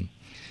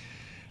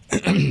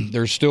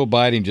they're still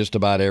biting just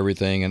about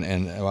everything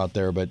and out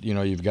there, but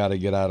you've got to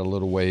get out a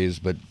little ways.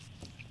 But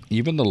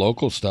even the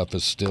local stuff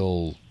is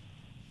still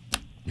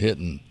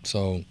hitting.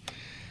 So,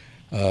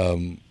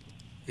 out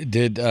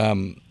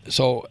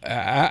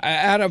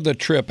of the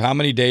trip, how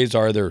many days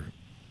are there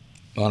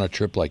on a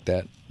trip like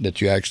that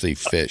you actually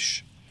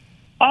fish?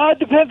 It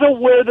depends on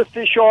where the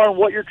fish are and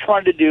what you're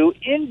trying to do.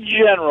 In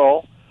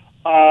general,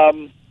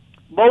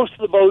 most of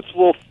the boats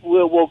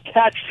will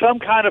catch some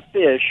kind of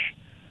fish,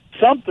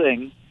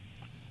 something,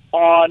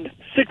 on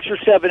 6 or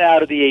 7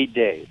 out of the 8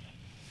 days.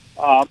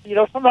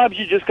 Sometimes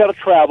you just got to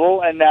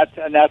travel, and that's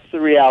the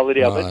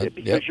reality of it.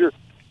 Because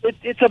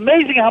it's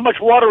amazing how much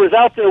water is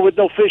out there with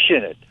no fish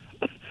in it.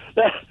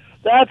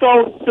 That's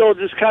also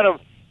just kind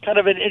of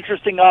an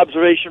interesting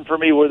observation for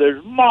me, where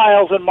there's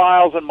miles and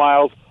miles and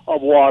miles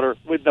of water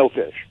with no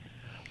fish.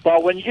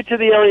 But when you get to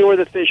the area where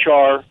the fish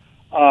are,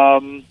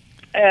 and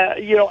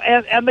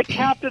the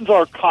captains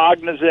are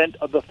cognizant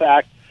of the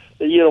fact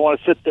that you don't want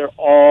to sit there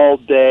all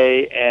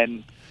day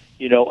and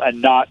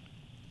not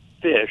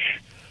fish.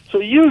 So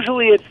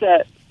usually it's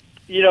that,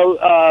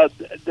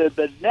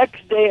 the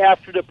next day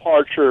after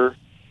departure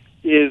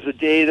is a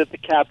day that the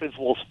captains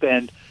will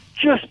spend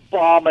just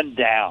bombing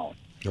down.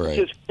 Right.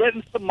 Just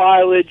getting some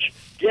mileage,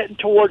 getting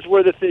towards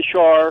where the fish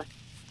are.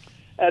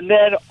 And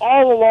then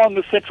all along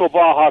the central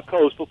Baja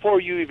coast, before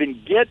you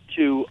even get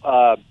to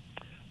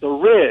the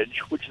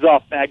ridge, which is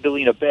off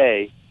Magdalena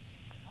Bay,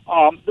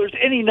 there's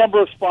any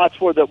number of spots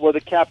where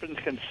the captains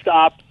can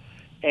stop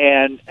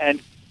and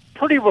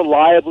pretty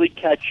reliably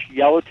catch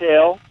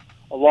yellowtail,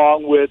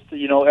 along with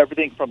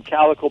everything from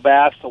calico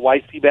bass to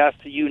white sea bass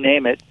to you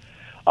name it.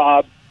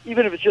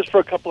 Even if it's just for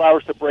a couple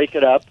hours to break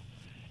it up.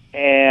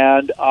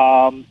 And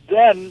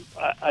then,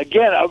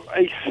 again,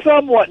 a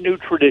somewhat new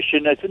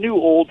tradition, it's a new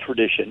old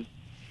tradition,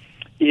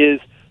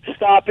 is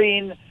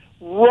stopping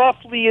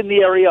roughly in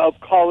the area of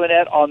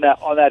Collinet on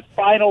that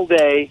final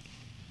day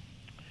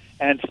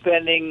and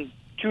spending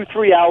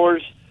 2-3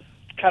 hours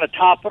kind of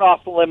topping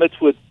off the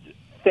limits with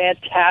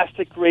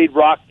fantastic grade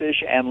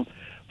rockfish. And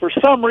for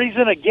some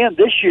reason, again,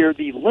 this year,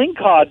 the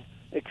lingcod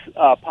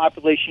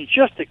population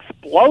just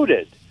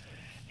exploded.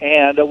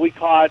 And we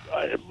caught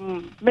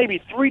maybe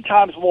 3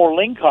 times more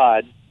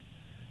lingcod,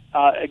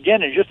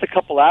 again, in just a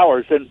couple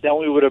hours than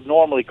we would have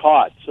normally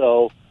caught.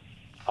 So,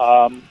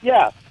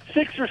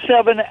 6 or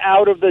 7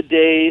 out of the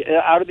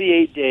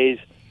 8 days,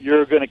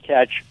 you're going to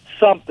catch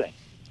something.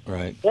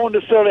 Right. Won't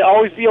necessarily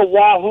always be a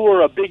wahoo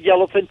or a big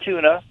yellowfin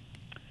tuna.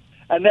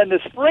 And then the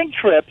spring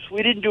trips,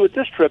 we didn't do it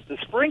this trip. The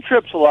spring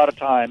trips, a lot of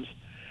times,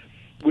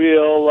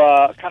 we'll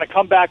kind of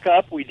come back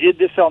up. We did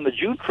this on the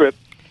June trip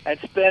and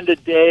spend a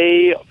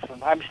day,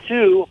 sometimes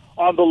two,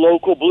 on the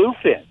local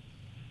bluefin.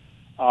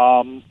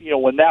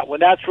 When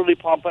that's really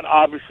pumping,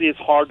 obviously it's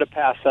hard to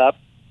pass up.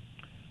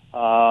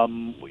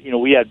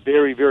 We had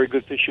very, very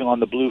good fishing on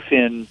the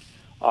bluefin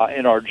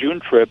in our June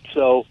trip.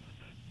 So,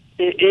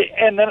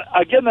 and then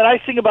again, the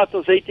nice thing about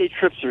those 8-day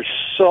trips, there's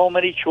so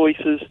many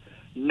choices.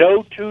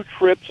 No two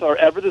trips are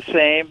ever the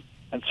same,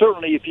 and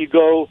certainly if you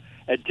go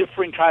at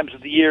differing times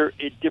of the year,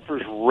 it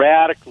differs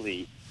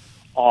radically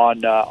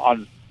on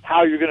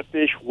how you're going to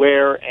fish,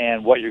 where,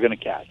 and what you're going to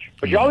catch.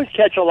 But you always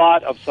catch a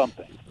lot of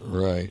something.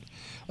 Right.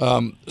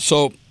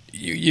 So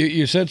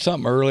you said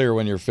something earlier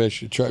when you're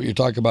fishing. You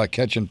talk about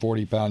catching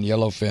 40-pound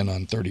yellowfin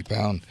on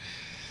 30-pound.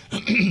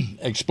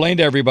 Explain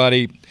to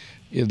everybody,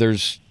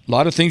 there's a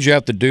lot of things you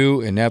have to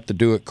do, and you have to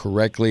do it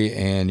correctly,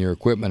 and your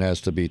equipment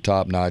has to be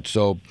top-notch.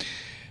 So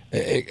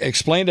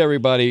explain to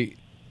everybody,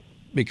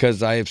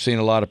 because I have seen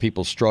a lot of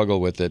people struggle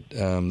with it.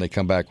 They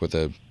come back with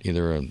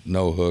either a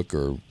no hook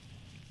or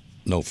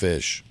no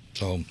fish.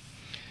 So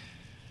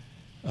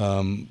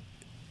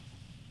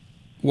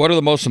what are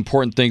the most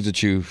important things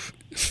that you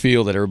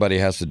feel that everybody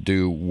has to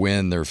do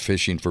when they're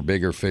fishing for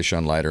bigger fish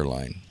on lighter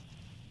line?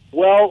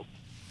 Well,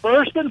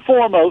 first and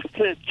foremost,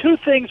 two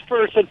things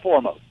first and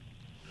foremost.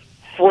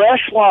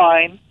 Fresh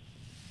line,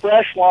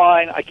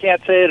 I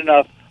can't say it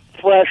enough,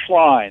 fresh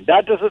line.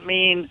 That doesn't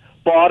mean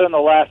bought in the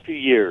last few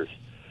years.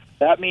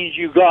 That means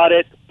you got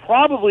it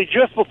probably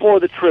just before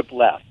the trip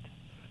left.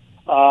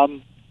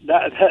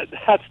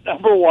 That's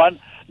number one.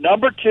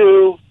 Number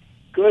two,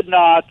 good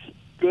knots,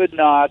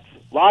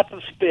 lots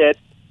of spit,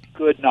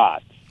 good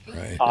knots.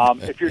 Right.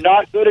 If you're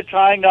not good at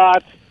tying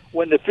knots,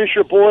 when the fish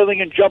are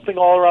boiling and jumping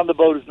all around the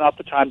boat is not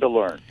the time to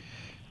learn.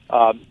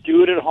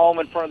 Do it at home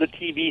in front of the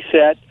TV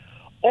set.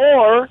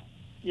 Or,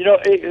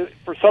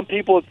 for some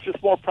people it's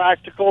just more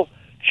practical.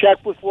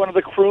 Check with one of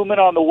the crewmen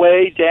on the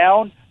way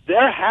down.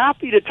 They're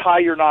happy to tie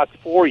your knots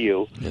for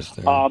you. Yes,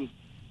 they are.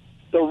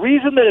 The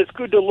reason that it's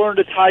good to learn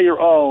to tie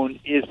your own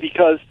is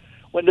because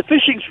when the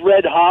fishing's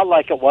red hot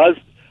like it was,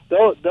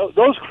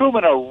 those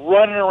crewmen are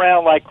running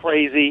around like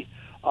crazy,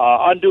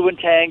 undoing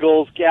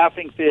tangles,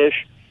 gaffing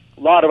fish,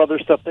 a lot of other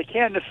stuff. They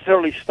can't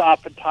necessarily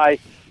stop and tie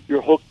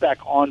your hook back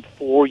on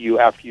for you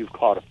after you've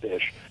caught a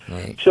fish.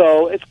 Right.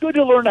 So it's good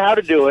to learn how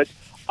to do it.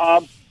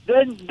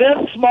 Then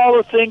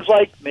smaller things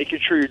like making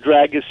sure your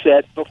drag is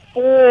set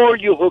before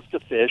you hook the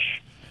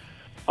fish.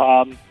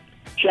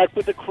 Check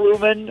with the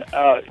crewman.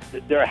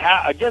 They're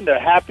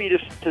happy to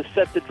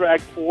set the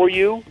drag for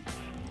you.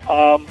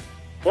 And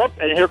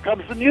here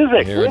comes the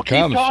music. We'll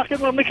keep talking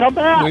when we come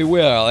back. We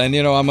will, and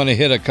I'm going to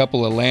hit a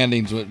couple of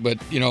landings,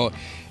 but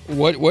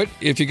what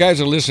if you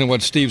guys are listening to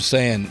what Steve's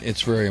saying,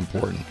 it's very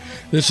important.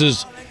 This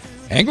is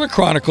Angler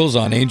Chronicles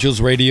on Angels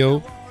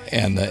Radio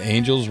and the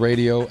Angels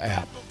Radio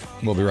app.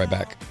 We'll be right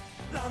back.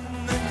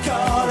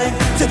 Calling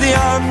to the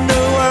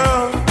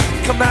underworld,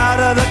 come out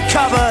of the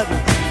cupboard,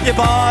 you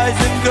boys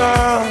and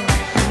girls.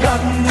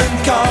 London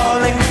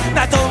calling,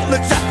 now don't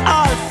look to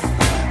us.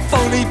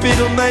 Phony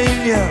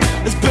Beatlemania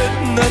has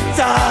bitten the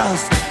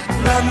dust.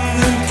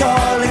 London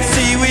calling,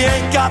 see we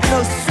ain't got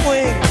no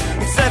swing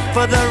except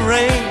for the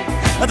rain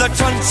and the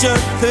truncheon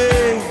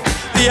thing.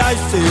 The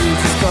ice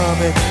is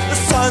coming, the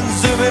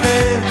sun's zooming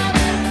in,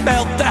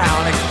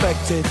 meltdown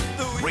expected.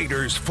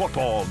 Raiders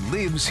football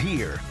lives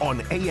here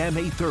on AM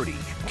 830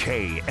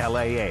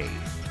 KLAA.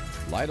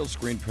 Lytle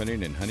Screen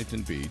Printing in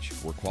Huntington Beach,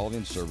 where quality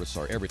and service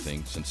are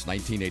everything since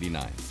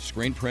 1989.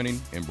 Screen printing,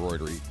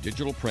 embroidery,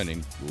 digital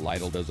printing,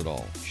 Lytle does it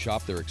all.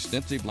 Shop their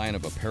extensive line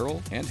of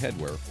apparel and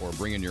headwear, or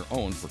bring in your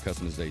own for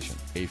customization.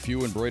 A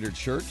few embroidered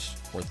shirts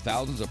or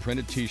thousands of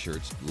printed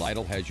t-shirts,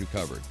 Lytle has you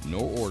covered. No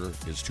order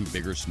is too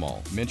big or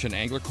small. Mention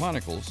Angler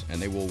Chronicles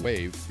and they will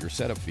waive your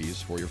setup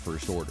fees for your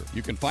first order.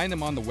 You can find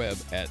them on the web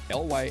at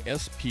lysphb.com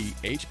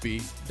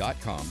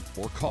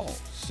or call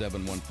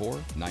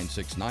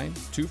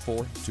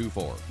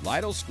 714-969-2424.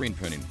 Lytle Screen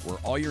Printing, where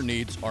all your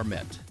needs are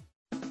met.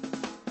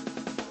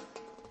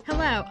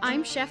 Hello,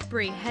 I'm Chef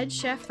Brie, head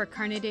chef for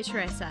Carne de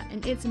Teresa,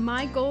 and it's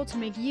my goal to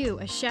make you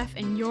a chef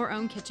in your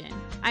own kitchen.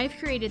 I've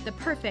created the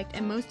perfect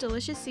and most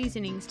delicious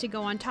seasonings to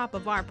go on top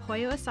of our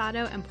pollo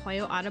asado and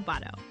pollo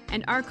adobado.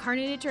 And our Carne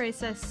de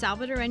Teresa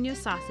Salvadoreño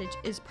sausage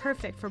is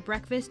perfect for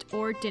breakfast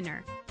or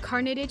dinner.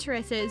 Carne de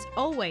Teresa is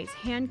always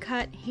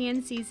hand-cut,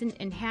 hand-seasoned,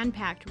 and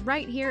hand-packed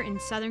right here in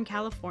Southern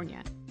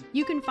California.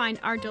 You can find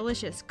our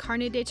delicious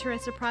Carne de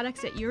Teresa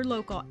products at your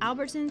local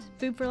Albertsons,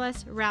 Food 4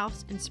 Less,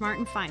 Ralph's, and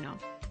Smart & Final.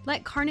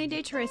 Let Carne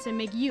de Teresa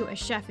make you a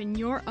chef in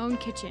your own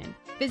kitchen.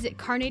 Visit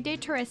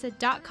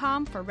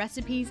carnedeteresa.com for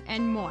recipes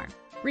and more.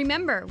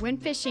 Remember, when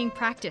fishing,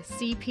 practice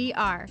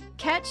CPR.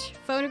 Catch,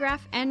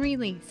 photograph, and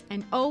release,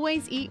 and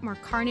always eat more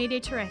Carne de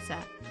Teresa.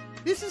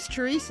 This is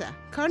Teresa.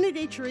 Carne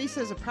de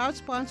Teresa is a proud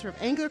sponsor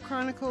of Angler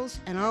Chronicles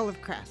and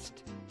Olive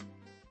Crest.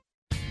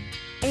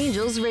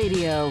 Angels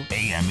Radio.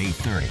 AM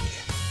 830.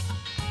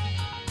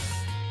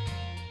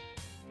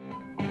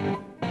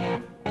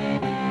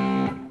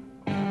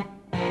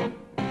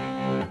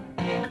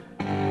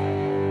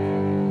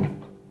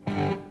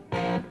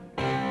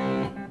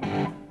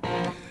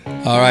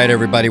 All right,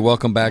 everybody,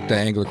 welcome back to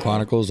Angler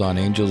Chronicles on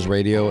Angels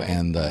Radio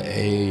and the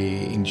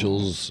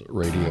Angels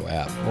Radio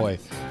app. Boy,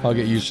 I'll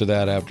get used to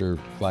that after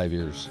 5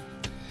 years.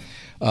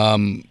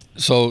 Back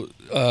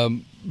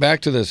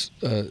to this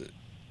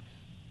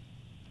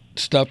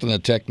stuff and the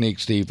technique,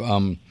 Steve.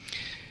 And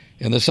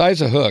the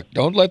size of hook,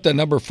 don't let the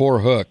number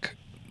 4 hook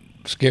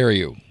scare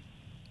you.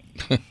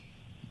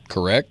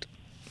 Correct?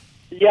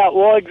 Yeah,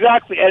 well,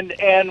 exactly,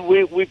 and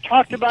we've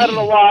talked about it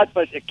a lot,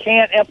 but I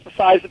can't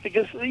emphasize it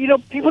because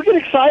people get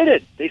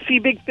excited. They see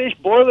big fish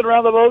boiling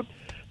around the boat,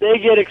 they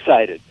get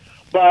excited.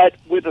 But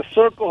with a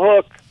circle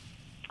hook,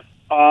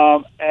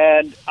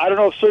 and I don't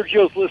know if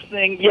Sergio's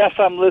listening. Yes,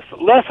 I'm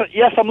listening.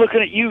 Yes, I'm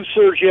looking at you,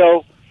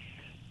 Sergio.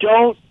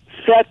 Don't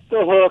set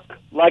the hook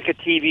like a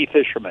TV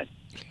fisherman.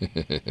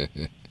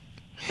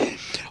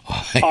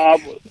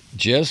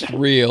 Just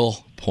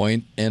reel,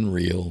 point and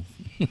reel.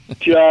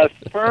 Just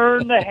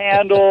turn the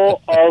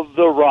handle of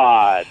the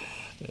rod,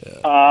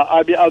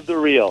 of the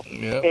reel,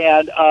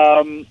 and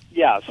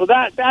so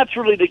that's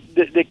really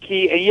the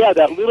key. And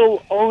that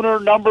little owner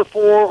number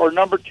 4 or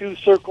number 2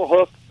 circle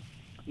hook,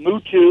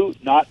 Mutu,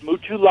 not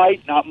Mutu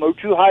Light, not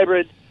Mutu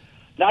Hybrid,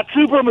 not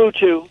Super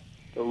Mutu,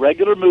 the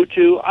regular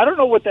Mutu. I don't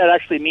know what that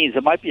actually means.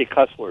 It might be a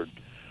cuss word.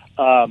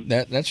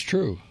 That's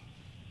true.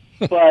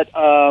 But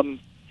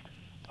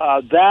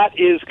that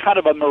is kind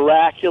of a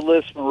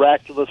miraculous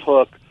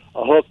hook.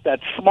 A hook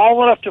that's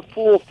small enough to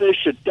fool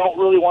fish that don't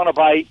really want to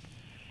bite,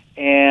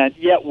 and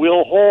yet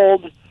will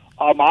hold.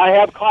 I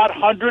have caught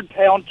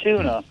 100-pound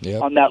tuna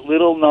on that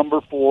little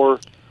number 4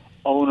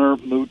 owner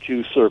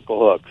Mutu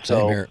circle hook.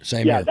 Same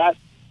here.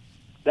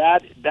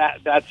 That's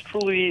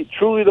truly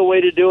the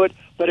way to do it.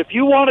 But if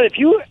you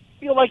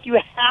feel like you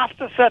have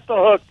to set the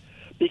hook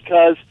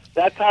because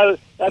that's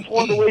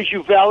one of the ways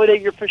you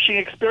validate your fishing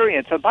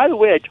experience. And by the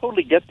way, I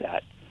totally get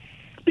that,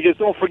 because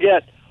don't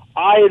forget,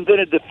 I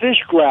invented the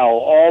fish growl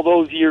all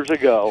those years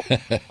ago.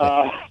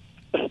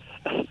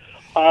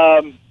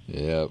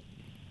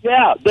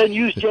 Then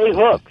use J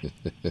hooks.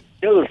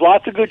 There's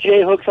lots of good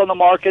J hooks on the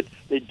market.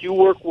 They do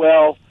work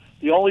well.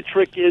 The only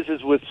trick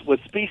is with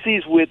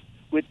species with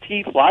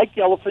teeth like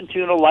yellowfin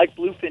tuna, like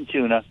bluefin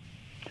tuna.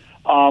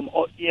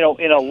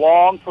 In a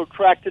long,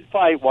 protracted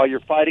fight while you're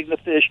fighting the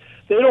fish,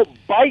 they don't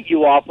bite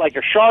you off like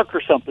a shark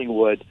or something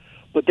would,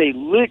 but they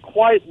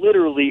quite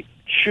literally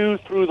chew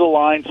through the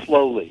line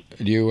slowly.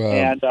 Do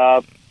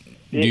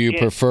you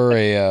prefer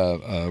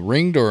a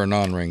ringed or a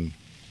non-ringed?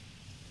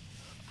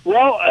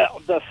 Well,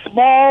 the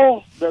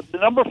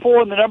number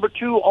 4 and the number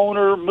 2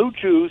 owner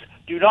Mutus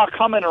do not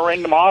come in a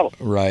ringed model.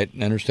 Right,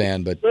 I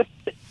understand, but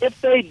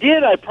if they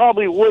did, I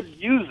probably would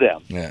use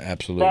them. Yeah,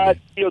 absolutely.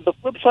 But the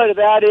flip side of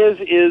that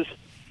is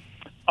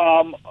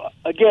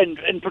again,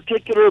 in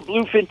particular,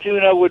 bluefin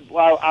tuna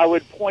I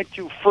would point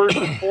to first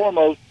and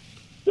foremost.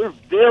 They're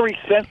very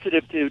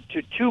sensitive to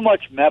too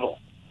much metal.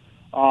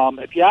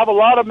 If you have a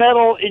lot of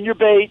metal in your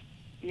bait,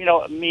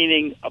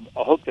 meaning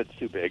a hook that's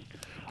too big,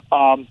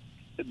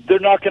 they're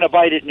not going to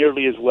bite it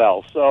nearly as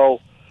well.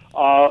 So,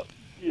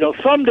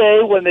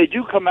 someday when they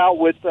do come out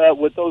with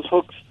those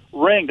hooks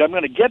ringed, I'm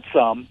going to get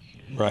some,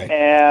 right?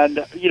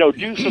 And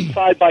do some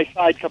side by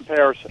side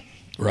comparison.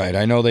 Right.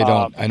 I know they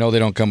don't. I know they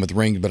don't come with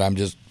ringed, but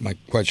my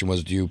question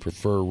was, do you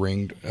prefer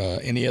ringed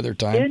any other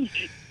time?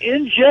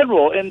 In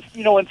general, in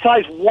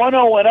size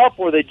 1/0 and up,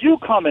 where they do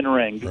come in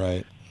ringed,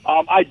 right?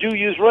 I do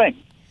use ring.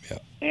 Yeah.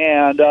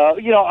 And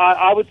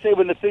I would say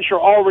when the fish are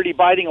already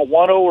biting a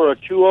 1/0 or a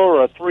 2/0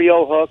 or a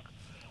 3/0 hook,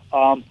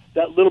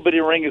 that little bitty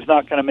ring is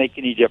not going to make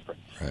any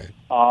difference. Right.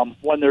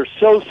 When they're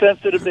so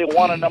sensitive they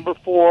want a number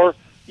 4,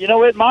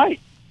 it might.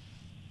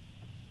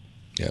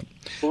 Yep.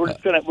 We're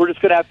just gonna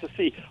have to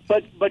see.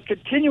 But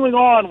continuing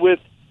on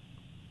with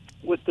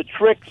the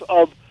tricks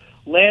of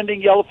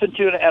landing yellowfin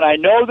tuna, and I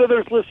know that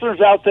there's listeners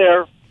out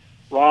there,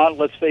 Ron,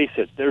 let's face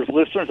it, there's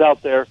listeners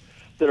out there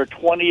that are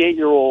 28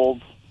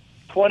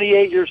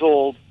 years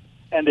old,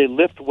 and they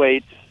lift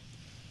weights,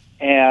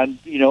 and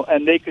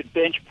and they could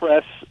bench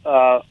press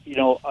a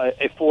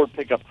Ford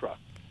pickup truck.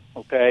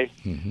 Okay,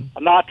 mm-hmm.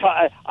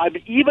 I'm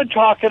even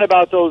talking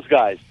about those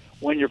guys.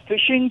 When you're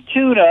fishing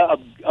tuna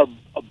of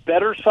a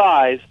better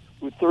size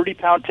with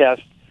 30-pound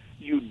test,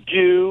 you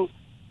do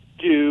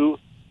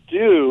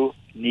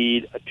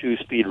need a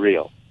 2-speed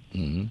reel.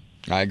 Mm-hmm.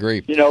 I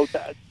agree.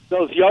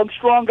 Those young,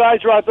 strong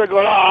guys are out there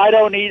going, I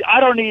don't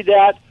need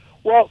that.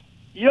 Well,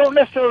 you don't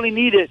necessarily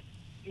need it,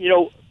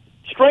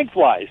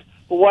 strength-wise.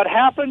 But what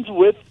happens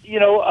with,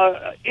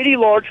 any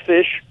large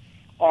fish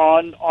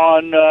on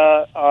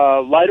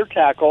lighter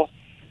tackle,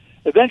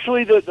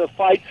 eventually the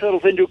fight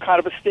settles into kind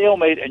of a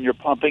stalemate, and you're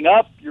pumping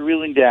up, you're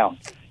reeling down.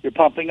 You're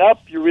pumping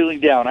up, you're reeling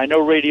down. I know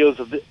radio's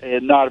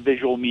not a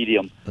visual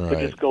medium, but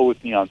just go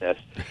with me on this.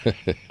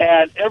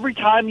 And every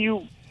time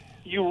you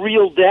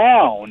reel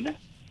down,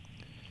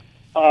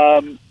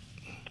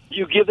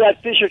 you give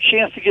that fish a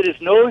chance to get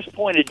his nose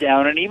pointed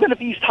down, and even if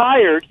he's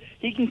tired,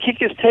 he can kick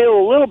his tail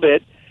a little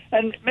bit,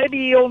 and maybe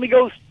he only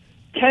goes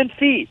 10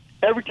 feet.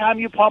 Every time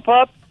you pump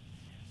up,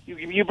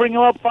 you bring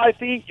him up 5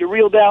 feet, you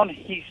reel down,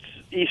 he's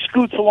he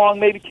scoots along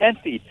maybe 10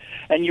 feet,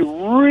 and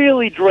you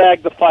really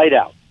drag the fight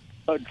out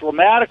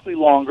dramatically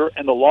longer.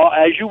 And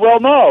as you well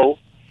know,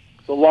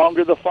 the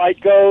longer the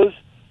fight goes,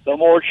 the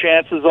more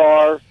chances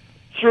are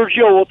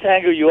Sergio will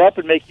tangle you up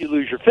and make you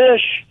lose your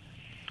fish,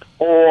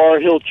 or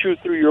he'll chew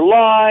through your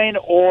line,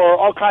 or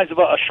all kinds of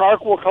a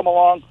shark will come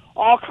along.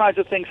 All kinds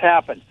of things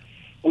happen.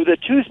 With a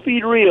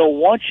 2-speed reel,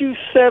 once you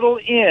settle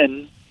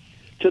in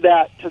to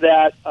that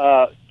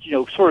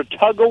sort of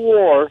tug of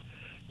war,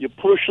 you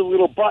push a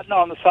little button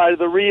on the side of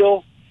the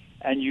reel,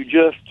 and you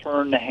just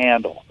turn the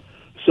handle.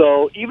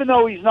 So even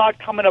though he's not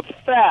coming up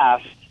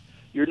fast,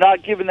 you're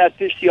not giving that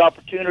fish the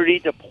opportunity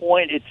to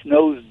point its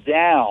nose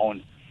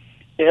down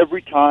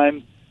every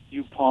time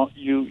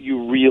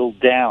you reel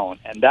down.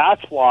 And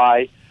that's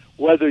why,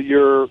 whether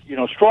you're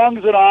strong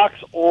as an ox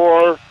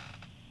or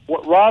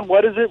Ron,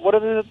 what is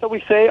it that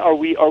we say? Are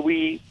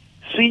we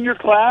senior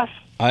class?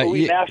 Or are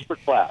we master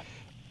class?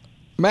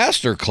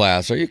 Master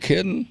class? Are you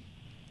kidding?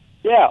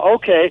 Yeah.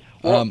 Okay.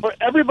 Well, for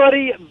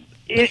everybody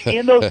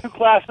in those two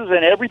classes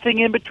and everything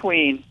in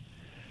between,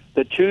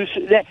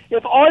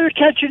 if all you're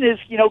catching is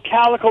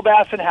calico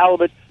bass and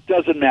halibut,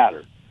 doesn't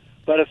matter.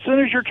 But as soon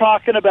as you're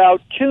talking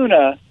about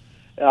tuna,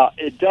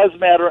 it does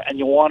matter, and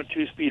you want a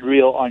 2-speed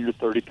reel on your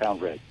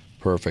 30-pound rig.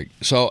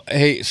 Perfect. So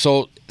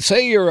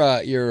say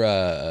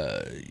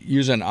you're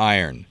using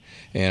iron,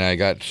 and I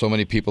got so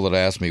many people that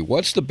ask me,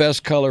 what's the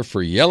best color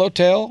for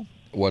yellowtail?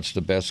 What's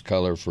the best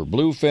color for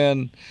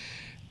bluefin?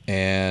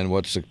 And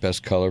what's the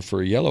best color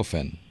for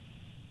yellowfin?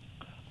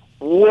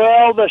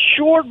 Well, the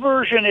short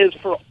version is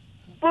for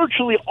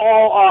virtually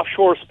all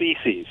offshore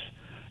species.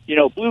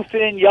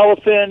 Bluefin,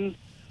 yellowfin,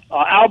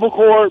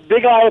 albacore,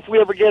 big eye if we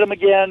ever get them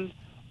again,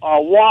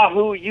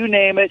 wahoo, you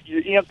name it.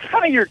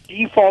 Kind of your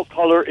default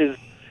color is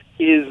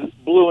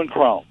blue and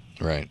chrome.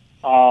 Right.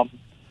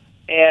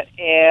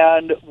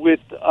 And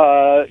with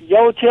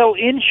yellowtail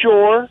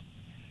inshore,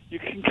 you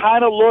can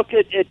kind of look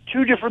at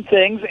two different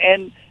things,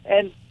 and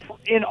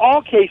in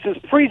all cases,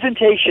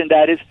 presentation,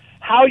 that is,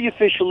 how you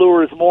fish a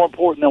lure, is more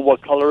important than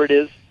what color it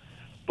is.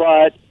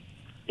 But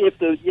if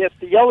the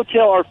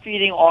yellowtail are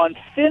feeding on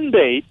fin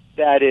bait,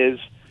 that is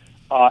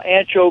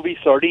anchovy,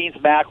 sardines,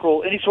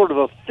 mackerel, any sort of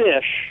a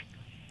fish,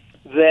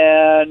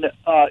 then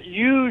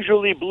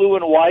usually blue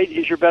and white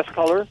is your best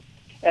color.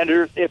 And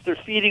if they're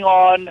feeding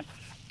on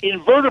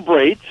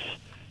invertebrates,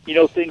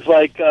 things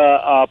like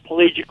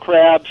pelagic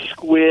crabs,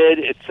 squid,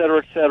 et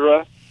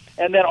cetera,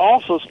 and then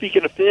also,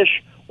 speaking of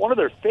fish, one of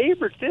their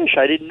favorite fish,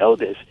 I didn't know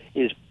this,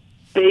 is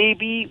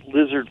baby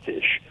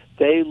lizardfish.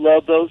 They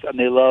love those, and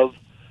they love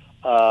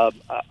a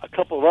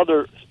couple of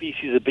other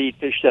species of bait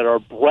fish that are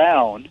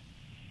brown.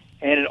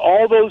 And in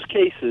all those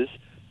cases,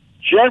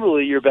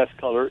 generally your best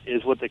color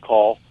is what they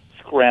call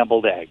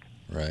scrambled egg.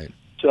 Right.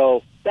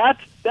 So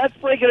that's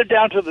breaking it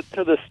down to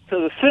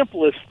the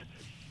simplest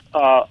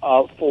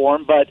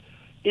form. But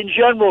in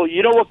general,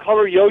 you know what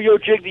color yo-yo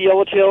jig the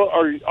yellowtail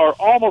are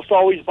almost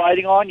always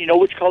biting on? You know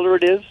which color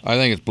it is? I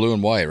think it's blue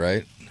and white,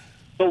 right?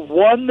 The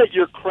one that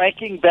you're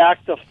cranking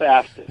back the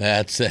fastest.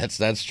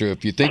 That's true.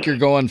 If you think you're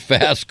going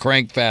fast,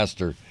 crank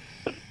faster.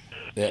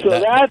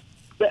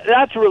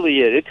 That's really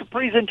it. It's a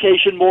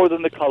presentation more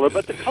than the color,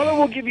 but the color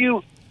will give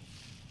you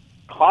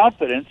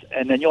confidence,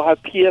 and then you'll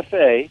have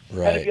PFA.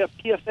 Right. And if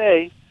you have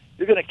PFA,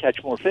 you're going to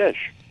catch more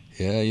fish.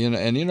 Yeah,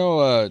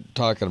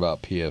 talking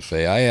about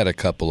PFA, I had a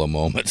couple of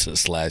moments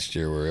this last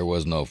year where it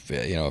was no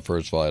fit.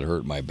 First of all, it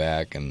hurt my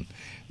back, and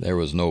there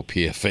was no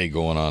PFA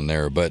going on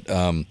there. But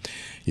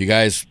you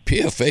guys,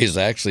 PFA is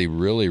actually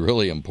really,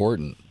 really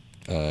important.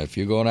 If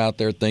you're going out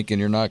there thinking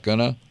you're not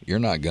gonna, you're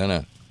not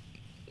gonna.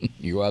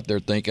 You go out there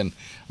thinking,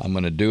 I'm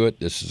going to do it,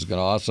 this is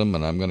awesome,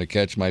 and I'm going to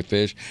catch my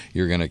fish,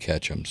 you're going to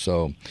catch them.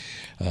 So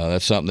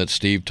that's something that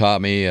Steve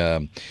taught me.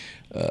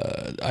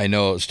 I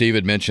know Steve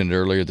had mentioned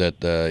earlier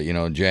that,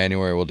 in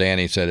January, well,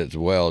 Danny said it as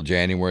well,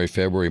 January,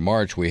 February,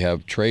 March, we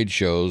have trade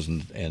shows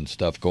and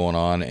stuff going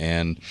on.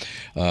 And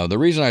the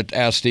reason I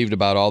asked Steve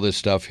about all this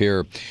stuff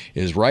here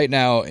is right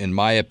now, in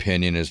my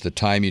opinion, is the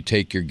time you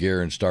take your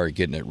gear and start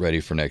getting it ready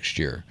for next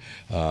year.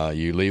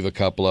 You leave a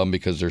couple of them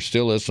because there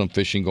still is some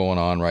fishing going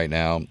on right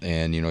now.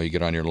 And, you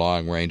get on your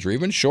long range or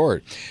even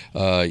short.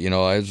 I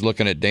was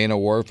looking at Dana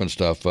Wharf and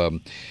stuff.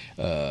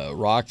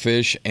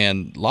 Rockfish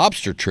and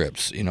lobster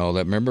trips,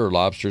 remember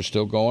lobster's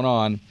still going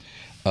on,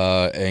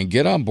 and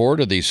get on board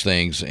of these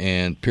things.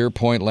 And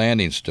Pierpoint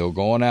Landing still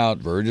going out,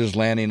 Verge's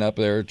Landing up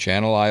there,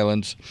 Channel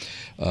Islands,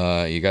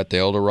 you got the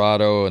El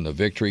Dorado and the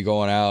Victory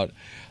going out.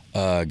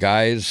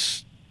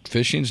 Guys,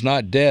 fishing's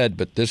not dead,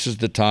 but this is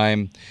the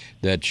time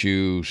that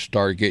you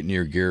start getting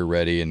your gear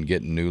ready and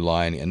getting new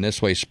line, and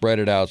this way spread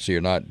it out so you're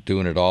not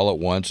doing it all at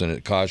once and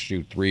it costs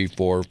you $300,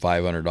 $400,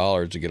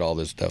 $500 to get all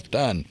this stuff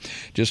done.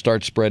 Just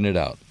start spreading it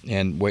out,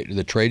 and wait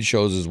the trade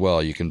shows as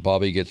well. You can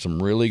probably get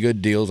some really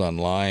good deals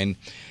online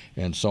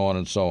and so on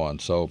and so on.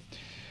 So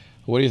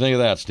what do you think of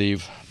that,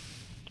 Steve?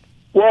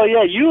 Well,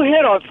 yeah, you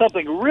hit on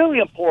something really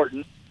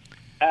important,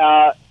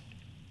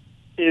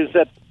 is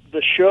that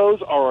the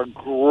shows are a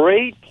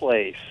great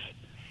place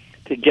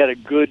to get a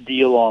good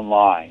deal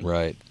online.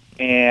 Right.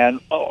 And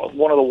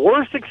one of the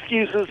worst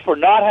excuses for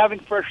not having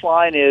fresh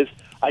line is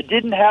I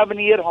didn't have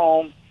any at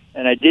home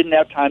and I didn't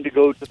have time to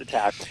go to the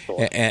tackle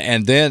store.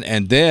 And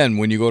then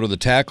when you go to the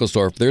tackle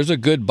store, if there's a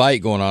good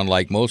bite going on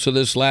like most of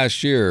this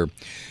last year,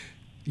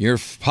 you're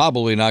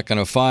probably not going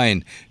to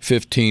find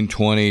 15,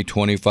 20,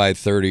 25,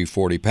 30,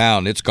 40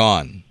 pound. It's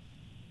gone.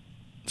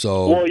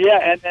 So well,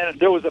 yeah, and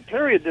there was a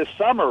period this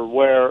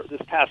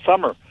past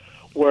summer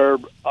where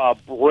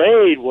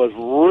braid was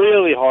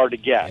really hard to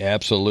get.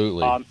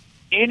 Absolutely.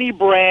 Any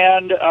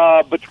brand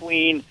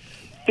between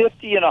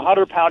 50 and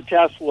 100 pound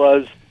test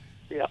was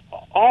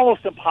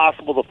almost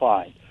impossible to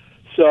find.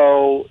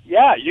 So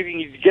yeah, you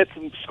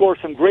can score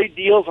some great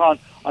deals on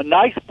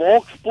nice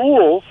bulk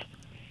spools.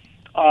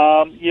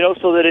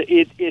 So that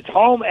it's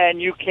home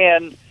and you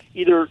can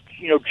either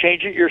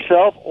change it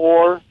yourself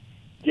or,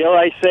 dare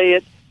I say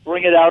it,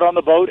 bring it out on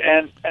the boat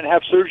and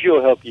have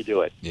Sergio help you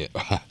do it. Yeah,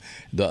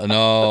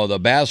 the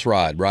bass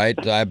rod,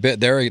 right? I bet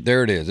there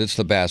it is. It's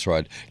the bass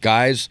rod,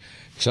 guys.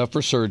 Except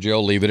for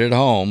Sergio, leave it at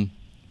home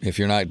if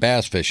you're not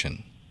bass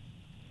fishing.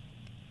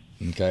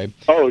 Okay.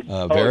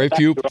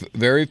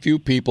 Very few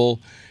people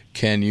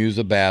can use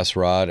a bass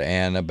rod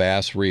and a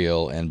bass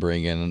reel and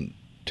bring in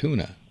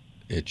tuna.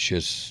 It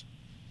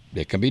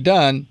can be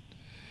done,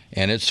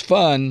 and it's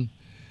fun,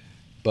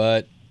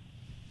 but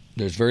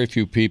there's very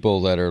few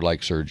people that are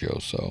like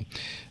Sergio. So,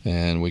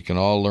 and we can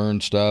all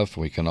learn stuff,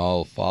 we can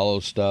all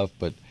follow stuff,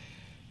 but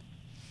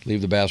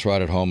leave the bass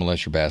rod at home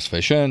unless you're bass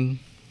fishing.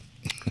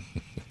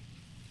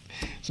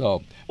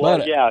 So,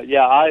 well,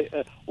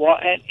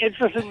 and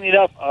interestingly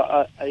enough,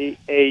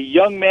 a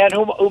young man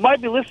who might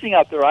be listening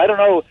out there. I don't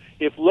know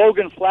if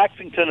Logan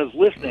Flaxington is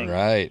listening.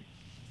 Right.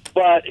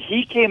 But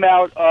he came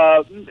out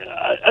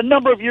a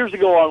number of years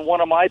ago on one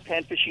of my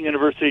Pan Fishing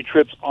University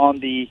trips on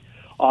the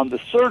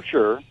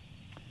Searcher,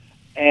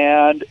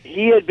 and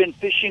he had been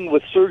fishing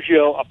with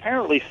Sergio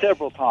apparently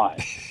several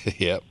times.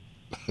 Yep.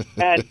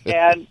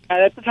 and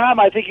at the time,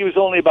 I think he was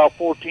only about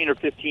 14 or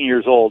 15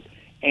 years old,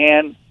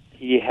 and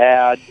he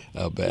had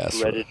the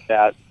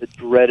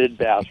dreaded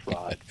bass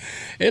rod.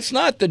 It's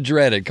not the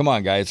dreaded. Come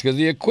on, guys, because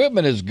the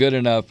equipment is good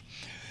enough.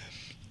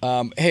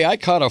 Hey, I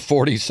caught a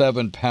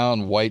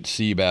 47-pound white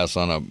sea bass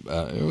on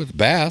it was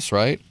bass,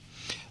 right?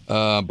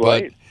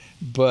 Right.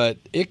 But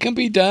it can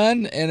be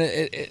done, and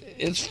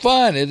it's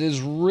fun. It is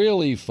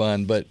really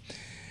fun, but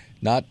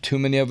not too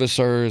many of us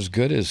are as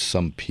good as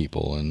some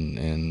people,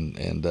 and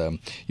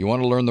you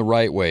want to learn the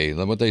right way.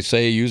 What they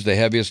say, use the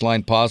heaviest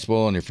line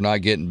possible, and if you're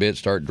not getting bit,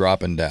 start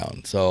dropping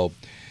down. So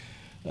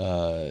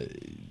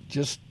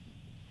just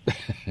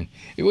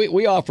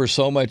we offer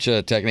so much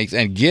techniques,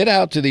 and get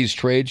out to these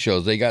trade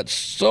shows. They got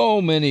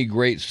so many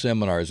great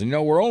seminars, and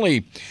we're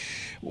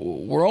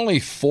only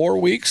 4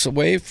 weeks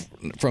away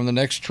from the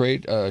next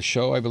trade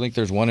show. I believe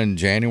there's one in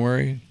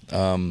January.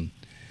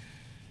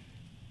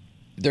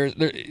 There's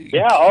a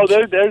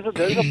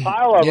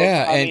pile of them.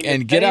 Yeah,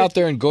 and get out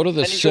there and go to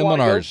the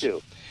seminars.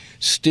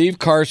 Steve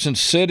Carson,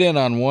 sit in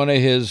on one of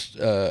his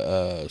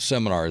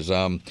seminars.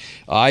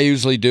 I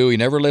usually do. He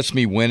never lets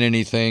me win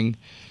anything,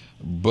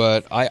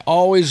 but I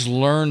always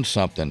learn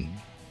something.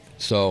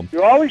 So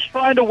you're always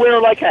trying to wear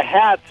like a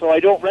hat so I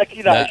don't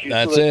recognize you.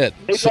 That's it.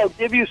 Maybe I'll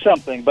give you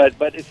something, but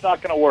it's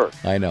not going to work.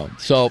 I know.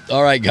 So,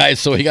 all right, guys,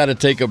 so we got to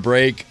take a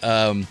break.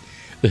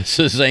 This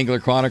is Angler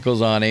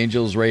Chronicles on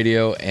Angels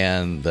Radio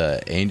and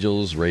the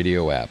Angels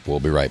Radio app. We'll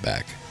be right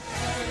back.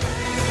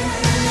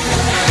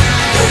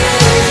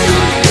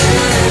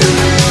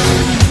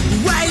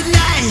 White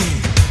light,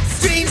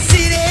 strange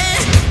city,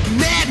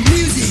 mad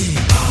music.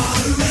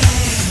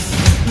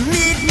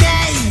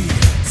 Midnight,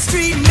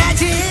 street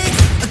magic,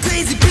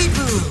 crazy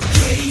people.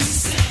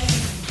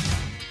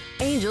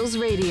 Angels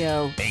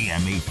Radio.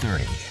 AM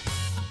 830.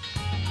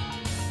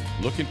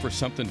 Looking for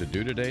something to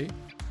do today?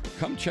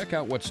 Come check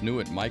out what's new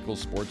at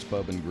Michael's Sports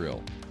Pub and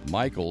Grill.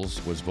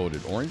 Michael's was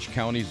voted Orange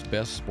County's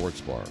best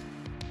sports bar.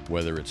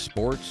 Whether it's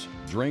sports,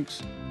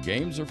 drinks,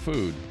 games, or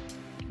food,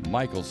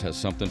 Michael's has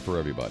something for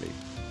everybody.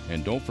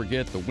 And don't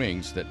forget the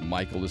wings that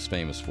Michael is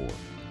famous for.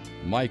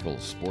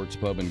 Michael's Sports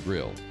Pub and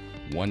Grill,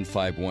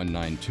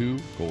 15192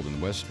 Golden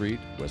West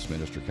Street,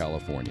 Westminster,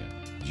 California,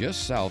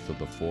 just south of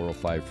the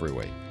 405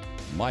 freeway.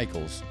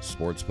 Michael's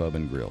Sports Pub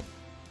and Grill.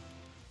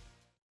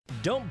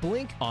 Don't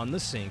blink on the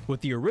sink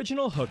with the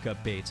original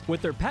hookup baits.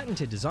 With their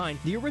patented design,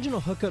 the original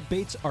hookup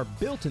baits are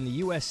built in the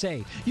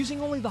USA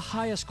using only the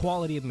highest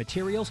quality of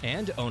materials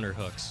and owner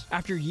hooks.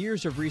 After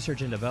years of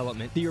research and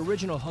development, the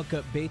original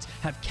hookup baits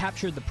have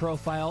captured the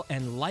profile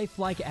and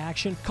lifelike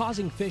action,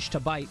 causing fish to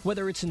bite,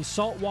 whether it's in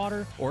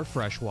saltwater or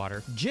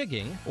freshwater,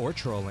 jigging or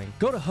trolling.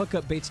 Go to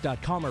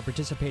hookupbaits.com or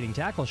participating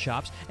tackle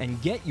shops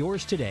and get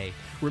yours today.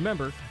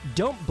 Remember,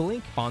 don't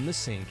blink on the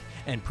sink,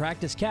 and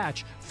practice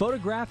catch,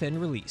 photograph,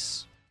 and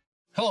release.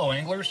 Hello,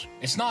 anglers.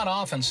 It's not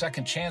often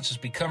second chances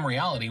become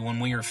reality when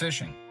we are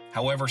fishing.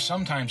 However,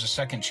 sometimes a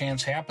second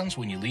chance happens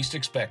when you least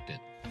expect it.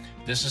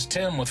 This is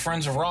Tim with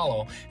Friends of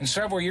Rollo, and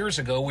several years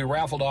ago we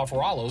raffled off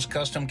Rollo's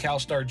custom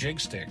CalStar jig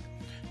stick.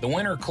 The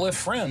winner, Cliff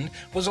Friend,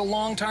 was a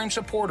longtime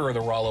supporter of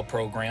the Rollo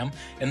program,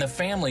 and the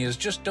family has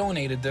just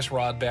donated this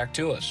rod back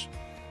to us.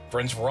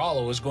 Friends of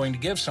Rollo is going to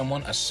give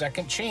someone a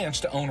second chance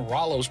to own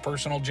Rollo's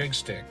personal jig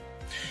stick.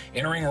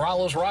 Entering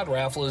Rollo's rod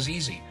raffle is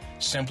easy.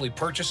 Simply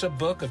purchase a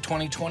book of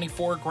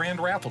 2024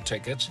 grand raffle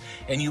tickets,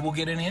 and you will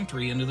get an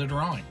entry into the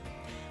drawing.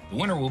 The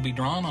winner will be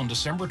drawn on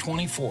December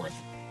 24th.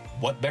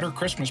 What better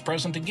Christmas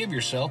present to give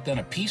yourself than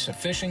a piece of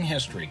fishing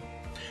history?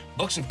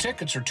 Books of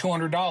tickets are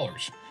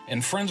 $200,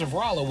 and Friends of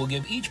Rollo will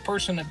give each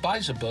person that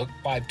buys a book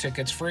 5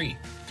 tickets free.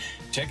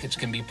 Tickets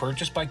can be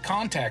purchased by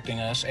contacting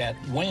us at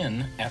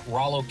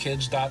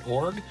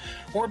win@rollokids.org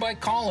or by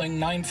calling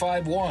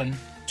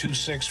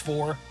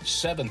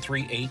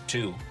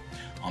 951-264-7382.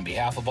 On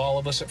behalf of all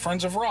of us at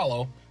Friends of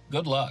Rollo,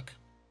 good luck.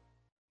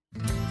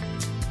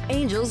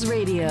 Angels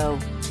Radio.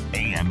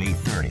 AM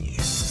 830.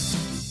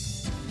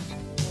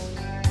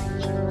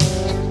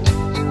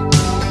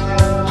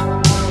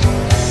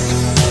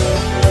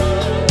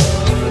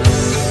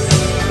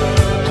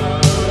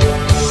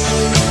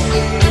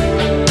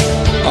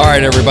 All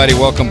right, everybody,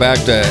 welcome back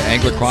to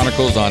Angler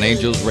Chronicles on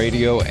Angels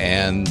Radio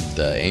and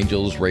the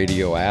Angels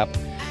Radio app.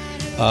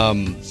 I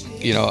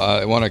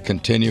want to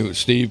continue.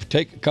 Steve,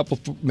 take a couple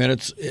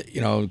minutes,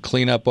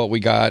 clean up what we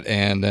got,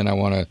 and then I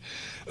want to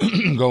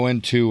go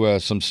into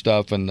some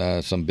stuff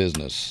and some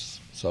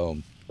business. So,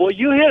 well,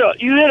 you hit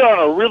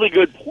on a really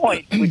good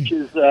point, which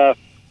is,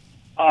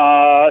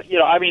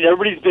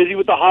 everybody's busy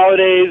with the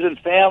holidays and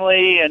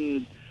family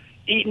and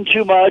eating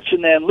too much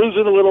and then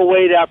losing a little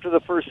weight after the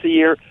first of the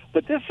year.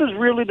 But this is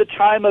really the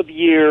time of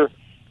year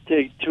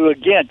to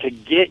get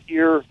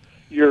your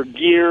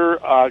gear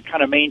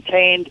kind of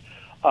maintained.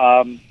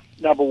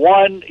 Number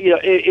one,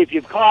 if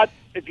you've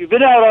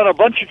been out on a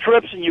bunch of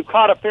trips and you've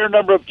caught a fair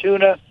number of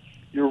tuna,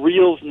 your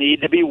reels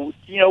need to be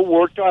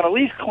worked on, at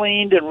least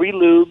cleaned and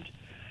relubed,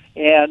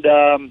 and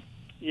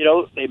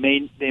they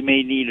may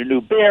need a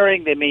new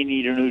bearing, they may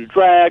need a new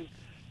drag.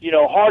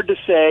 Hard to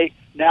say.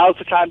 Now's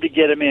the time to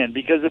get them in,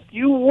 because if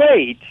you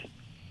wait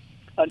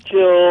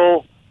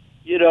until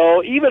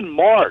even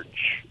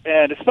March,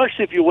 and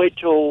especially if you wait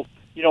till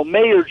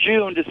May or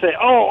June to say,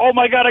 oh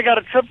my God, I got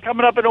a trip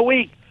coming up in a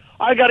week,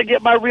 I got to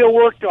get my reel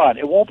worked on.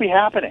 It won't be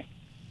happening.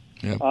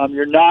 Yep.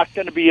 You're not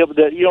going to be able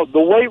to. The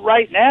weight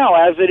right now,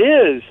 as it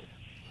is,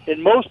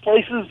 in most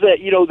places that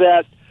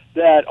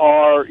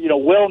are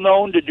well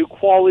known to do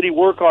quality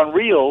work on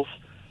reels,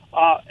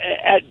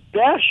 at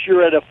best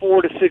you're at a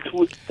 4 to 6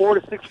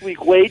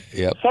 week wait.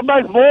 Yep.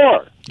 Sometimes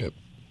more. Yep.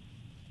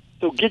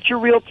 So get your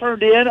reel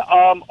turned in.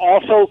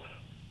 Also,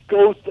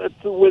 go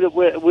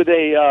with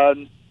a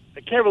I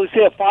can't really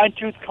say a fine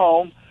tooth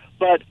comb,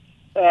 but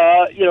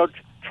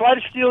try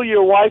to steal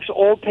your wife's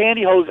old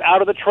pantyhose out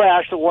of the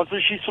trash. The ones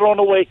that she's thrown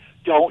away,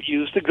 don't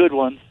use the good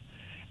ones.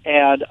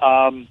 And,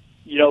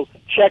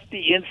 check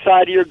the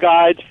inside of your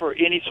guides for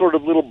any sort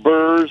of little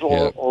burrs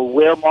or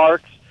wear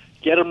marks.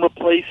 Get them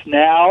replaced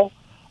now.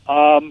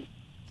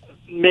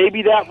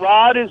 Maybe that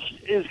rod is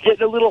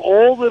getting a little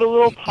old and a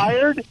little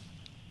tired.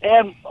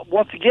 And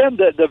once again,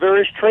 the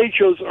various trade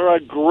shows are a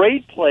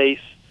great place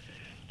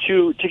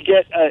to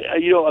get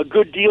a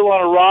good deal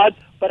on a rod.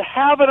 But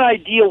have an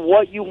idea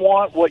what you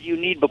want, what you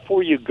need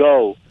before you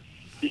go,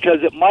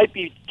 because it might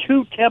be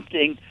too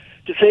tempting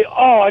to say,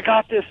 "Oh, I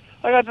got this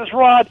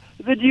rod.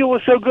 The deal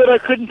was so good I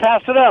couldn't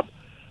pass it up,"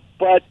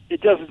 but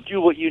it doesn't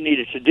do what you need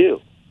it to do.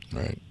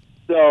 Right.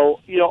 So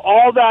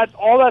all that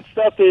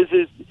stuff is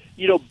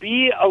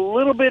be a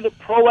little bit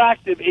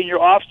proactive in your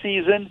off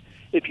season.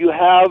 If you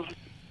have,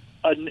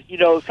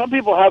 some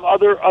people have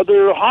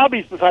other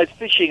hobbies besides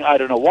fishing. I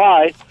don't know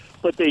why,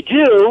 but they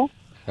do.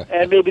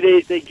 And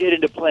maybe they get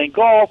into playing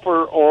golf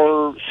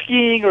or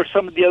skiing or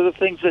some of the other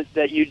things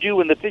that you do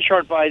when the fish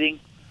aren't biting.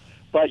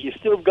 But you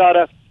still got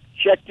to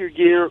check your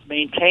gear,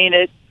 maintain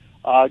it,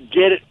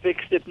 get it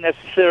fixed if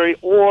necessary,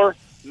 or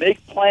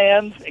make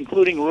plans,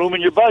 including room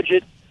in your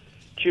budget,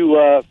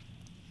 to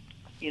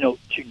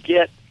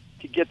get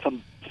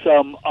some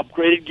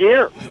upgraded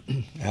gear.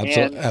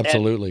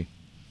 Absolutely.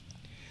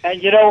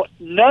 And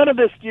none of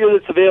this gear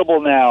that's available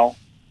now,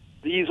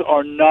 these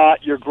are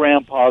not your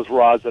grandpa's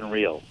rods and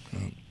reels.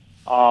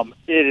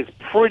 It is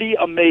pretty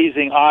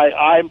amazing.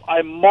 I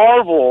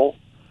marvel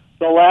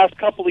the last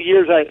couple of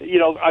years.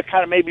 I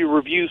kind of maybe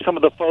review some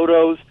of the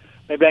photos.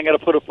 Maybe I'm going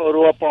to put a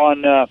photo up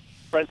on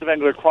Friends of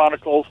Angler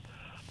Chronicles.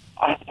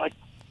 I'm like,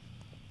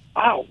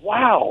 oh,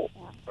 wow.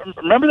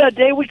 Remember that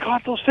day we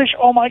caught those fish?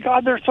 Oh, my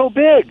God, they're so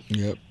big.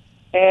 Yep.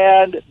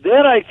 And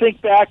then I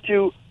think back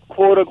to,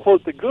 quote,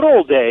 unquote, the good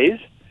old days,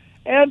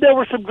 and there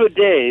were some good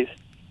days,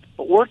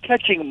 but we're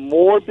catching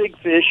more big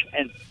fish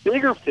and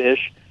bigger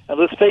fish, and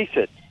let's face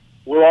it,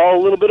 we're all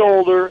a little bit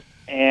older,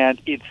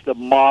 and it's the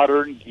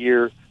modern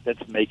gear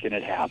that's making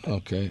it happen.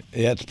 Okay.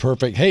 Yeah, it's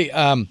perfect. Hey,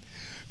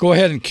 go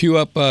ahead and cue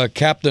up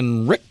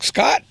Captain Rick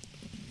Scott,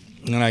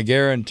 and I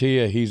guarantee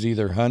you he's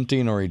either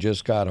hunting or he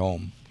just got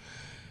home.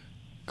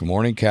 Good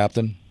morning,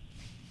 Captain.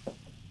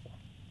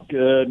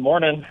 Good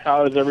morning.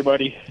 How is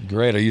everybody?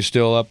 Great. Are you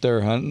still up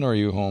there hunting, or are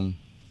you home?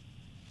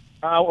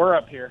 We're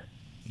up here.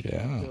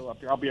 Yeah. Still up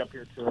here. I'll be up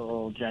here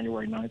till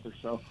January 9th or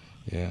so.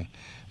 Yeah.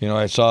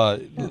 I saw,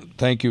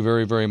 thank you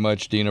very, very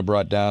much. Dina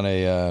brought down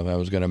I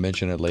was going to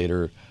mention it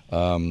later.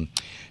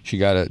 She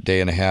got a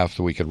day and a half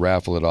so we could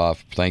raffle it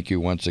off. Thank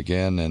you once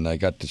again. And I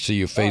got to see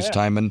you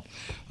FaceTiming.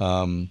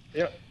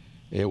 Yep.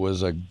 It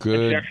was a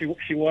good. And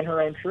she won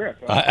her own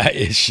trip.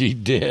 She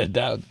did.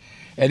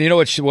 And you know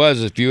what she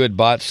was? If you had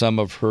bought some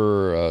of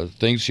her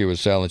things she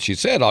was selling, she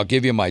said, I'll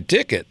give you my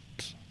ticket,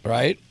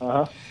 right?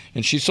 Uh-huh.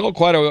 And she sold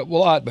quite a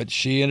lot, but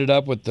she ended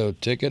up with the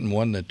ticket and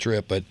won the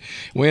trip. But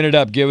we ended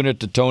up giving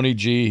it to Tony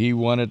G. He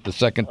won it the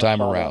second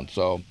time around.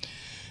 So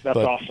That's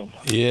awesome.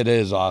 It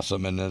is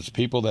awesome. And there's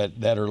people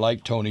that are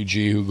like Tony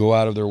G who go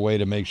out of their way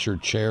to make sure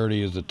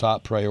charity is the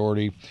top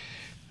priority.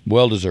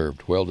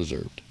 Well-deserved.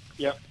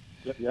 Yep.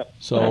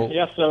 So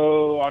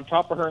so on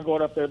top of her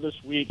going up there this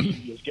week,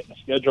 she is getting a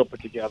schedule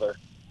put together.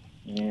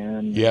 And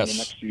in the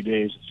next few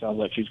days, it sounds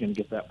like she's going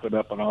to get that put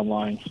up and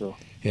online. So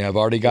yeah,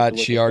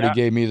 she already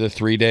gave me the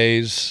 3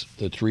 days,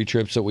 the 3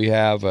 trips that we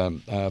have.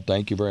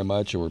 Thank you very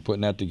much. And we're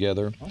putting that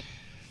together.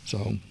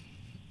 So.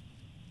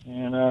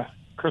 And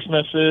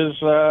Christmas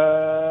is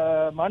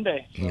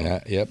Monday. So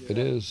it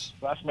is.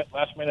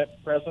 Last minute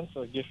present,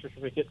 so a gift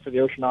certificate for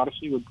the Ocean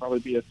Odyssey would probably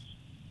be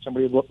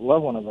somebody would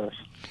love one of those.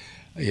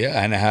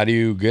 Yeah, and how do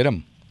you get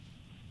them?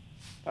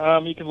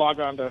 You can log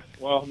on to,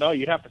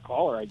 you'd have to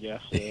call her, I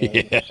guess.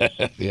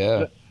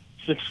 Yeah.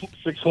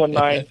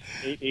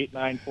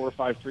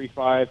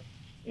 619-889-4535.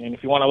 And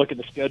if you want to look at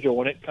the schedule,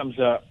 when it comes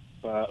up,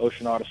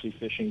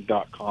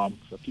 oceanodysseyfishing.com.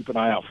 So keep an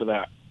eye out for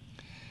that.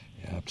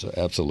 Yeah,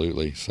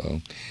 absolutely. So,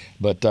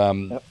 but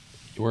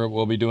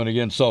we'll be doing it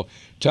again. So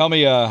tell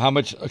me how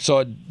much.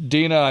 So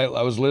Dina,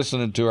 I was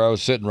listening to her. I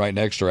was sitting right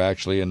next to her,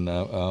 actually,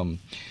 and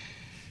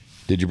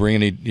did you bring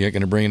any? You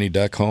going to bring any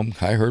duck home?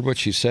 I heard what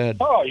she said.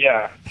 Oh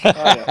yeah.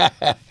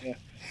 Yeah.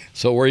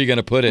 So where are you going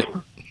to put it?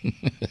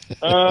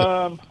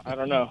 I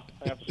don't know.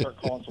 I have to start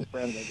calling some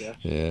friends, I guess.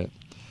 Yeah.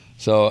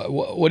 So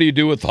what do you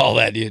do with all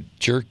that? Do you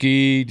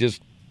jerky?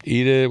 Just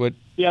eat it? What?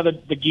 Yeah,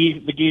 the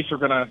geese are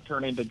going to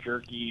turn into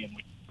jerky, and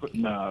we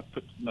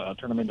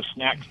turn them into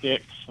snack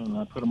sticks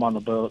and put them on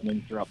the boat. And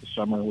then throughout the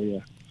summer,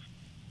 we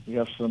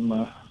have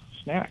some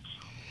snacks.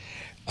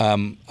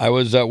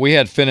 We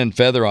had Fin and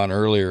Feather on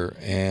earlier,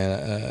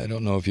 and I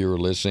don't know if you were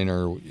listening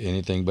or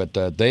anything, but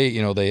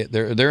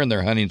they're in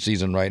their hunting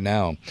season right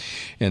now,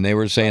 and they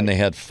were saying they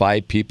had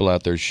 5 people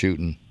out there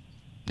shooting.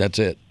 That's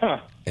it. Huh.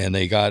 And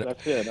they got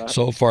That's it, huh?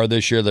 So far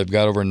this year they've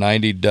got over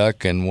 90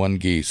 duck and 1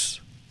 geese.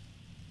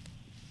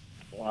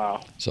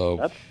 Wow.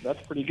 So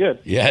that's pretty good.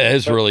 Yeah, it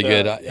is really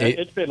good.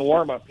 It's been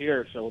warm up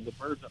here, so the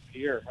birds up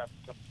here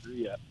haven't come through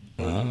yet.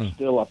 They're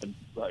still up in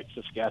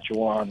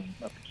Saskatchewan and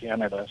up in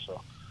Canada,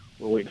 so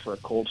we're waiting for a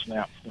cold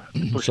snap.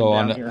 So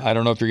I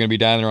don't know if you're going to be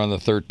down there on the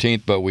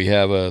 13th, but we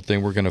have a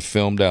thing we're going to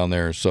film down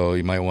there, so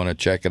you might want to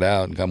check it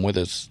out and come with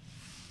us.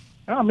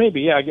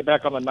 Maybe, yeah. I get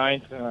back on the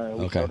 9th.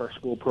 We start our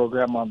school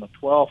program on the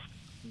 12th,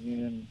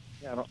 and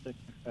I don't think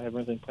I have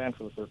anything planned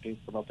for the 13th,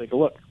 but I'll take a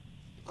look.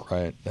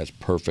 Right, that's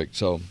perfect.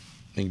 So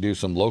you can do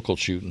some local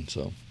shooting.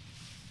 So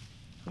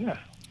yeah.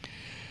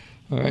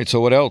 All right.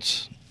 So what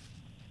else?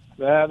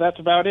 That's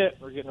about it.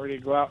 We're getting ready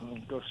to go out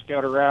and go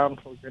scout around.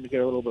 We're going to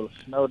get a little bit of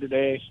snow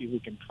today, see if we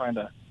can find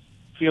a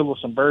field with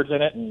some birds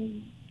in it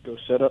and go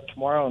set up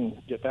tomorrow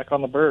and get back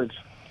on the birds.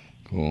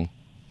 Cool.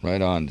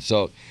 Right on.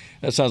 So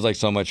that sounds like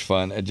so much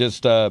fun. It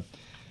just, how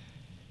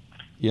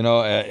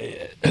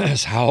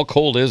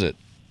cold is it?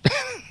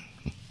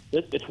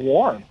 It's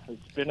warm.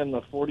 It's been in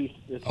the 40s.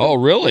 Oh,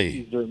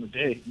 really? 50s during the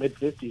day,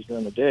 mid-50s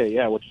during the day,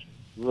 yeah, which is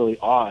really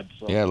odd.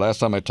 So. Yeah, last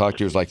time I talked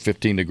to you, it was like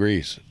 15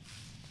 degrees.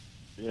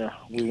 Yeah,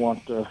 we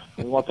want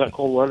that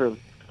cold weather to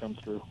come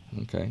through.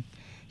 Okay.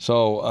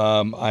 So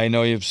I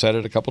know you've said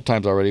it a couple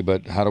times already,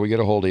 but how do we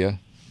get a hold of you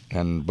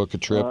and book a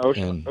trip?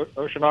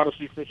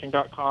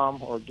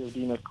 OceanOdysseyFishing.com or give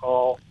Dean a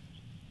call,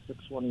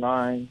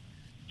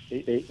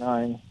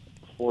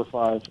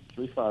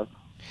 619-889-4535.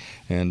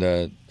 And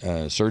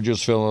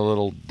Sergio's feeling a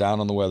little down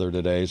on the weather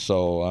today,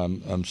 so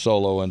I'm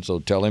soloing, so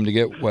tell him to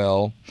get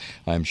well.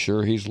 I'm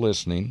sure he's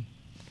listening.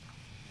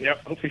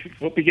 Yep,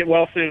 hope you get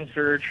well soon,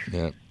 Serge.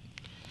 Yep.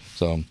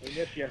 So, we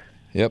miss you.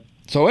 Yep.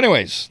 So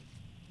anyways.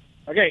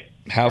 Okay.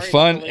 Have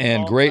fun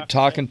and great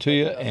talking to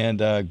you, and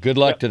good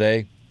luck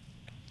today.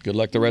 Good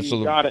luck the rest of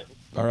the... Got it.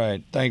 All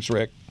right. Thanks,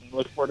 Rick.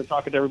 Look forward to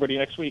talking to everybody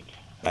next week.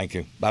 Thank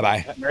you.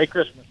 Bye-bye. Merry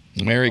Christmas.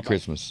 Merry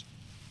Christmas.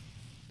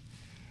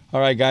 All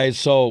right, guys.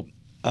 So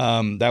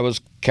that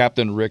was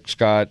Captain Rick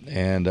Scott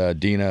and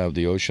Dina of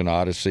the Ocean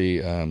Odyssey.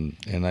 And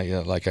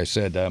like I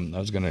said, I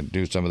was going to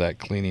do some of that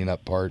cleaning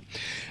up part.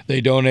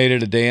 They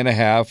donated a day and a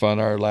half on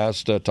our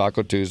last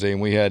Taco Tuesday,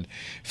 and we had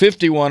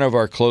 51 of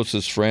our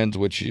closest friends,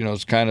 which,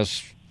 is kind of,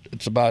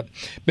 it's about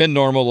been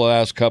normal the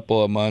last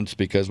couple of months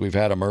because we've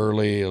had them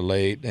early,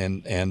 late,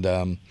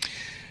 and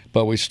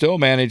but we still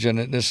manage,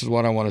 and this is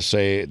what I want to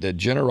say, the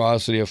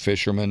generosity of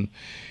fishermen.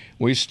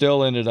 We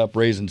still ended up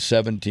raising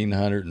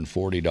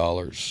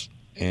 $1,740.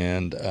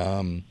 And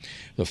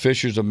the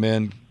Fishers of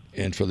Men,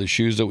 and for the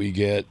shoes that we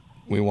get,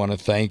 We want to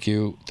thank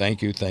you.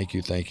 Thank you, thank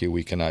you, thank you.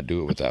 We cannot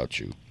do it without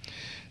you.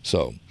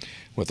 So,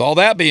 with all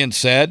that being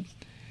said,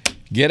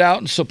 get out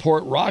and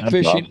support rock That's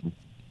fishing.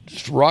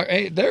 awesome.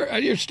 Hey,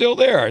 you're still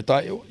there. I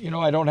thought,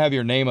 I don't have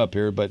your name up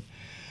here, but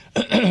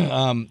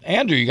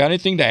Andrew, you got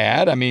anything to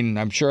add? I mean,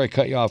 I'm sure I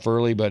cut you off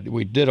early, but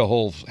we did a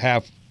whole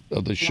half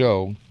of the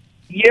show.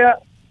 Yeah.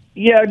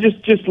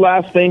 Just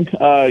last thing.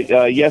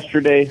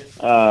 Yesterday,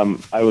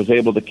 I was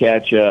able to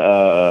catch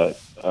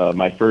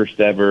my first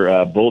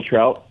ever bull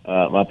trout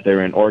up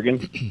there in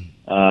Oregon.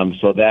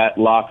 So that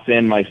locks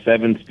in my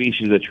 7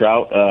 species of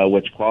trout,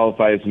 which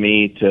qualifies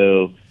me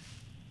to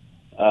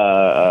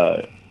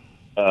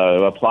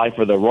apply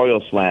for the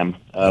Royal Slam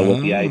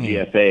with the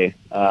IGFA.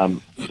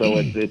 So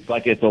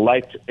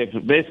it's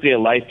basically a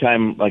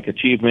lifetime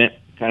achievement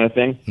kind of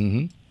thing.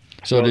 Mm-hmm.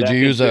 So did you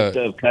use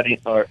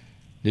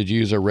Did you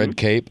use a red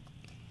cape?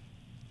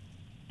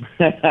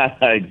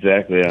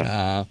 Exactly.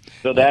 Yeah.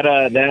 So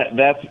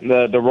that's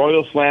the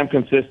Royal Slam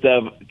consists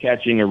of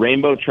catching a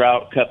rainbow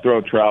trout,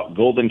 cutthroat trout,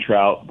 golden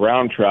trout,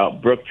 brown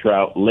trout, brook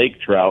trout,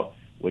 lake trout,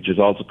 which is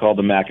also called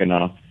the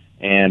Mackinaw,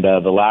 and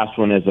the last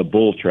one is a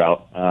bull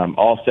trout.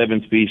 All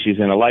 7 species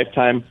in a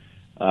lifetime.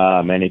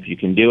 And if you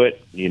can do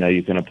it,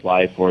 you can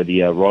apply for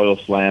the Royal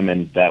Slam,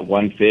 and that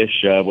one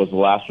fish was the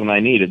last one I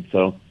needed.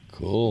 So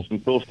cool, some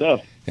cool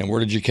stuff. And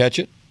where did you catch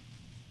it?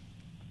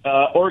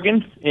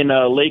 Oregon in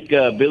Lake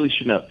Billy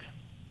Chinook.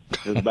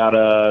 It was about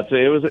a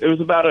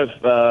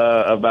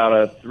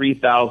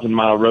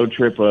 3,000-mile road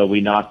trip.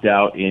 We knocked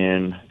out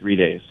in 3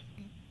 days.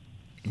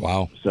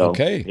 Wow. So,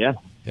 okay. Yeah.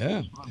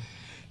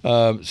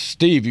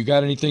 Steve, you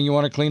got anything you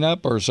want to clean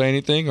up or say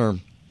anything or?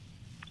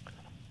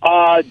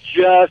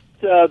 Just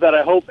that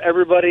I hope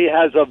everybody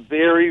has a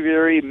very,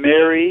 very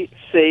merry,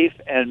 safe,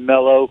 and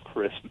mellow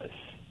Christmas.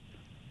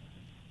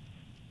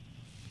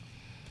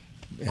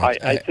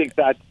 I think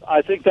that's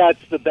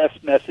the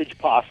best message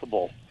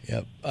possible.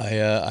 Yep,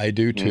 I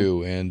do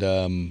too. And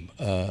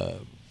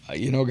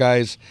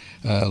guys,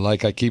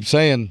 like I keep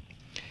saying,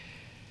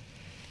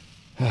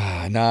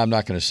 no, I'm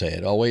not going to say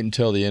it. I'll wait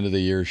until the end of the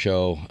year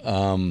show.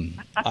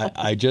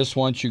 I just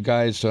want you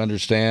guys to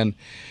understand,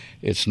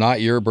 it's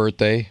not your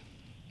birthday.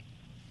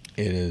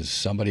 It is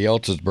somebody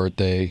else's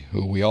birthday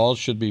who we all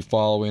should be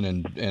following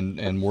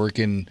and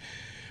working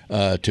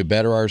to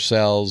better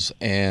ourselves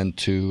and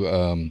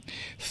to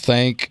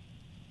thank.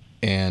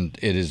 And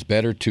it is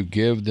better to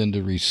give than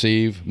to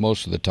receive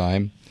most of the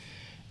time.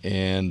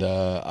 And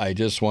I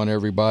just want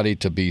everybody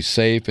to be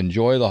safe,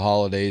 enjoy the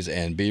holidays,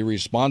 and be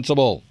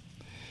responsible.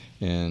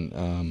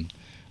 And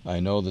I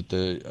know that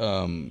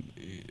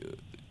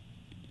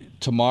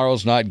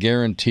tomorrow's not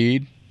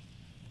guaranteed,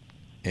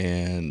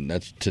 and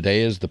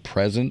today is the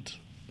present.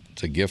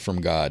 It's a gift from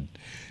God.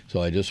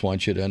 So I just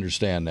want you to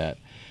understand that.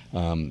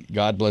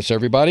 God bless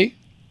everybody.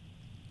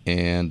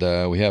 And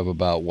we have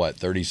about,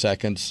 30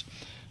 seconds.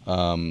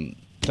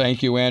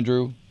 Thank you,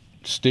 Andrew,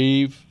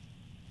 Steve,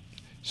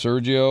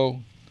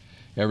 Sergio,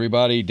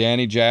 everybody,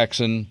 Danny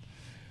Jackson.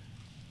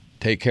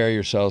 Take care of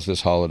yourselves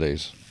this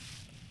holidays.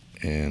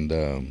 And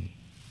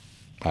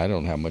I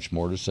don't have much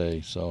more to say,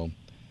 so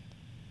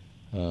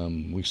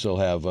we still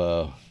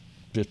have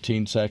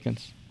 15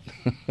 seconds.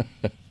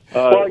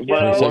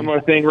 One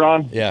more thing,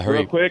 Ron. Yeah, hurry.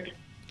 Real quick.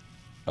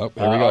 Oh,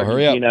 here we go.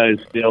 Hurry up. Argentina is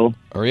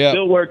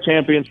still world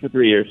champions for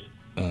 3 years.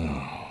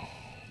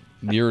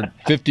 You're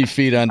 50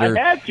 feet under.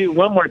 I had to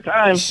one more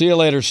time. See you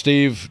later,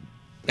 Steve.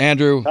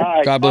 Andrew,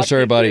 right, God bless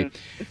everybody.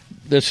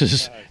 This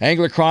is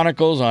Angler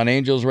Chronicles on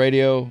Angels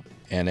Radio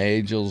and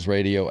Angels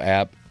Radio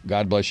app.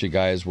 God bless you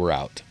guys. We're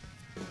out.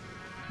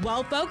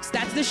 Well, folks,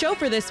 that's the show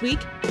for this week.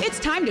 It's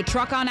time to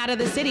truck on out of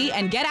the city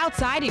and get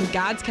outside in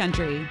God's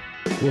country.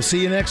 We'll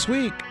see you next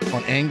week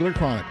on Angler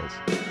Chronicles.